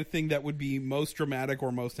saying the thing that would be most dramatic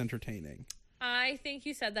or most entertaining. I think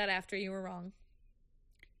you said that after you were wrong.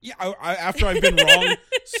 Yeah, after I've been wrong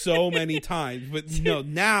so many times. But no,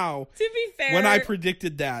 now, to be fair, when I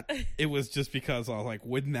predicted that, it was just because I was like,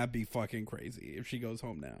 wouldn't that be fucking crazy if she goes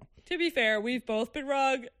home now? To be fair, we've both been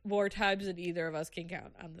wrong more times than either of us can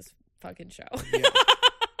count on this fucking show. Yeah.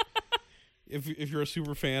 if you're a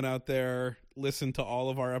super fan out there, listen to all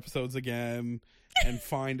of our episodes again and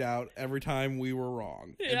find out every time we were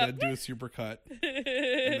wrong, and then do a super cut,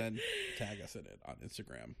 and then tag us in it on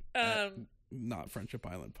Instagram. At Not Friendship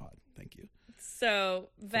Island Pod. Thank you. So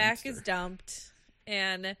Vac is dumped,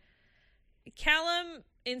 and Callum,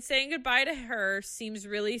 in saying goodbye to her, seems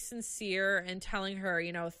really sincere and telling her,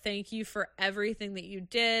 thank you for everything that you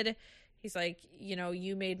did. He's like,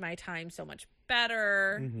 you made my time so much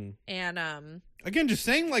better. Mm-hmm. And again, just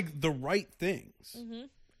saying like the right things. Mm-hmm.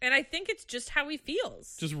 And I think it's just how he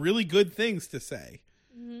feels. Just really good things to say.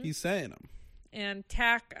 Mm-hmm. He's saying them. And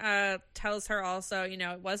Tack tells her also,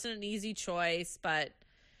 it wasn't an easy choice, but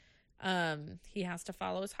he has to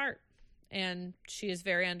follow his heart. And she is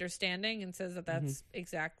very understanding and says that that's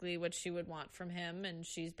exactly what she would want from him. And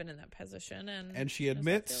she's been in that position. And she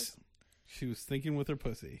admits she was thinking with her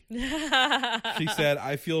pussy. She said,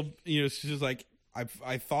 I feel, she's like,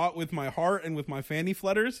 I thought with my heart and with my fanny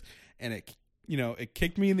flutters, and it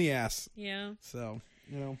kicked me in the ass. Yeah. So,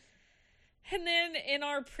 And then in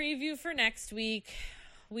our preview for next week,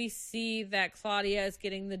 we see that Claudia is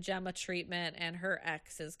getting the Gemma treatment and her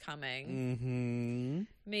ex is coming.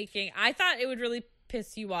 Mm-hmm. I thought it would really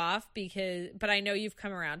piss you off but I know you've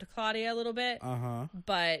come around to Claudia a little bit. Uh-huh.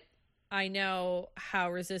 But I know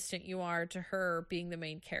how resistant you are to her being the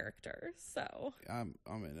main character. So I'm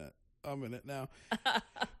in it. I'm in it now. But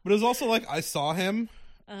it was also like I saw him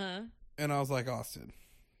and I was like, Austin,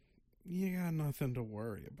 you got nothing to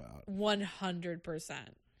worry about. 100%.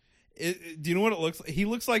 Do you know what it looks like? He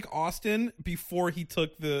looks like Austin before he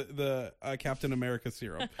took the Captain America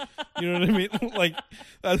serum. You know what I mean? Like,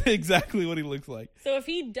 that's exactly what he looks like. So if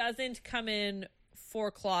he doesn't come in for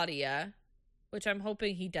Claudia, which I'm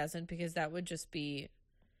hoping he doesn't, because that would just be...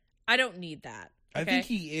 I don't need that. Okay? I think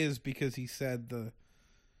he is, because he said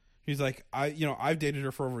he's like, I've dated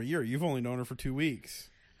her for over a year. You've only known her for 2 weeks.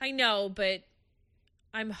 I know, but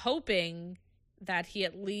I'm hoping that he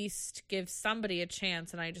at least gives somebody a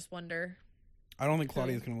chance, and I just wonder. I don't think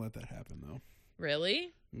Claudia's going to let that happen, though.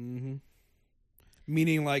 Really? Mm-hmm.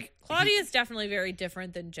 Meaning, like... Claudia is definitely very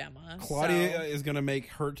different than Gemma. Claudia is going to make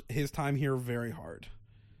his time here very hard.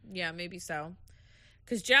 Yeah, maybe so.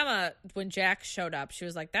 Because Gemma, when Jack showed up, she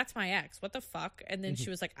was like, that's my ex. What the fuck? And then she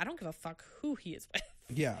was like, I don't give a fuck who he is with.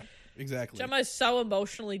 Yeah, exactly. Gemma is so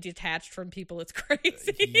emotionally detached from people, it's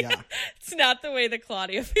crazy. Yeah. It's not the way that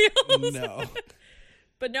Claudia feels. No.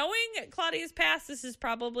 But knowing Claudia's past, this is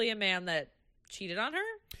probably a man that cheated on her.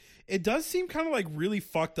 It does seem kind of like really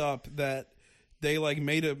fucked up that they like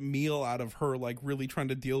made a meal out of her like really trying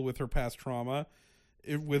to deal with her past trauma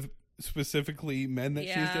with specifically men that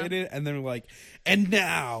she's dated, and then like, and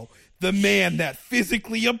now the man that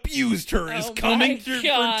physically abused her is coming for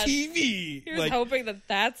TV. Here's like, hoping that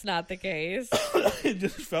that's not the case. It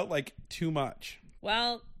just felt like too much.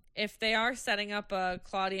 Well, if they are setting up a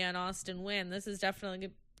Claudia and Austin win, this is definitely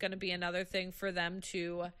going to be another thing for them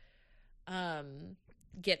to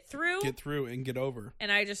get through and get over.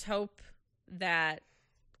 And I just hope that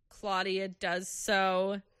Claudia does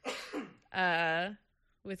so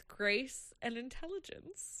with grace and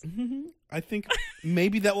intelligence. Mm-hmm. I think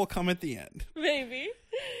maybe that will come at the end. Maybe.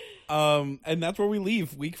 And that's where we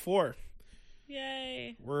leave week 4.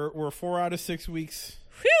 Yay. We're 4 out of 6 weeks.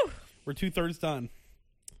 Whew. We're 2/3 done.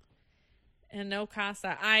 And no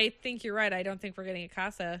Casa. I think you're right. I don't think we're getting a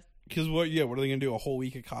Casa. Because what are they going to do? A whole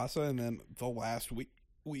week of Casa and then the last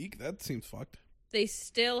week? That seems fucked. They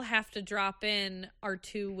still have to drop in our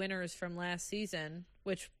 2 winners from last season,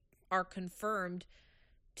 which are confirmed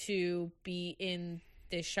to be in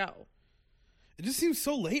this show. It just seems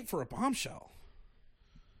so late for a bombshell.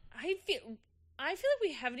 I feel like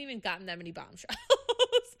we haven't even gotten that many bombshells.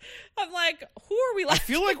 I'm like, who are we left? I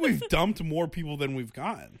feel like we've dumped more people than we've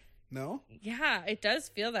gotten. No? Yeah, it does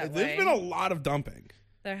feel that way. There's been a lot of dumping.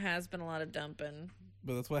 There has been a lot of dumping.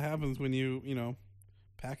 But that's what happens when you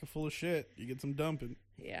pack it full of shit. You get some dumping.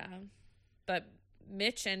 Yeah. But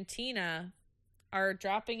Mitch and Tina are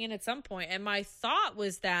dropping in at some point, and my thought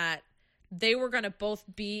was that they were going to both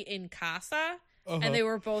be in Casa, and they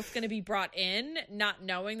were both going to be brought in, not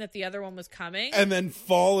knowing that the other one was coming, and then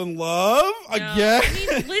fall in love again. I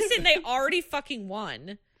mean, listen, they already fucking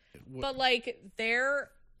won, but like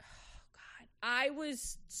I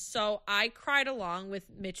cried along with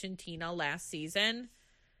Mitch and Tina last season.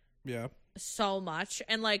 Yeah, so much,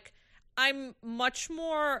 and like I'm much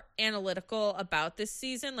more analytical about this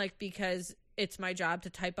season, like because it's my job to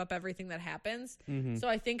type up everything that happens. Mm-hmm. So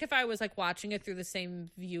I think if I was like watching it through the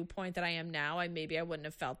same viewpoint that I am now, I wouldn't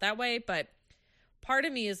have felt that way. But part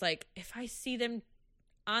of me is like, if I see them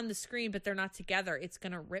on the screen, but they're not together, it's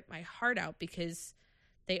going to rip my heart out because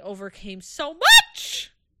They overcame so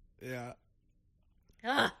much. Yeah.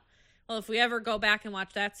 Ugh. Well, if we ever go back and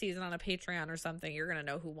watch that season on a Patreon or something, you're going to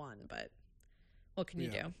know who won. But what can you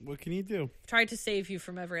do? What can you do? Tried to save you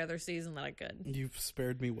from every other season that I could. You've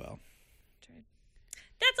spared me well.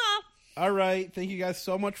 That's all. All right. Thank you guys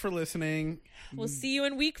so much for listening. We'll see you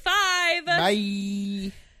in week 5.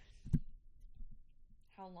 Bye.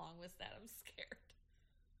 How long was that? I'm scared.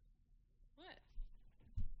 What?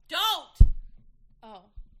 Don't!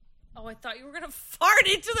 Oh, I thought you were going to fart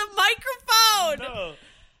into the microphone. No.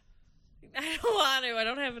 I don't want to. I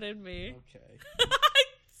don't have it in me. Okay. I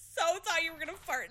so thought you were going to fart